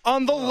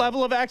on the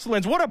level of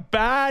excellence? What a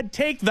bad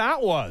take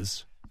that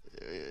was.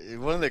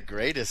 One of the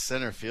greatest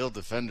center field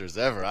defenders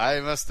ever. I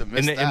must have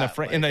missed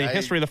in the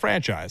history of the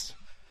franchise.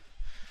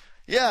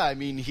 Yeah, I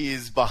mean,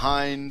 he's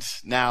behind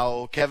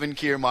now Kevin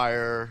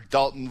Kiermaier,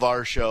 Dalton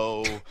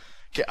Varsho,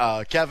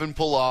 Kevin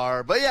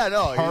Pillar. But yeah,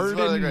 no, he's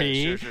one of the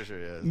greats.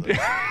 Sure.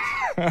 Yeah.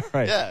 All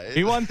right. Yeah.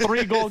 He won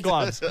 3 Gold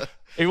Gloves.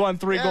 He won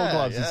 3 Gold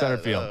Gloves in center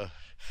field.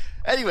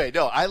 Anyway,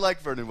 no, I like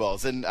Vernon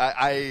Wells, and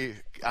I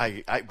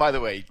by the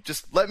way,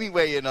 just let me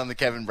weigh in on the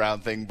Kevin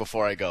Brown thing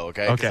before I go,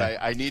 okay? Okay.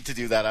 I need to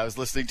do that. I was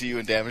listening to you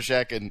and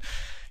Damashek, and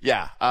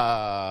yeah,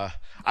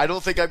 I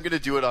don't think I'm going to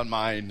do it on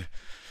mine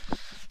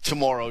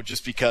tomorrow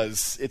just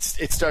because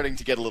it's starting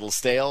to get a little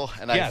stale,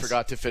 and I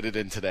forgot to fit it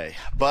in today.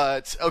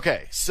 But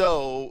okay,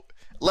 so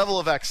level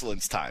of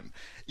excellence time.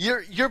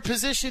 Your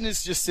position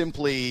is just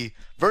simply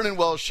Vernon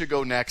Wells should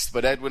go next,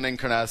 but Edwin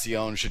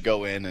Encarnacion should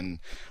go in. And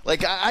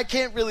like I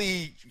can't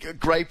really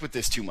gripe with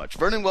this too much.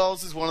 Vernon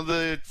Wells is one of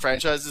the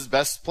franchise's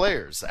best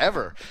players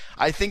ever.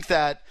 I think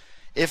that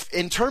if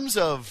in terms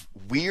of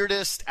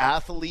weirdest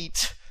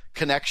athlete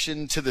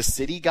connection to the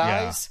city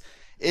guys,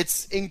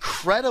 it's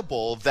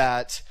incredible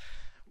that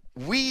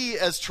we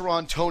as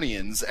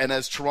Torontonians and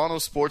as Toronto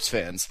sports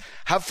fans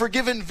have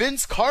forgiven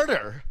Vince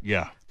Carter.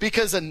 Yeah.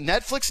 Because a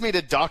Netflix made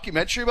a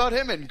documentary about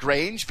him, and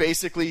Grange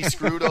basically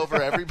screwed over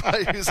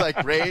everybody. He was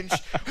like, Grange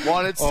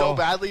wanted so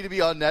badly to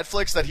be on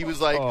Netflix that he was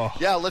like,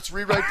 yeah, let's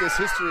rewrite this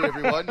history,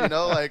 everyone. You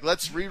know, like,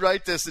 let's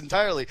rewrite this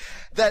entirely.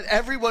 That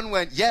everyone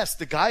went, yes,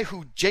 the guy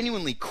who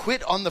genuinely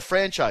quit on the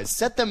franchise,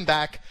 set them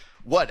back,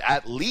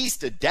 at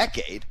least a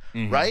decade,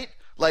 right?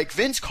 Like,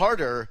 Vince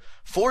Carter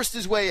forced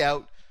his way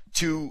out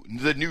to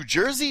the New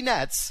Jersey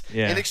Nets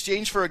in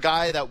exchange for a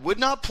guy that would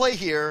not play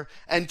here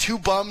and 2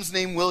 bums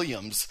named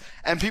Williams.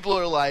 And people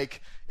are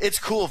like, it's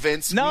cool,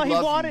 Vince. No, he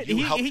wanted.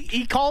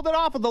 He called it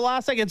off at the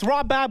last second. It's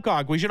Rob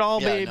Babcock. We should all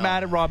be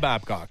mad at Rob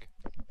Babcock.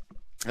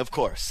 Of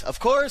course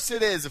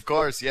it is. Of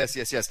course,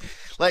 yes.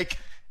 Like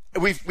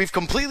we've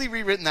completely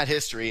rewritten that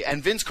history,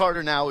 and Vince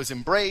Carter now is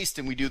embraced,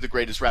 and we do the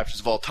greatest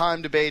Raptors of all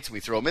time debates. And we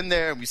throw him in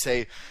there, and we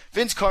say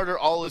Vince Carter,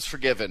 all is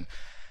forgiven.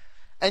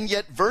 And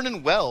yet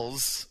Vernon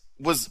Wells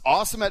was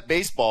awesome at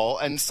baseball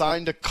and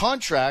signed a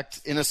contract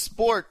in a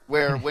sport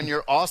where when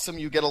you're awesome,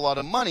 you get a lot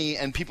of money,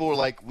 and people were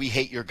like, we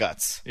hate your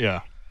guts.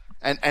 Yeah.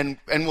 And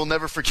we'll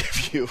never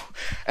forgive you.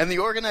 And the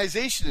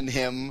organization in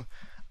him,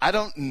 I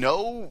don't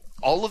know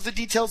all of the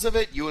details of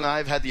it. You and I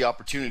have had the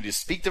opportunity to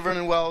speak to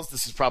Vernon Wells.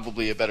 This is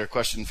probably a better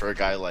question for a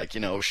guy like,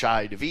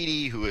 Shai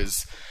Davidi, who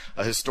is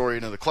a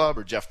historian of the club,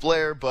 or Jeff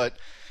Blair. But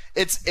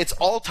it's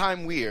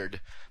all-time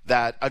weird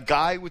that a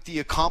guy with the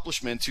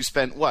accomplishments who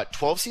spent,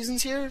 12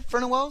 seasons here,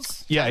 Vernon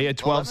Wells? Yeah, he had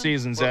 12 11?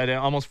 Seasons at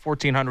almost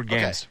 1,400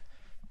 games. Okay.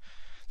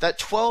 That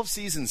 12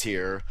 seasons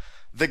here,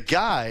 the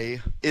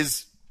guy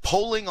is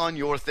polling on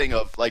your thing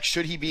of, like,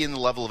 should he be in the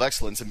level of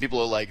excellence? And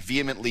people are like,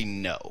 vehemently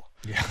no.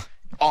 Yeah.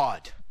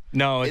 Odd.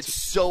 No, it's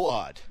so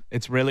odd.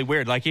 It's really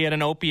weird. Like, he had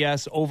an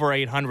OPS over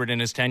 800 in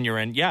his tenure.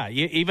 And,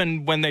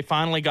 even when they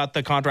finally got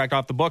the contract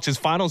off the books, his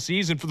final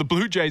season for the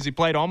Blue Jays, he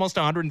played almost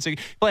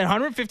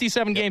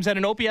 157 games, had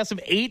an OPS of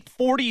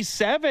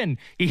 847.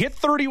 He hit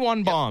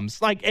 31 bombs,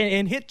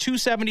 and hit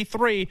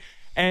 273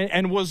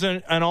 and was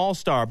an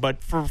all-star. But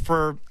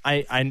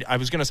I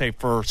was going to say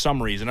for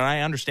some reason, and I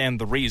understand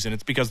the reason,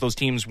 it's because those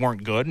teams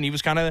weren't good, and he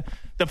was kind of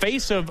the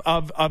face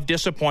of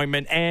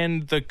disappointment,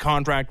 and the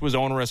contract was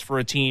onerous for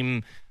a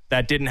team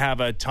that didn't have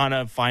a ton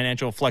of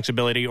financial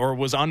flexibility or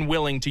was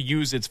unwilling to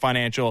use its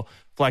financial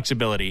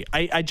flexibility.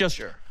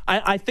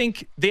 I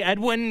think the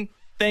Edwin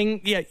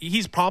thing,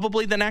 he's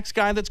probably the next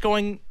guy that's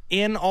going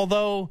in,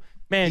 although,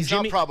 man, he's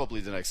not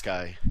probably the next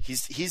guy.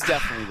 He's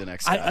definitely the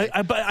next guy.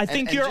 But I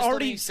think you're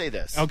already... Let me say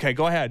this. Okay,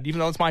 go ahead, even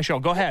though it's my show.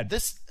 Go ahead. I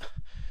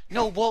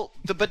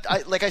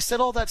said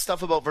all that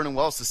stuff about Vernon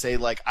Wells to say,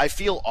 like, I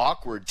feel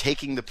awkward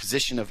taking the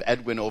position of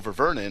Edwin over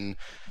Vernon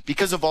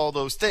because of all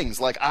those things.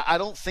 Like, I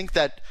don't think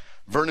that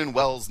Vernon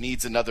Wells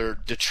needs another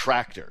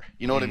detractor.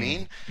 You know what I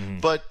mean? Mm-hmm.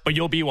 But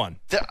you'll be one.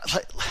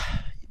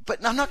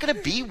 But I'm not going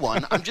to be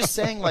one. I'm just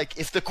saying, like,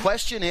 if the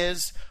question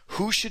is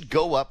who should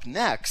go up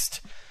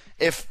next,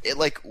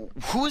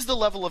 who is the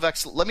level of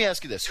excellence? Let me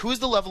ask you this: who is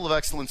the level of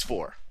excellence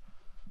for?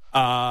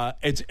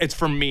 It's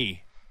for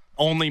me.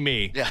 Only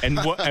me, and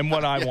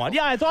what I want.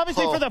 Yeah, it's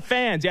obviously for the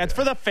fans. Yeah, it's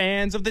for the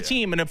fans of the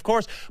team, and of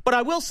course. But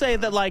I will say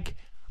that, like,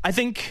 I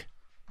think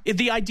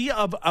the idea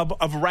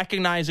of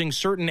recognizing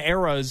certain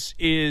eras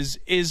is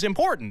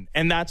important,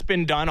 and that's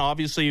been done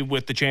obviously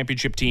with the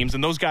championship teams,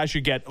 and those guys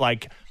should get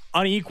like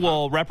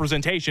unequal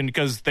representation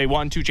because they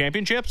won 2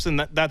 championships, and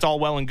that's all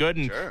well and good.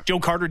 And sure. Joe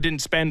Carter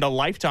didn't spend a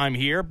lifetime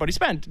here, but he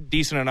spent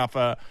decent enough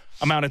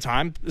amount of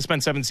time.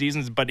 Spent 7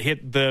 seasons, but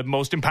hit the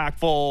most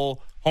impactful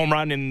home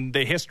run in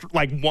the history,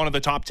 like one of the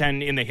top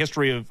 10 in the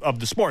history of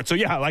the sport. So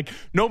yeah, like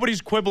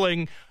nobody's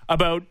quibbling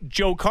about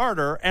Joe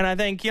Carter. And I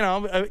think,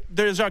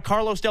 there's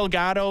Carlos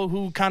Delgado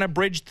who kind of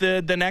bridged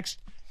the next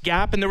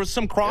gap, and there was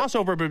some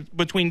crossover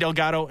between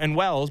Delgado and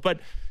Wells. But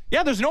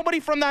yeah, there's nobody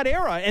from that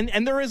era.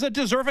 And there is a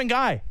deserving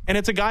guy. And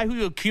it's a guy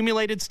who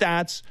accumulated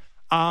stats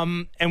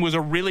and was a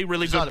really,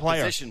 really good player.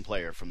 Not a position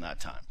player from that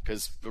time,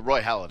 because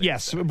Roy Halladay.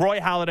 Yes, Roy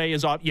Halladay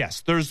is off.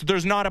 Yes,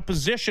 there's not a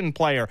position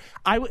player.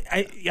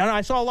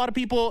 I saw a lot of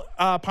people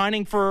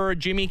pining for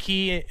Jimmy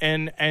Key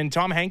and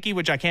Tom Henke,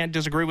 which I can't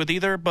disagree with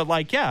either. But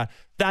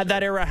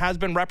that era has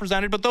been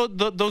represented. But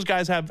those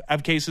guys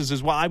have cases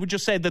as well. I would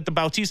just say that the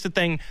Bautista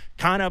thing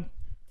kind of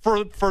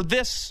for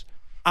this.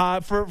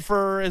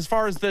 For as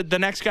far as the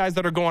next guys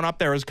that are going up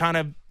there is kind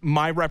of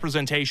my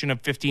representation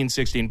of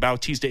 15-16.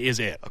 Bautista is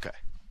it.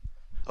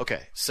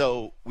 Okay,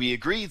 so we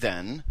agree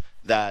then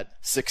that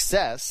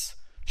success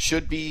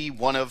should be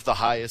one of the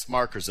highest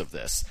markers of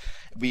this.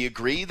 We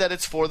agree that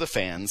it's for the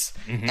fans,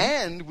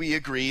 and we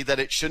agree that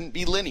it shouldn't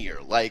be linear.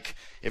 Like,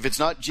 if it's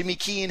not Jimmy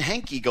Key and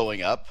Henke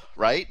going up,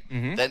 right?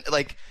 Then,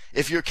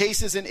 if your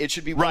case isn't, it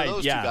should be one of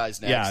those two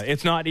guys next. Yeah,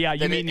 it's not. Yeah,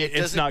 you mean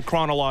it's not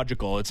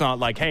chronological. It's not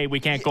like, hey, we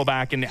can't go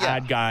back and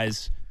add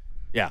guys.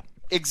 Yeah.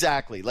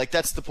 Exactly. Like,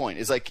 that's the point.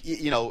 Is like,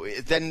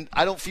 then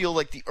I don't feel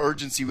like the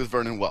urgency with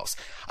Vernon Wells.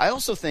 I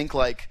also think,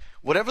 like,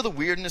 whatever the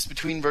weirdness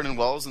between Vernon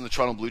Wells and the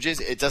Toronto Blue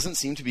Jays, it doesn't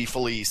seem to be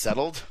fully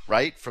settled,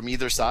 right, from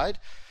either side.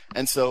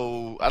 And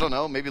so, I don't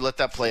know, maybe let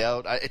that play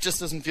out. It just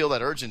doesn't feel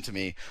that urgent to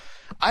me.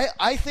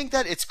 I think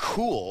that it's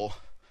cool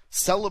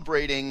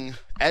celebrating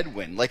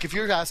Edwin. Like, if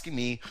you're asking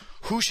me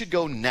who should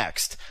go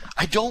next,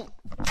 I don't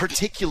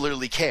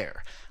particularly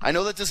care. I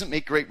know that doesn't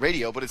make great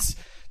radio, but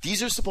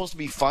these are supposed to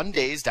be fun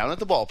days down at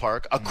the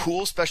ballpark, a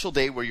cool special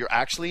day where you're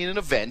actually in an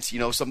event,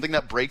 something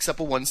that breaks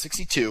up a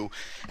 162,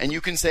 and you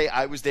can say,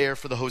 I was there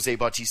for the Jose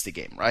Bautista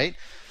game, right?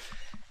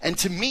 And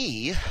to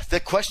me, the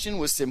question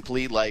was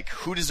simply like,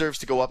 who deserves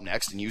to go up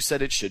next? And you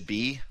said it should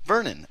be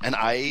Vernon. And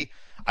I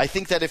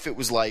think that if it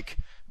was like,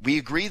 we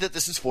agree that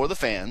this is for the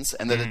fans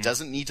and that it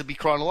doesn't need to be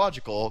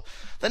chronological,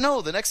 then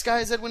no, the next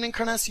guy is Edwin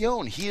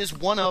Encarnacion. He is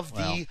one of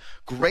the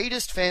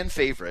greatest fan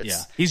favorites.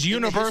 Yeah. He's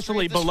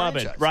universally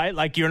beloved, franchise. Right?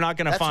 Like, you're not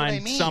going to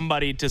find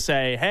somebody to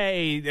say,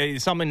 hey,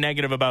 something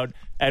negative about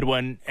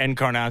Edwin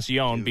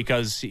Encarnacion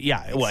because,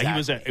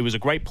 exactly. He was a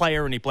great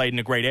player and he played in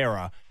a great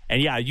era. And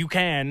yeah, you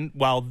can,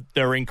 while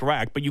they're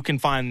incorrect, but you can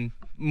find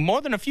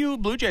more than a few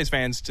Blue Jays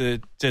fans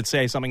to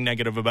say something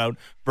negative about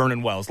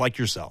Vernon Wells, like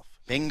yourself.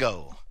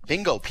 Bingo.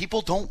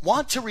 People don't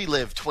want to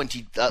relive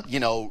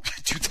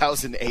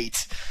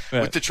 2008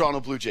 with the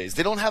Toronto Blue Jays.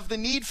 They don't have the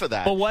need for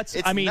that. But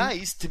it's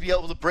nice to be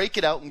able to break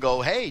it out and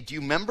go, hey, do you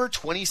remember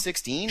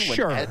 2016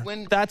 when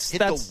Edwin hit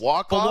the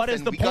walk-off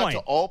and we got to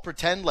all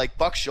pretend like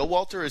Buck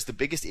Showalter is the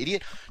biggest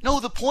idiot? No,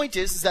 the point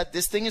is that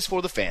this thing is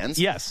for the fans.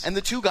 Yes. And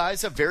the two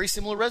guys have very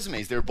similar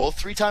resumes. They were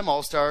both 3-time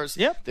All-Stars.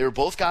 Yep. They were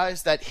both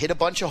guys that hit a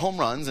bunch of home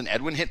runs, and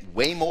Edwin hit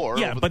way more.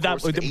 Yeah, but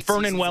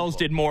Vernon Wells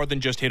did more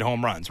than just hit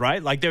home runs,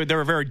 right? Like,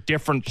 they're very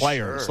different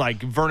players. Sure.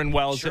 Like, Vernon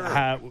Wells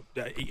had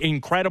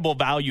incredible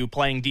value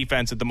playing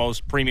defense at the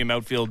most premium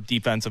outfield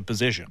defensive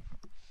position.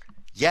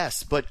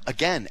 Yes, but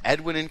again,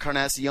 Edwin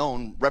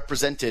Encarnacion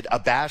represented a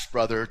Bash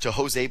brother to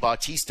Jose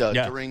Bautista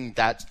during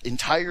that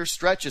entire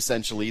stretch,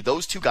 essentially.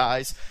 Those two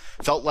guys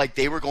felt like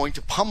they were going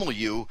to pummel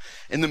you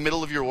in the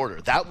middle of your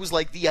order. That was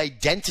like the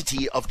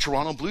identity of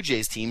Toronto Blue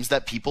Jays teams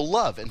that people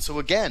love. And so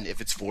again, if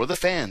it's for the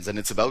fans and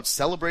it's about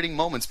celebrating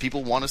moments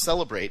people want to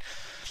celebrate,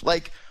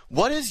 like,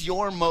 what is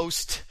your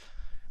most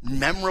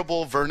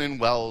memorable Vernon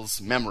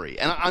Wells memory?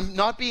 And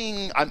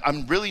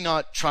I'm really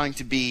not trying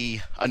to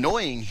be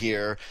annoying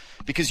here,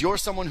 because you're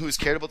someone who's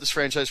cared about this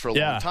franchise for a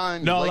long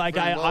time. No,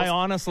 I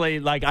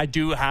honestly, I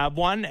do have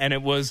one, and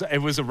it was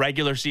a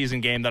regular season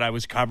game that I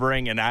was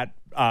covering and at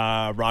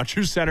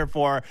Rogers Center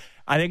for.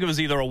 I think it was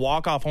either a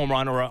walk-off home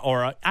run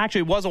or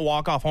actually it was a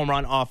walk-off home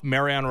run off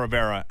Mariano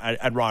Rivera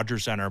at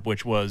Rogers Center,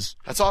 which was...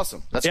 That's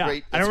awesome. That's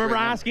great. I remember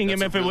asking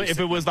him if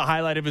it was the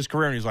highlight of his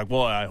career, and he's like,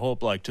 well, I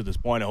hope, to this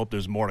point, I hope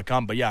there's more to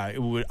come. But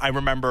yeah, I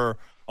remember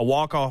a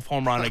walk-off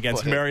home run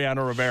against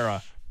Mariano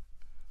Rivera.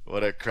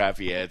 What a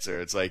crappy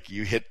answer. It's like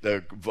you hit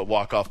the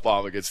walk-off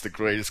bomb against the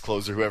greatest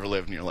closer who ever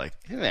lived, and you're like,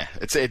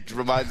 it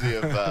reminds me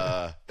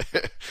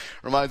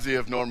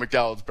of Norm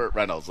Macdonald's Burt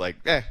Reynolds. Like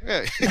real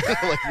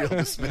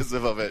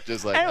dismissive of it.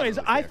 Just like. Anyways,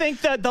 I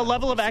think that the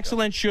level of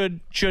excellence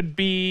should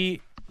be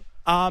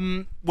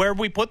where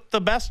we put the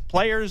best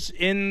players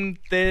in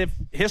the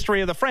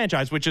history of the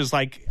franchise, which is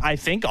I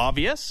think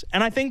obvious,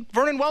 and I think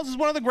Vernon Wells is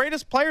one of the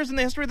greatest players in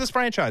the history of this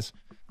franchise.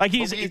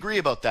 We agree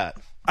about that.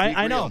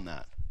 I know on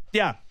that.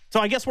 Yeah. So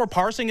I guess we're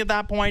parsing at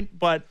that point,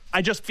 but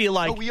I just feel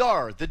like... No, we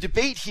are. The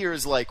debate here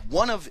is like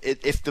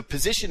if the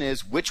position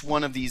is which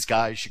one of these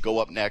guys should go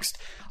up next,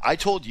 I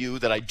told you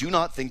that I do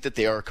not think that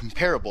they are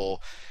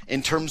comparable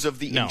in terms of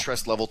the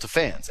interest level to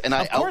fans. And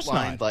I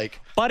outlined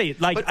Buddy,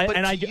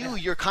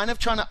 you're kind of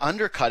trying to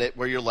undercut it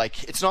where you're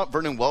like, it's not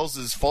Vernon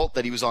Wells' fault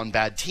that he was on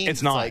bad teams.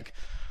 It's not.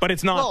 But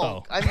it's not,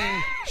 though. I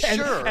mean,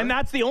 sure. And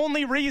that's the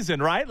only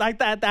reason, right? Like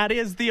that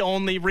is the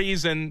only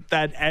reason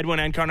that Edwin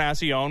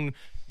Encarnacion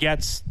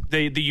gets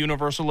the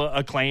universal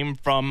acclaim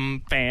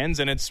from fans,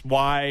 and it's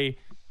why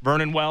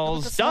Vernon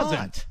Wells doesn't.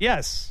 Not.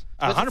 Yes,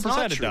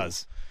 100% it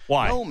does.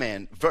 Why? No,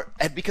 man.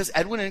 Because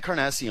Edwin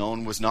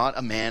Encarnacion was not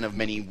a man of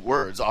many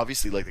words.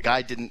 Obviously, like the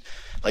guy didn't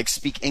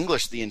speak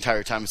English the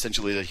entire time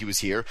essentially that he was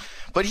here,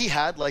 but he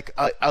had like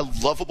a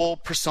lovable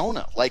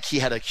persona. Like he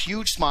had a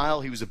huge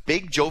smile. He was a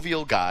big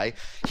jovial guy.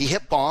 He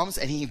hit bombs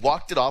and he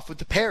walked it off with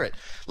the parrot.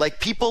 Like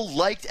people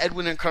liked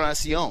Edwin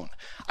Encarnacion.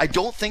 I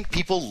don't think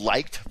people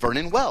liked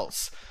Vernon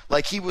Wells.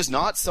 Like he was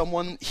not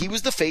someone, he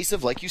was the face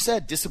of, like you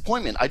said,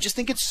 disappointment. I just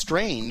think it's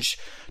strange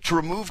to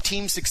remove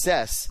team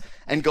success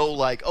and go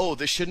like, oh,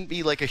 this shouldn't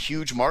be like a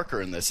huge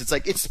marker in this. It's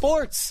like, it's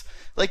sports.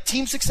 Like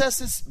team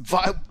success is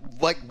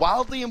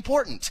wildly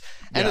important.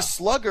 And a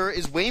slugger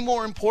is way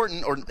more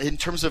important, or in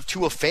terms of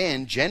to a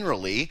fan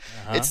generally.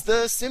 It's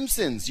the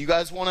Simpsons. You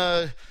guys want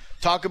to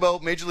talk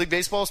about Major League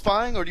Baseball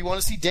spying, or do you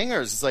want to see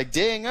dingers? It's like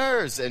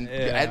dingers. And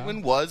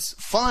Edwin was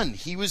fun.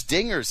 He was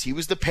dingers. He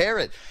was the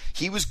parrot.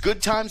 He was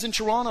good times in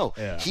Toronto.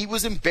 Yeah. He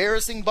was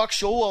embarrassing Buck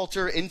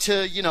Showalter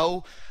into,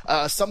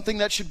 something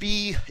that should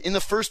be in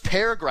the first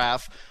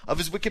paragraph of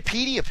his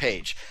Wikipedia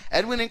page.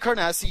 Edwin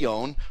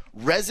Encarnacion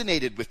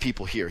resonated with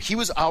people here. He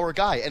was our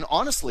guy. And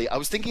honestly, I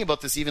was thinking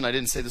about this even, I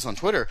didn't say this on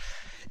Twitter,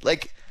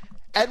 like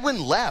Edwin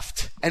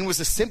left and was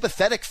a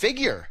sympathetic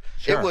figure.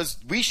 Sure. It was,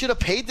 we should have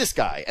paid this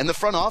guy. And the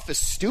front office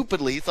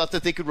stupidly thought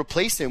that they could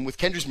replace him with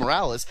Kendrys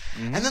Morales.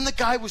 Mm-hmm. And then the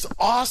guy was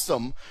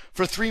awesome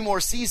for 3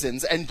 more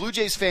seasons. And Blue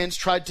Jays fans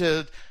tried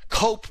to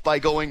cope by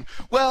going,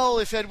 well,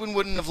 if Edwin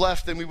wouldn't have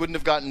left, then we wouldn't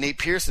have gotten Nate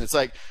Pearson. It's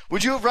like,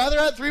 would you have rather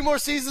had 3 more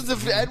seasons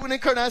of Edwin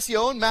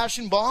Encarnacion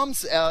mashing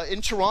bombs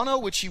in Toronto,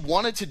 which he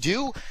wanted to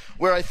do,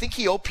 where I think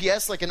he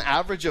OPS like an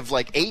average of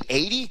like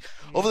 880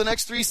 over the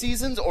next 3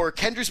 seasons, or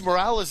Kendrys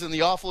Morales and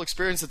the awful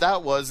experience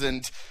that was,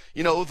 and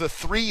the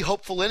 3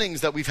 hopeful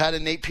innings that we've had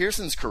in Nate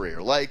Pearson's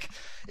career. Like,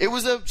 it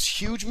was a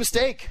huge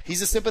mistake.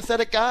 He's a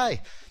sympathetic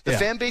guy. The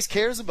fan base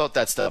cares about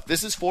that stuff.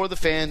 This is for the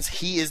fans.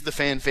 He is the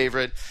fan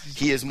favorite.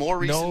 He is more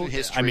recent in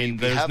history. I mean,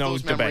 there's no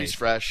debate.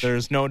 Fresh.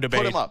 There's no debate.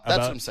 Put him up. That's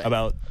what I'm saying.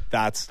 About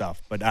that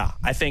stuff. But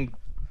I think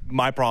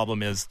my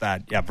problem is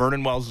that,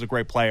 Vernon Wells is a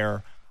great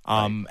player.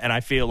 And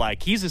I feel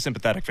like he's a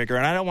sympathetic figure,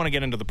 and I don't want to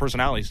get into the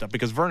personality stuff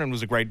because Vernon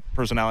was a great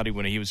personality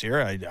when he was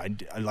here.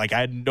 I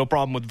had no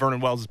problem with Vernon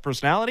Wells'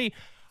 personality.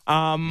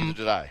 Neither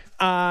did I.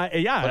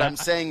 But I'm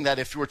saying that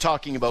if we're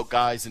talking about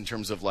guys in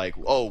terms of like,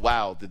 oh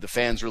wow, did the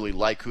fans really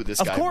like who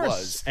this guy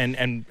was?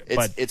 And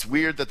it's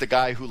weird that the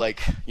guy who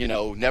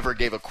never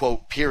gave a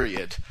quote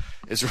period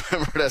is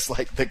remembered as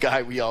like the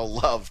guy we all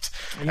loved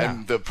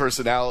and the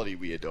personality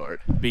we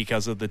adored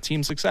because of the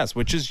team success,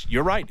 which is,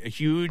 you're right, a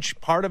huge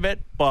part of it.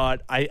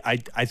 But I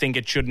think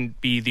it shouldn't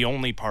be the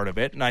only part of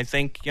it. And I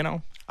think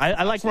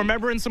I like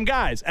remembering some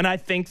guys, and I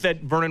think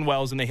that Vernon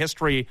Wells in the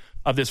history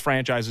of this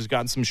franchise has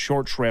gotten some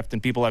short shrift,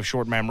 and people have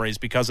short memories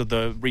because of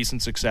the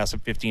recent success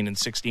of 15 and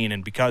 16,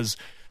 and because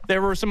there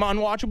were some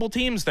unwatchable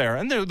teams there,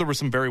 and there were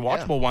some very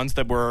watchable ones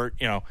that were,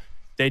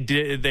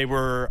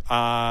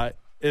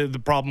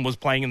 the problem was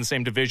playing in the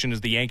same division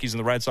as the Yankees and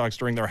the Red Sox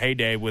during their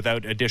heyday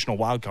without additional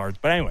wild cards.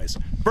 But anyways,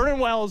 Vernon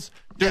Wells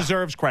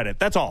deserves credit.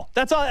 That's all.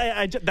 That's all.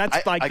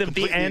 That's like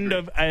the end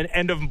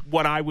of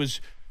what I was,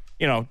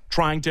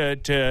 trying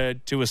to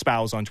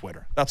espouse on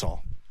Twitter. That's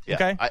all. Yeah,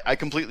 okay? I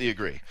completely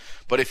agree.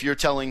 But if you're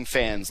telling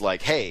fans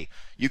like, hey,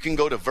 you can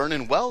go to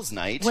Vernon Wells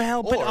night,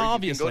 but or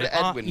obviously, you can go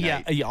to Edwin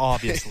night. Yeah,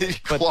 obviously.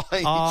 Clawing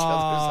each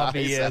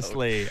other's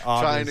eyes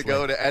out, trying to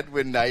go to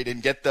Edwin night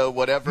and get the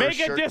whatever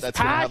shirt that's going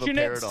to have a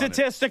parrot on it.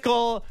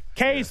 Statistical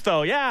case,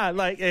 though.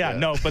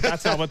 No, but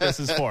that's not what this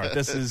is for.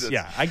 This is,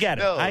 I get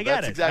it. No, I get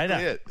that's it.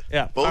 exactly it.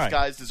 Yeah, both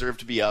guys deserve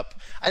to be up.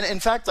 And in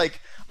fact,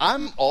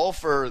 I'm all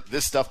for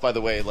this stuff, by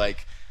the way,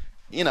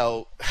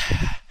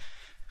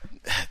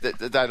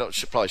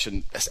 probably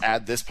shouldn't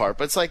add this part,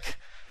 but it's like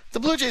the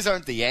Blue Jays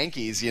aren't the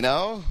Yankees,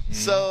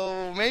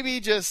 So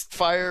maybe just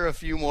fire a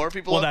few more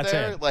people up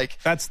there.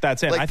 That's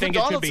it. I think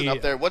it should be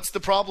up there. What's the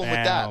problem with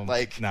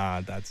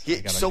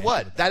that? So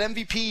what? That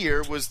MVP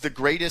year was the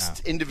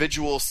greatest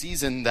individual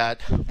season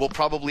that we'll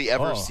probably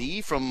ever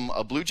see from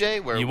a Blue Jay.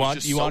 Where you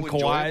want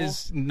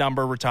Kawhi's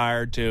number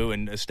retired too,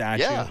 and a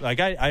statue. Yeah.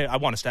 I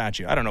want a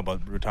statue. I don't know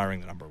about retiring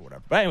the number or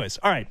whatever. But anyways,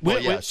 all right.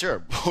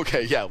 Sure.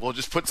 Okay, yeah. We'll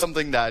just put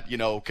something that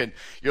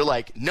you're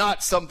like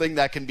not something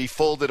that can be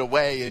folded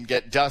away and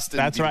get dust.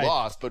 And be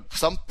lost, but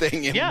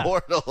something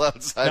immortal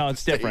outside. No,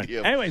 it's different.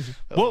 Anyways,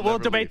 we'll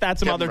debate that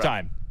some other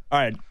time. All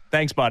right,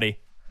 thanks, buddy.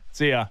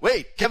 See ya.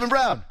 Wait, Kevin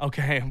Brown.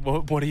 Okay,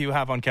 what do you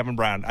have on Kevin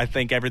Brown? I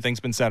think everything's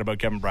been said about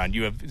Kevin Brown.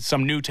 You have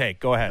some new take.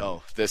 Go ahead.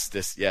 No,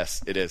 this,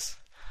 yes, it is.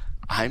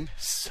 I'm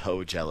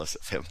so jealous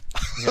of him.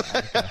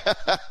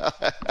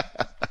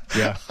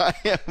 Yeah. I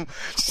am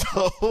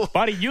so.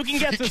 Buddy, you can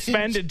get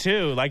suspended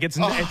too. Like it's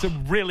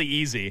really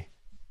easy.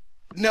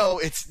 No,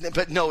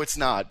 it's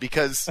not,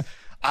 because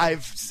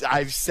I've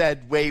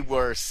said way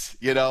worse,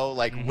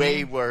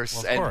 way worse.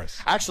 Well, of and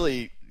course.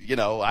 Actually,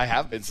 I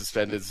have been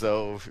suspended,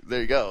 so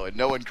there you go. And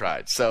no one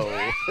cried. So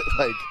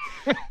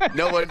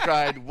no one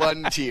cried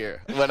one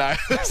tear when I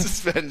was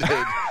suspended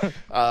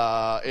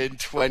in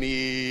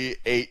 2018.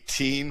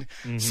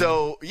 Mm-hmm.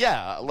 So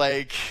yeah,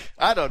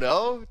 I don't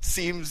know. It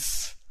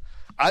seems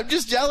I'm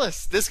just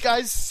jealous. This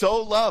guy's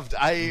so loved.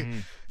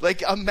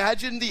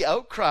 Imagine the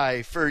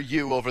outcry for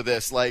you over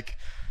this.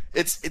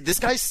 This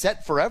guy's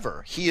set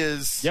forever. He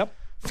is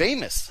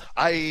famous.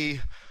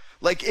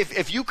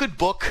 If you could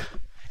book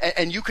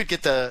and you could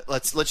get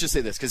let's just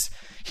say this, because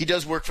he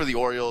does work for the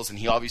Orioles and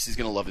he obviously is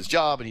going to love his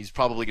job and he's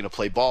probably going to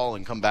play ball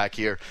and come back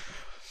here.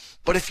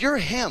 But if you're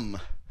him,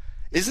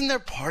 isn't there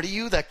part of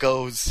you that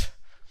goes,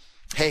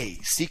 hey,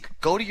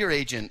 go to your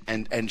agent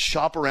and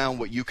shop around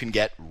what you can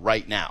get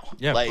right now?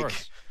 Yeah, of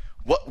course.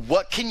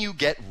 What can you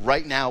get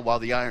right now while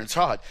the iron's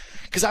hot?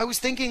 Because I was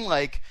thinking,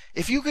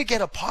 if you could get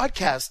a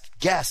podcast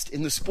guest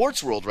in the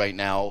sports world right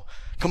now,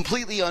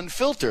 completely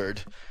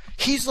unfiltered,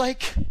 he's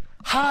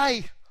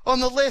high on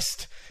the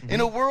list. Mm-hmm. In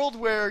a world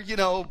where,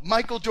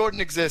 Michael Jordan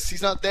exists.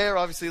 He's not there,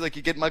 obviously,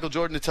 you get Michael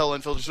Jordan to tell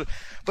unfiltered stories.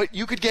 But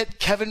you could get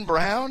Kevin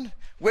Brown.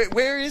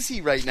 Where is he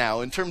right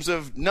now in terms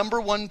of number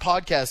one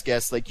podcast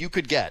guest you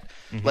could get?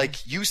 Mm-hmm.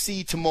 You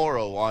see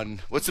tomorrow on,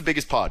 what's the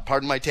biggest pod?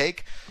 Pardon my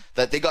take?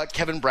 That they got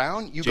Kevin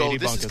Brown, you go,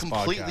 this is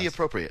completely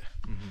appropriate.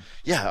 Mm-hmm.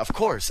 Yeah, of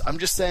course. I'm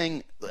just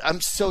saying,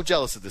 I'm so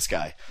jealous of this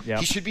guy. Yep.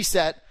 He should be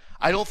set.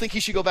 I don't think he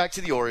should go back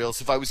to the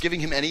Orioles. If I was giving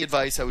him any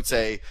advice, I would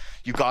say,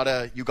 you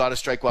gotta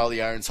strike while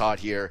the iron's hot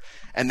here,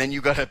 and then you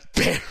gotta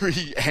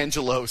bury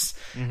Angelos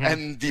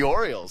and the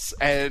Orioles,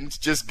 and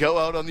just go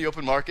out on the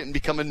open market and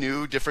become a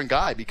new, different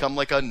guy. Become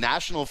a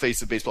national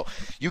face of baseball.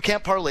 You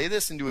can't parlay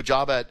this into a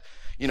job at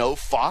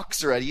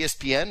Fox or at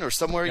ESPN or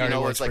somewhere,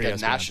 where it's a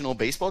ESPN. National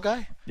baseball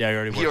guy? Yeah,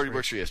 he already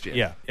works for ESPN.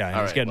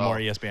 Yeah, he's getting more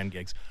ESPN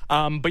gigs.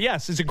 But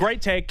yes, it's a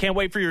great take. Can't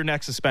wait for your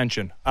next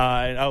suspension.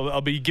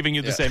 I'll be giving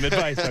you the same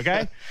advice,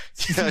 okay?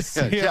 See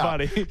you,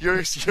 buddy. Your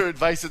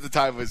advice at the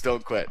time was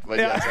don't quit. But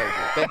yes,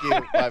 thank you.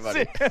 Bye,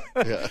 buddy.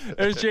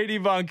 There's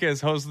JD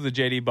Bunkus, host of the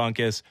JD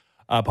Bunkus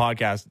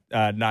podcast,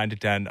 9 to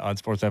 10 on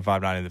Sportsnet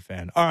 590 The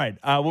Fan. All right,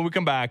 when we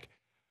come back,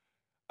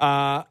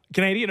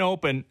 Canadian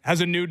Open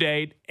has a new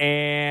date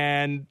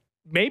and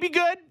maybe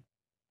good.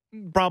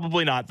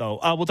 Probably not, though.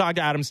 We'll talk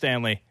to Adam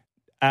Stanley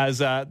as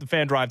the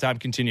Fan Drive Time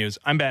continues.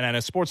 I'm Ben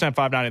Ennis, Sportsnet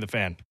 590 The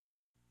Fan.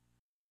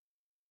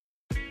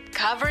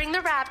 Covering the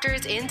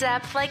Raptors in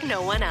depth like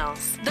no one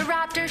else. The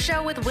Raptor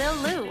Show with Will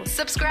Liu.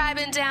 Subscribe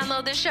and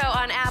download the show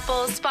on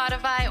Apple,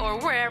 Spotify, or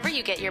wherever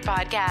you get your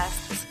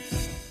podcasts.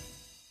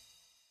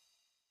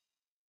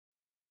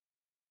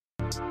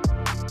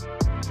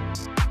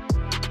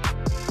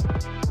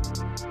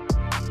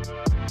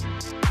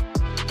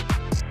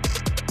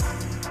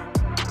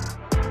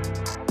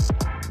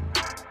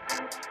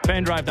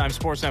 Fan Drive Time,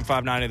 Sportsnet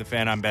 590 The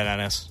Fan. I'm Ben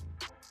Ennis.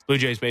 Blue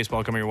Jays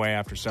baseball coming your way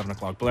after 7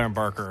 o'clock. Blair and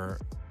Barker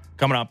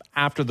coming up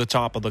after the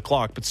top of the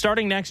clock. But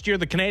starting next year,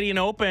 the Canadian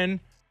Open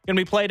going to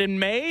be played in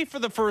May for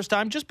the first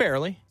time, just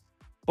barely.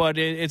 But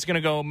it's going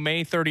to go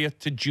May 30th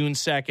to June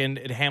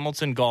 2nd at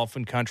Hamilton Golf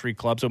and Country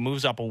Club. So it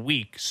moves up a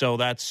week. So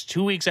that's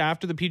 2 weeks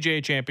after the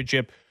PGA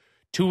Championship,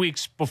 2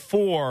 weeks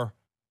before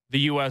the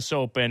U.S.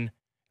 Open.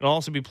 It'll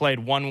also be played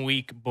 1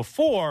 week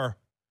before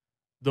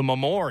the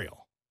Memorial.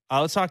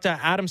 Let's talk to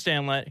Adam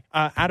Stanley,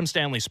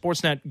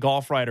 Sportsnet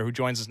golf writer who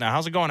joins us now.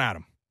 How's it going,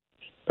 Adam?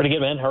 Pretty good,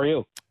 man. How are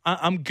you?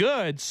 I'm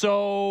good.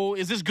 So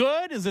is this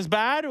good? Is this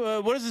bad?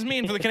 What does this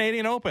mean for the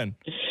Canadian Open?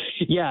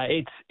 Yeah,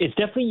 it's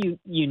definitely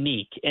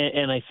unique,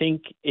 and I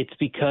think it's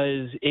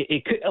because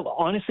it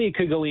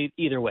could go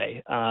either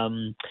way.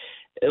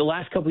 The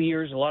last couple of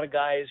years, a lot of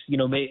guys,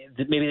 maybe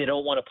they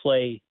don't want to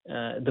play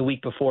the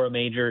week before a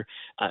major.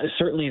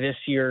 Certainly this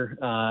year,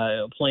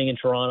 playing in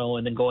Toronto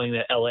and then going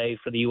to LA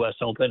for the U.S.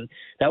 Open,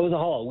 that was a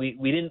haul. We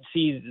didn't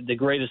see the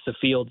greatest of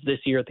fields this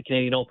year at the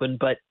Canadian Open,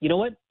 but you know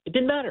what? It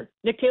didn't matter.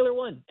 Nick Taylor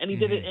won, and he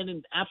did it in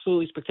an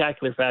absolutely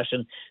spectacular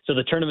fashion. So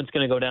the tournament's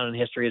going to go down in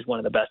history as one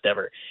of the best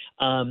ever.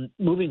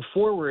 Moving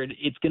forward,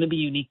 it's going to be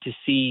unique to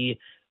see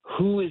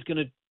who is going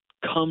to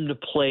come to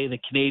play the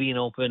Canadian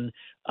Open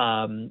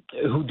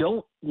who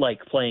don't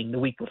like playing the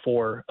week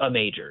before a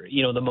major.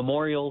 The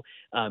Memorial,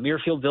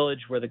 Muirfield Village,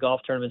 where the golf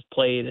tournament's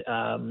played,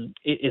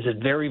 is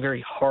a very,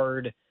 very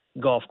hard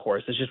golf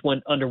course. It just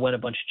underwent a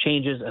bunch of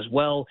changes as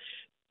well.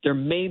 There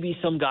may be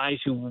some guys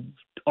who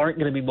aren't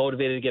going to be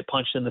motivated to get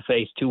punched in the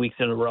face 2 weeks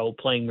in a row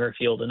playing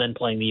Muirfield and then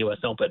playing the U.S.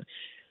 Open.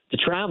 The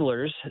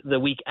Travelers, the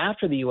week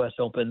after the U.S.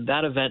 Open,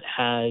 that event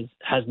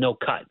has no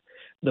cut.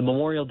 The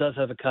Memorial does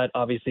have a cut.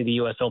 Obviously, the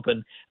U.S.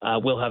 Open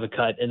will have a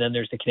cut, and then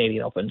there's the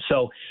Canadian Open.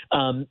 So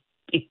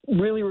it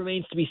really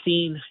remains to be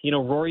seen.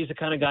 Rory's the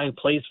kind of guy who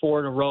plays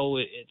 4 in a row.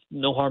 It's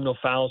no harm, no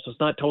foul. So it's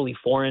not totally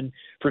foreign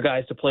for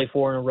guys to play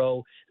 4 in a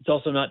row. It's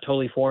also not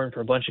totally foreign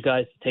for a bunch of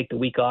guys to take the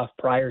week off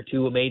prior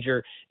to a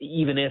major,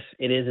 even if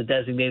it is a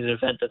designated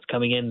event that's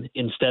coming in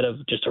instead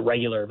of just a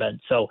regular event.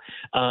 So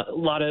a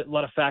lot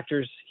of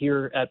factors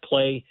here at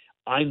play.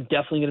 I'm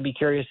definitely going to be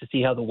curious to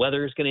see how the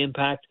weather is going to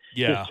impact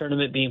this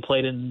tournament being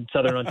played in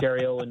Southern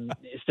Ontario and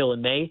still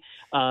in May.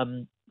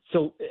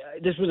 So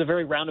this was a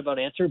very roundabout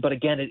answer, but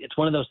again, it's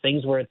one of those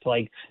things where it's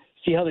like,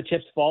 see how the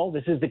chips fall.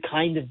 This is the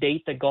kind of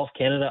date that Golf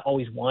Canada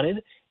always wanted.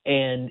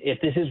 And if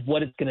this is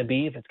what it's going to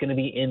be, if it's going to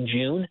be in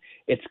June,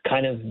 it's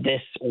kind of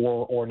this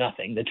or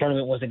nothing. The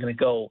tournament wasn't going to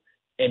go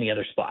any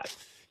other spot.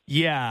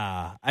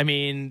 Yeah. I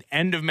mean,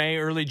 end of May,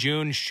 early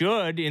June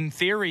should, in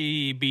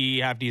theory,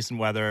 have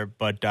decent weather,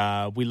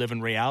 but we live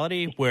in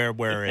reality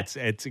where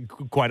it's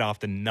quite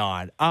often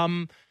not.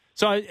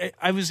 So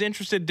I was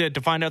interested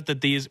to find out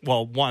that these,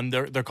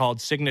 they're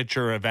called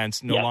signature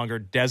events, no longer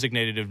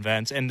designated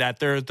events, and that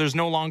there's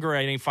no longer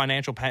any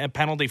financial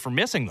penalty for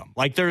missing them.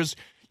 Like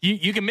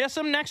you can miss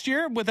them next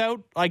year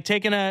without like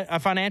taking a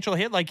financial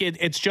hit. Like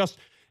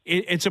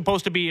it's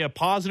supposed to be a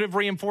positive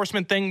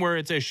reinforcement thing where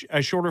it's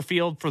a shorter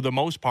field for the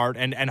most part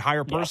and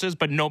higher purses,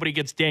 but nobody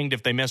gets dinged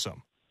if they miss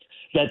them.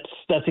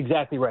 That's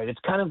exactly right. It's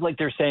kind of like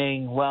they're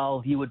saying,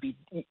 well, you would be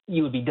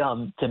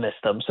dumb to miss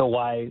them. So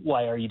why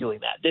are you doing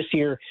that? This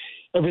year,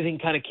 everything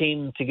kind of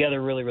came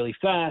together really, really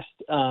fast.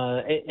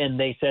 And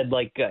they said,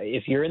 like,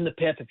 if you're in the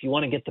PIP, if you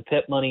want to get the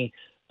PIP money,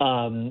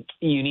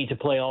 you need to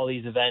play all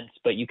these events,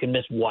 but you can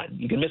miss one.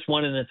 You can miss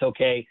one and it's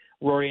okay.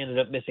 Rory ended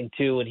up missing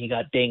 2 and he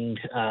got dinged,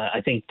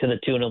 I think to the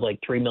tune of like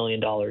 $3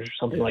 million or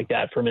something like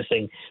that for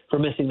missing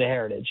the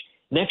Heritage.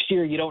 Next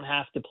year, you don't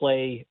have to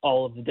play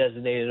all of the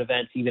designated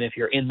events, even if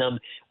you're in them,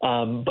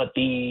 but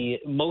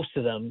most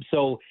of them.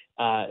 So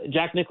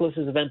Jack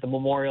Nicklaus's event, the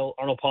Memorial,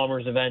 Arnold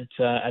Palmer's event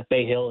at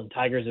Bay Hill, and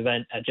Tiger's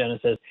event at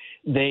Genesis,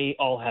 they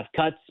all have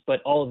cuts,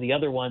 but all of the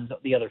other ones,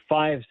 the other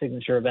 5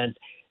 signature events,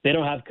 they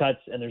don't have cuts,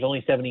 and there's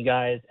only 70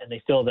 guys, and they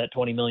still have that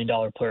 $20 million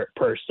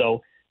purse. So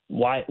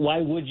why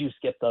would you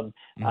skip them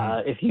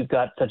if you've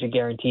got such a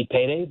guaranteed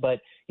payday?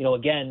 But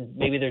again,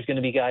 maybe there's going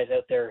to be guys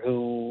out there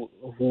who,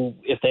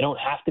 if they don't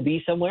have to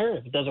be somewhere,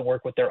 if it doesn't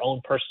work with their own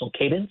personal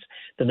cadence,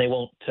 then they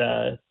won't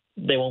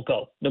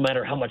go, no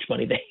matter how much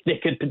money they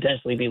could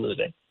potentially be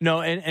losing. No,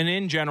 and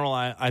in general,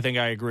 I think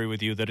I agree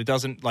with you that it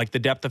doesn't, like, the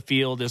depth of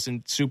field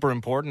isn't super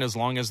important as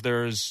long as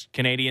there's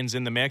Canadians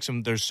in the mix,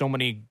 and there's so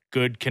many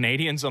good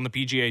Canadians on the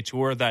PGA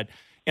Tour that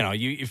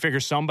you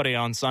figure somebody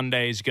on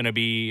Sunday is going to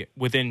be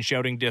within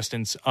shouting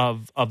distance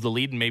of the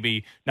lead, and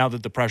maybe now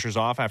that the pressure's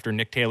off after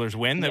Nick Taylor's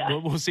win, that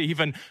we'll see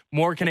even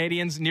more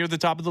Canadians near the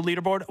top of the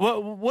leaderboard.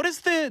 What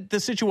is the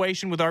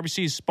situation with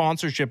RBC's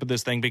sponsorship of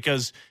this thing?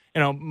 Because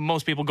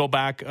most people go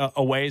back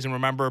a ways and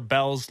remember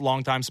Bell's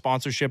longtime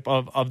sponsorship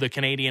of the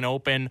Canadian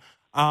Open.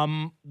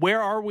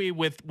 Where are we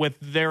with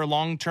their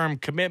long-term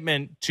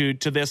commitment to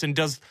this? And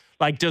does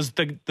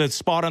the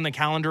spot on the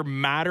calendar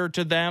matter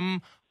to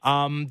them?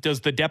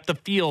 Does the depth of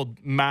field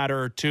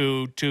matter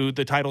to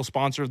the title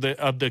sponsor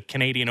of the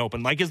Canadian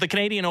Open? Like, is the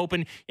Canadian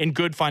Open in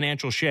good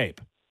financial shape?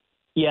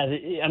 Yeah,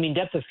 I mean,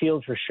 depth of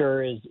field for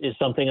sure is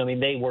something. I mean,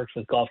 they worked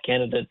with Golf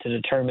Canada to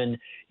determine,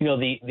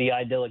 the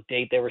idyllic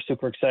date. They were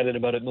super excited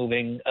about it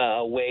moving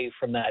away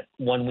from that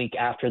 1 week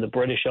after the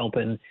British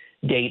Open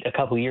date a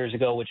couple of years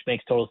ago, which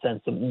makes total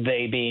sense.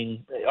 They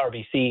being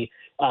RBC.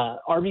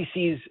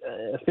 RBC's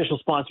official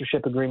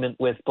sponsorship agreement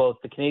with both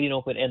the Canadian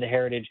Open and the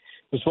Heritage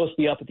was supposed to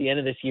be up at the end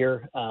of this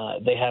year.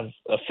 They have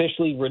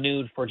officially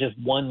renewed for just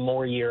one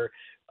more year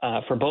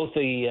for both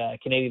the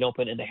Canadian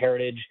Open and the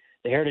Heritage.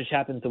 The Heritage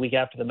happens the week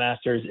after the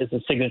Masters. It's a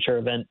signature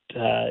event.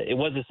 It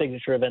was a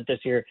signature event this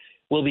year.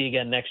 Will be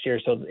again next year.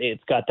 So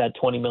it's got that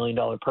 $20 million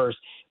purse.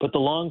 But the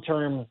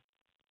long-term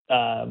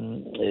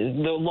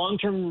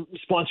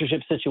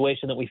sponsorship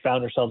situation that we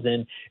found ourselves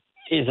in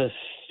is a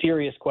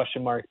serious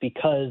question mark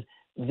because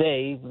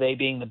they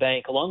being the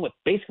bank, along with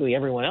basically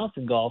everyone else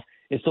in golf,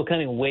 is still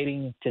kind of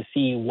waiting to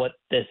see what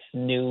this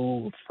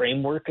new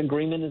framework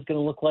agreement is going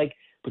to look like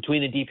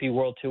between the DP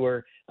World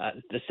Tour,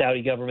 the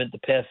Saudi government, the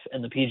PIF,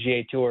 and the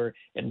PGA Tour,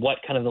 and what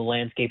kind of the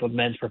landscape of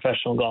men's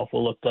professional golf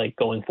will look like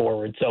going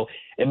forward. So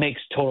it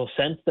makes total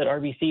sense that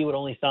RBC would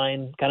only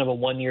sign kind of a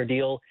one-year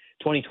deal.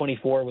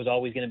 2024 was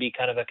always going to be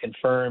kind of a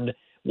confirmed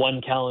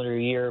one calendar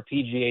year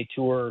PGA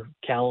Tour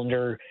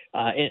calendar,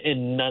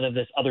 and none of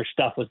this other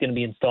stuff was going to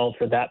be installed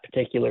for that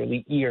particular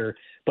year.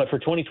 But for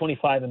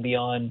 2025 and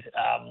beyond,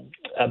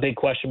 a big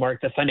question mark.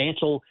 The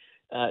financial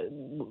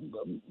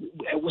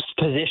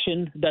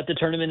position that the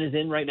tournament is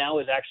in right now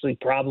is actually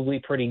probably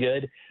pretty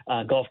good.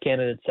 Golf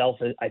Canada itself,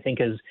 I think,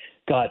 has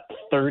got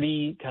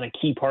 30 kind of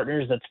key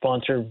partners that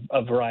sponsor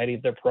a variety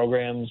of their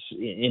programs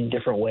in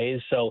different ways.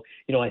 So,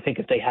 I think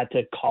if they had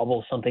to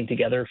cobble something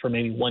together for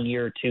maybe 1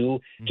 year or two,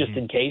 just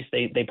in case,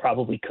 they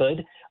probably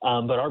could.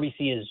 But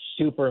RBC is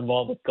super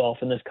involved with golf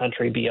in this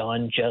country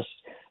beyond just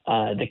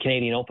the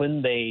Canadian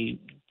Open.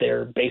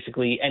 They're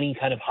basically any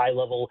kind of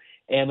high-level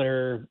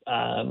amateur,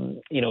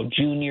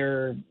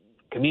 junior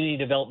community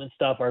development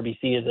stuff. RBC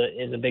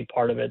is a big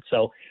part of it.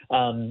 So,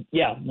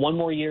 one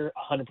more year,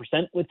 100%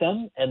 with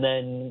them, and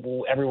then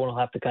everyone will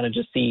have to kind of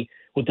just see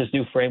what this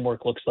new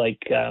framework looks like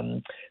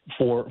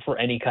for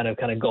any kind of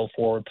go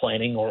forward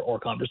planning or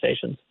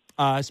conversations.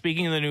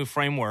 Speaking of the new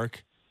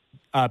framework,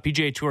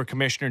 PGA Tour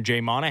Commissioner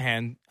Jay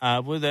Monahan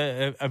with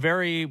a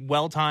very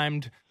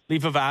well-timed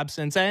leave of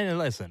absence. And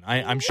listen,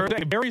 I'm sure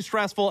that's very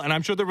stressful, and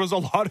I'm sure there was a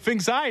lot of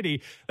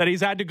anxiety that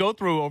he's had to go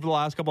through over the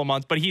last couple of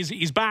months. But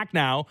he's back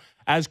now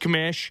as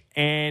commish,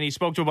 and he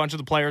spoke to a bunch of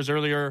the players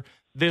earlier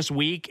this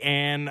week.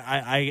 And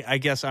I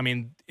guess, I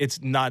mean,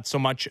 it's not so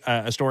much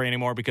a story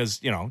anymore because,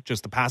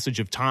 just the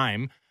passage of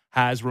time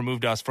has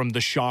removed us from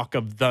the shock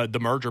of the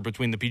merger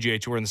between the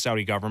PGA Tour and the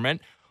Saudi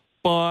government.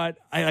 But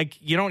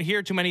you don't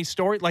hear too many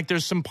stories. Like,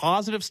 there's some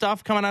positive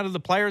stuff coming out of the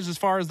players as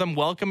far as them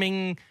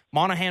welcoming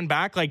Monahan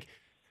back. Like,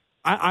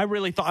 I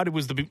really thought it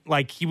was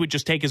he would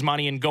just take his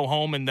money and go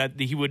home, and that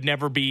he would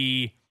never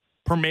be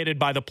permitted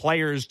by the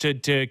players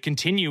to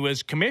continue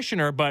as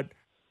commissioner. But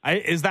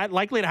is that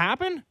likely to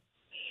happen?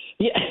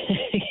 Yeah,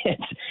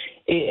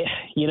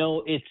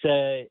 it's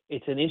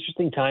an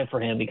interesting time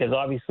for him because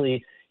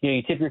obviously,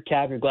 you tip your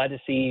cap. You're glad to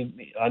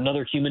see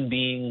another human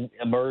being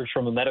emerge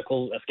from a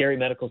scary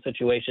medical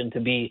situation to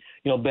be,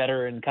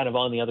 better and kind of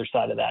on the other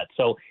side of that.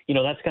 So,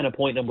 that's kind of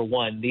point number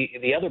one.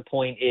 The other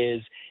point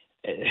is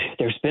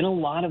there's been a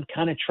lot of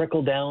kind of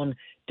trickle down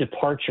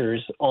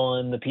departures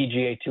on the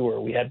PGA Tour.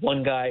 We had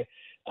one guy,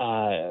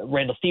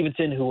 Randall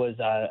Stevenson, who was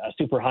a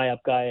super high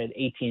up guy at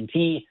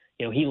AT&T.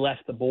 He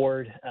left the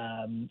board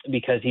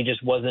because he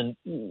just wasn't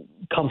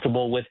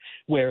comfortable with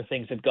where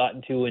things had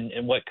gotten to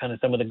and what kind of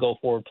some of the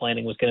go-forward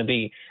planning was going to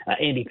be.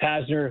 Andy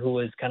Pasner, who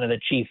was kind of the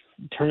chief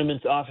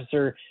tournaments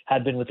officer,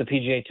 had been with the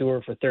PGA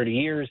Tour for 30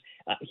 years.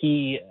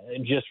 He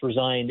just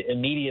resigned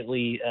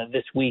immediately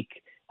this week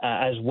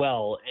as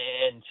well.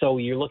 And so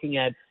you're looking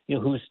at,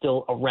 who's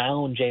still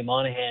around Jay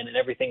Monahan and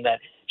everything that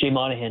Jay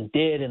Monahan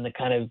did and the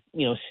kind of,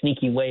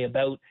 sneaky way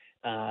about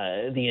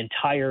the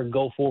entire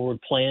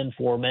go-forward plan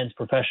for men's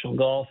professional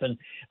golf. And,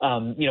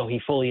 he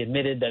fully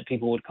admitted that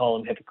people would call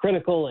him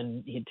hypocritical.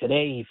 And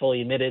today he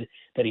fully admitted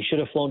that he should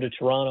have flown to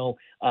Toronto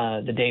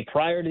the day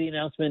prior to the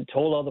announcement,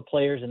 told all the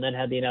players, and then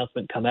had the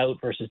announcement come out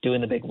versus doing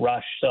the big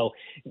rush. So,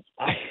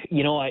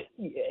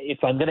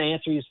 if I'm going to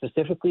answer you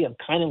specifically, I'm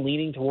kind of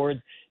leaning towards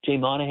Jay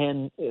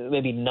Monahan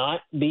maybe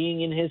not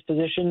being in his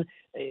position,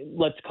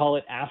 let's call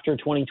it after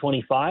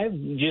 2025,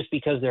 just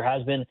because there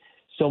has been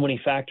so many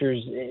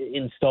factors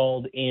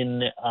installed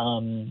in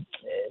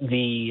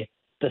the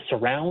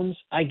surrounds,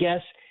 I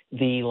guess,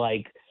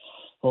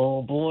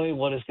 oh boy,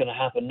 what is going to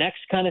happen next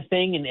kind of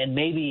thing. And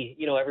maybe,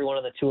 everyone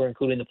on the tour,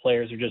 including the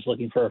players, are just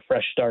looking for a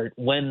fresh start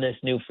when this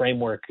new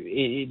framework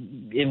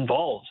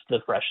involves the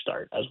fresh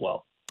start as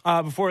well.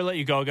 Before I let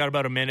you go, I got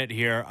about a minute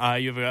here.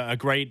 You have a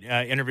great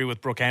interview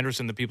with Brooke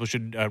Henderson that people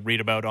should read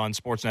about on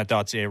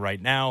sportsnet.ca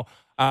right now.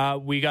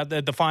 We got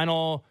the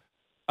final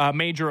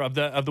major of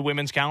the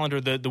women's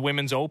calendar, the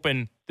Women's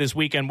Open this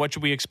weekend. What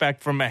should we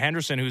expect from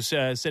Henderson, who's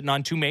sitting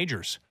on two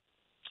majors?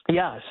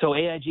 Yeah, so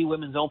AIG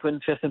Women's Open,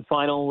 fifth and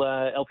final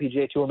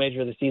LPGA Tour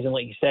major of the season,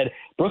 like you said.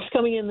 Brooks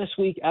coming in this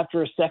week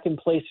after a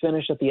second-place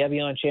finish at the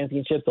Evian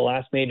Championship, the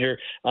last major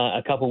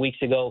a couple weeks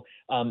ago.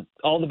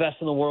 All the best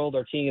in the world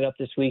are teeing it up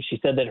this week. She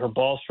said that her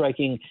ball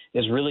striking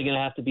is really going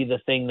to have to be the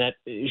thing that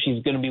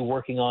she's going to be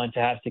working on to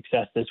have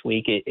success this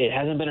week. It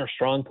hasn't been her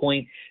strong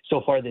point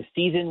so far this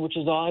season, which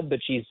is odd, but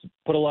she's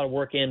put a lot of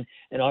work in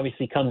and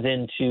obviously comes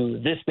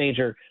into this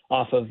major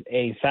off of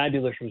a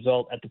fabulous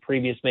result at the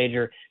previous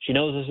major. She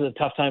knows this is a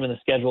tough time in the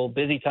schedule,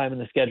 busy time in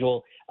the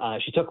schedule.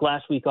 She took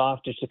last week off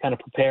just to kind of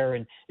prepare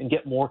and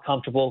get more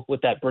comfortable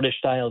with that British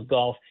style of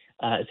golf.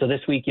 So this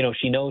week,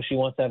 she knows she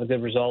wants to have a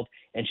good result,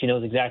 and she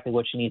knows exactly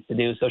what she needs to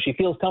do. So she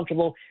feels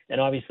comfortable, and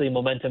obviously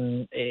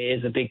momentum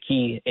is a big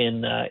key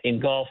in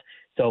golf.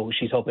 So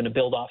she's hoping to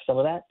build off some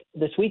of that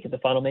this week at the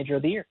final major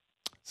of the year.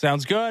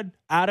 Sounds good.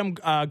 Adam,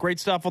 great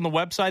stuff on the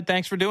website.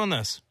 Thanks for doing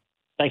this.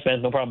 Thanks,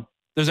 man. No problem.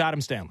 There's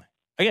Adam Stanley.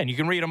 Again, you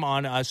can read him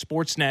on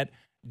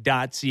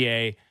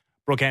sportsnet.ca.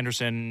 Brooke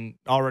Henderson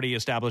already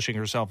establishing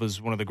herself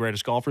as one of the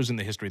greatest golfers in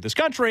the history of this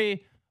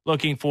country,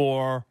 looking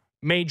for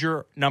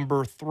major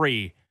number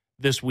 3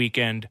 this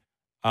weekend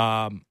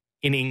in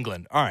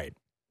England. All right.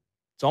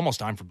 It's almost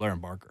time for Blair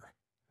and Barker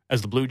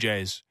as the Blue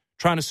Jays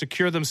trying to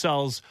secure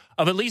themselves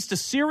of at least a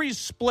series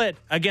split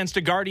against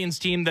a Guardians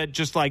team that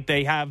just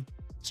they have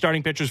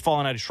starting pitchers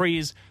falling out of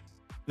trees.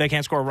 They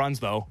can't score runs,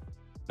 though.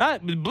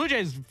 The Blue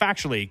Jays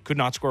factually could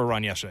not score a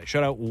run yesterday.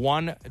 Shut out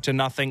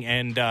 1-0,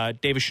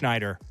 and Davis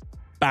Schneider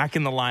back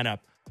in the lineup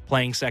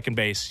playing second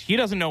base. He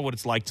doesn't know what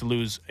it's like to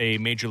lose a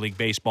Major League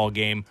Baseball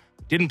game.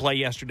 Didn't play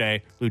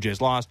yesterday. Blue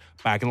Jays lost.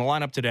 Back in the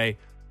lineup today.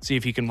 See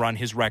if he can run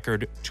his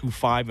record to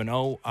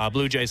 5-0.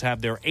 Blue Jays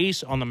have their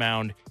ace on the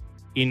mound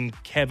in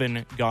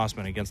Kevin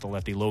Gausman against the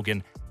lefty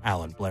Logan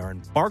Allen. Blair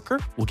and Barker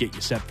will get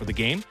you set for the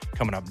game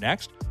coming up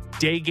next.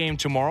 Day game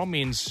tomorrow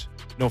means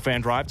no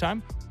fan drive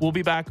time. We'll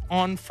be back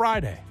on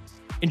Friday.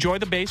 Enjoy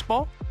the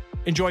baseball.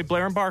 Enjoy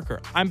Blair and Barker.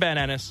 I'm Ben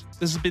Ennis.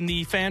 This has been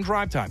the Fan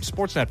Drive Time.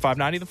 Sportsnet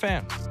 590 The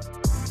Fan.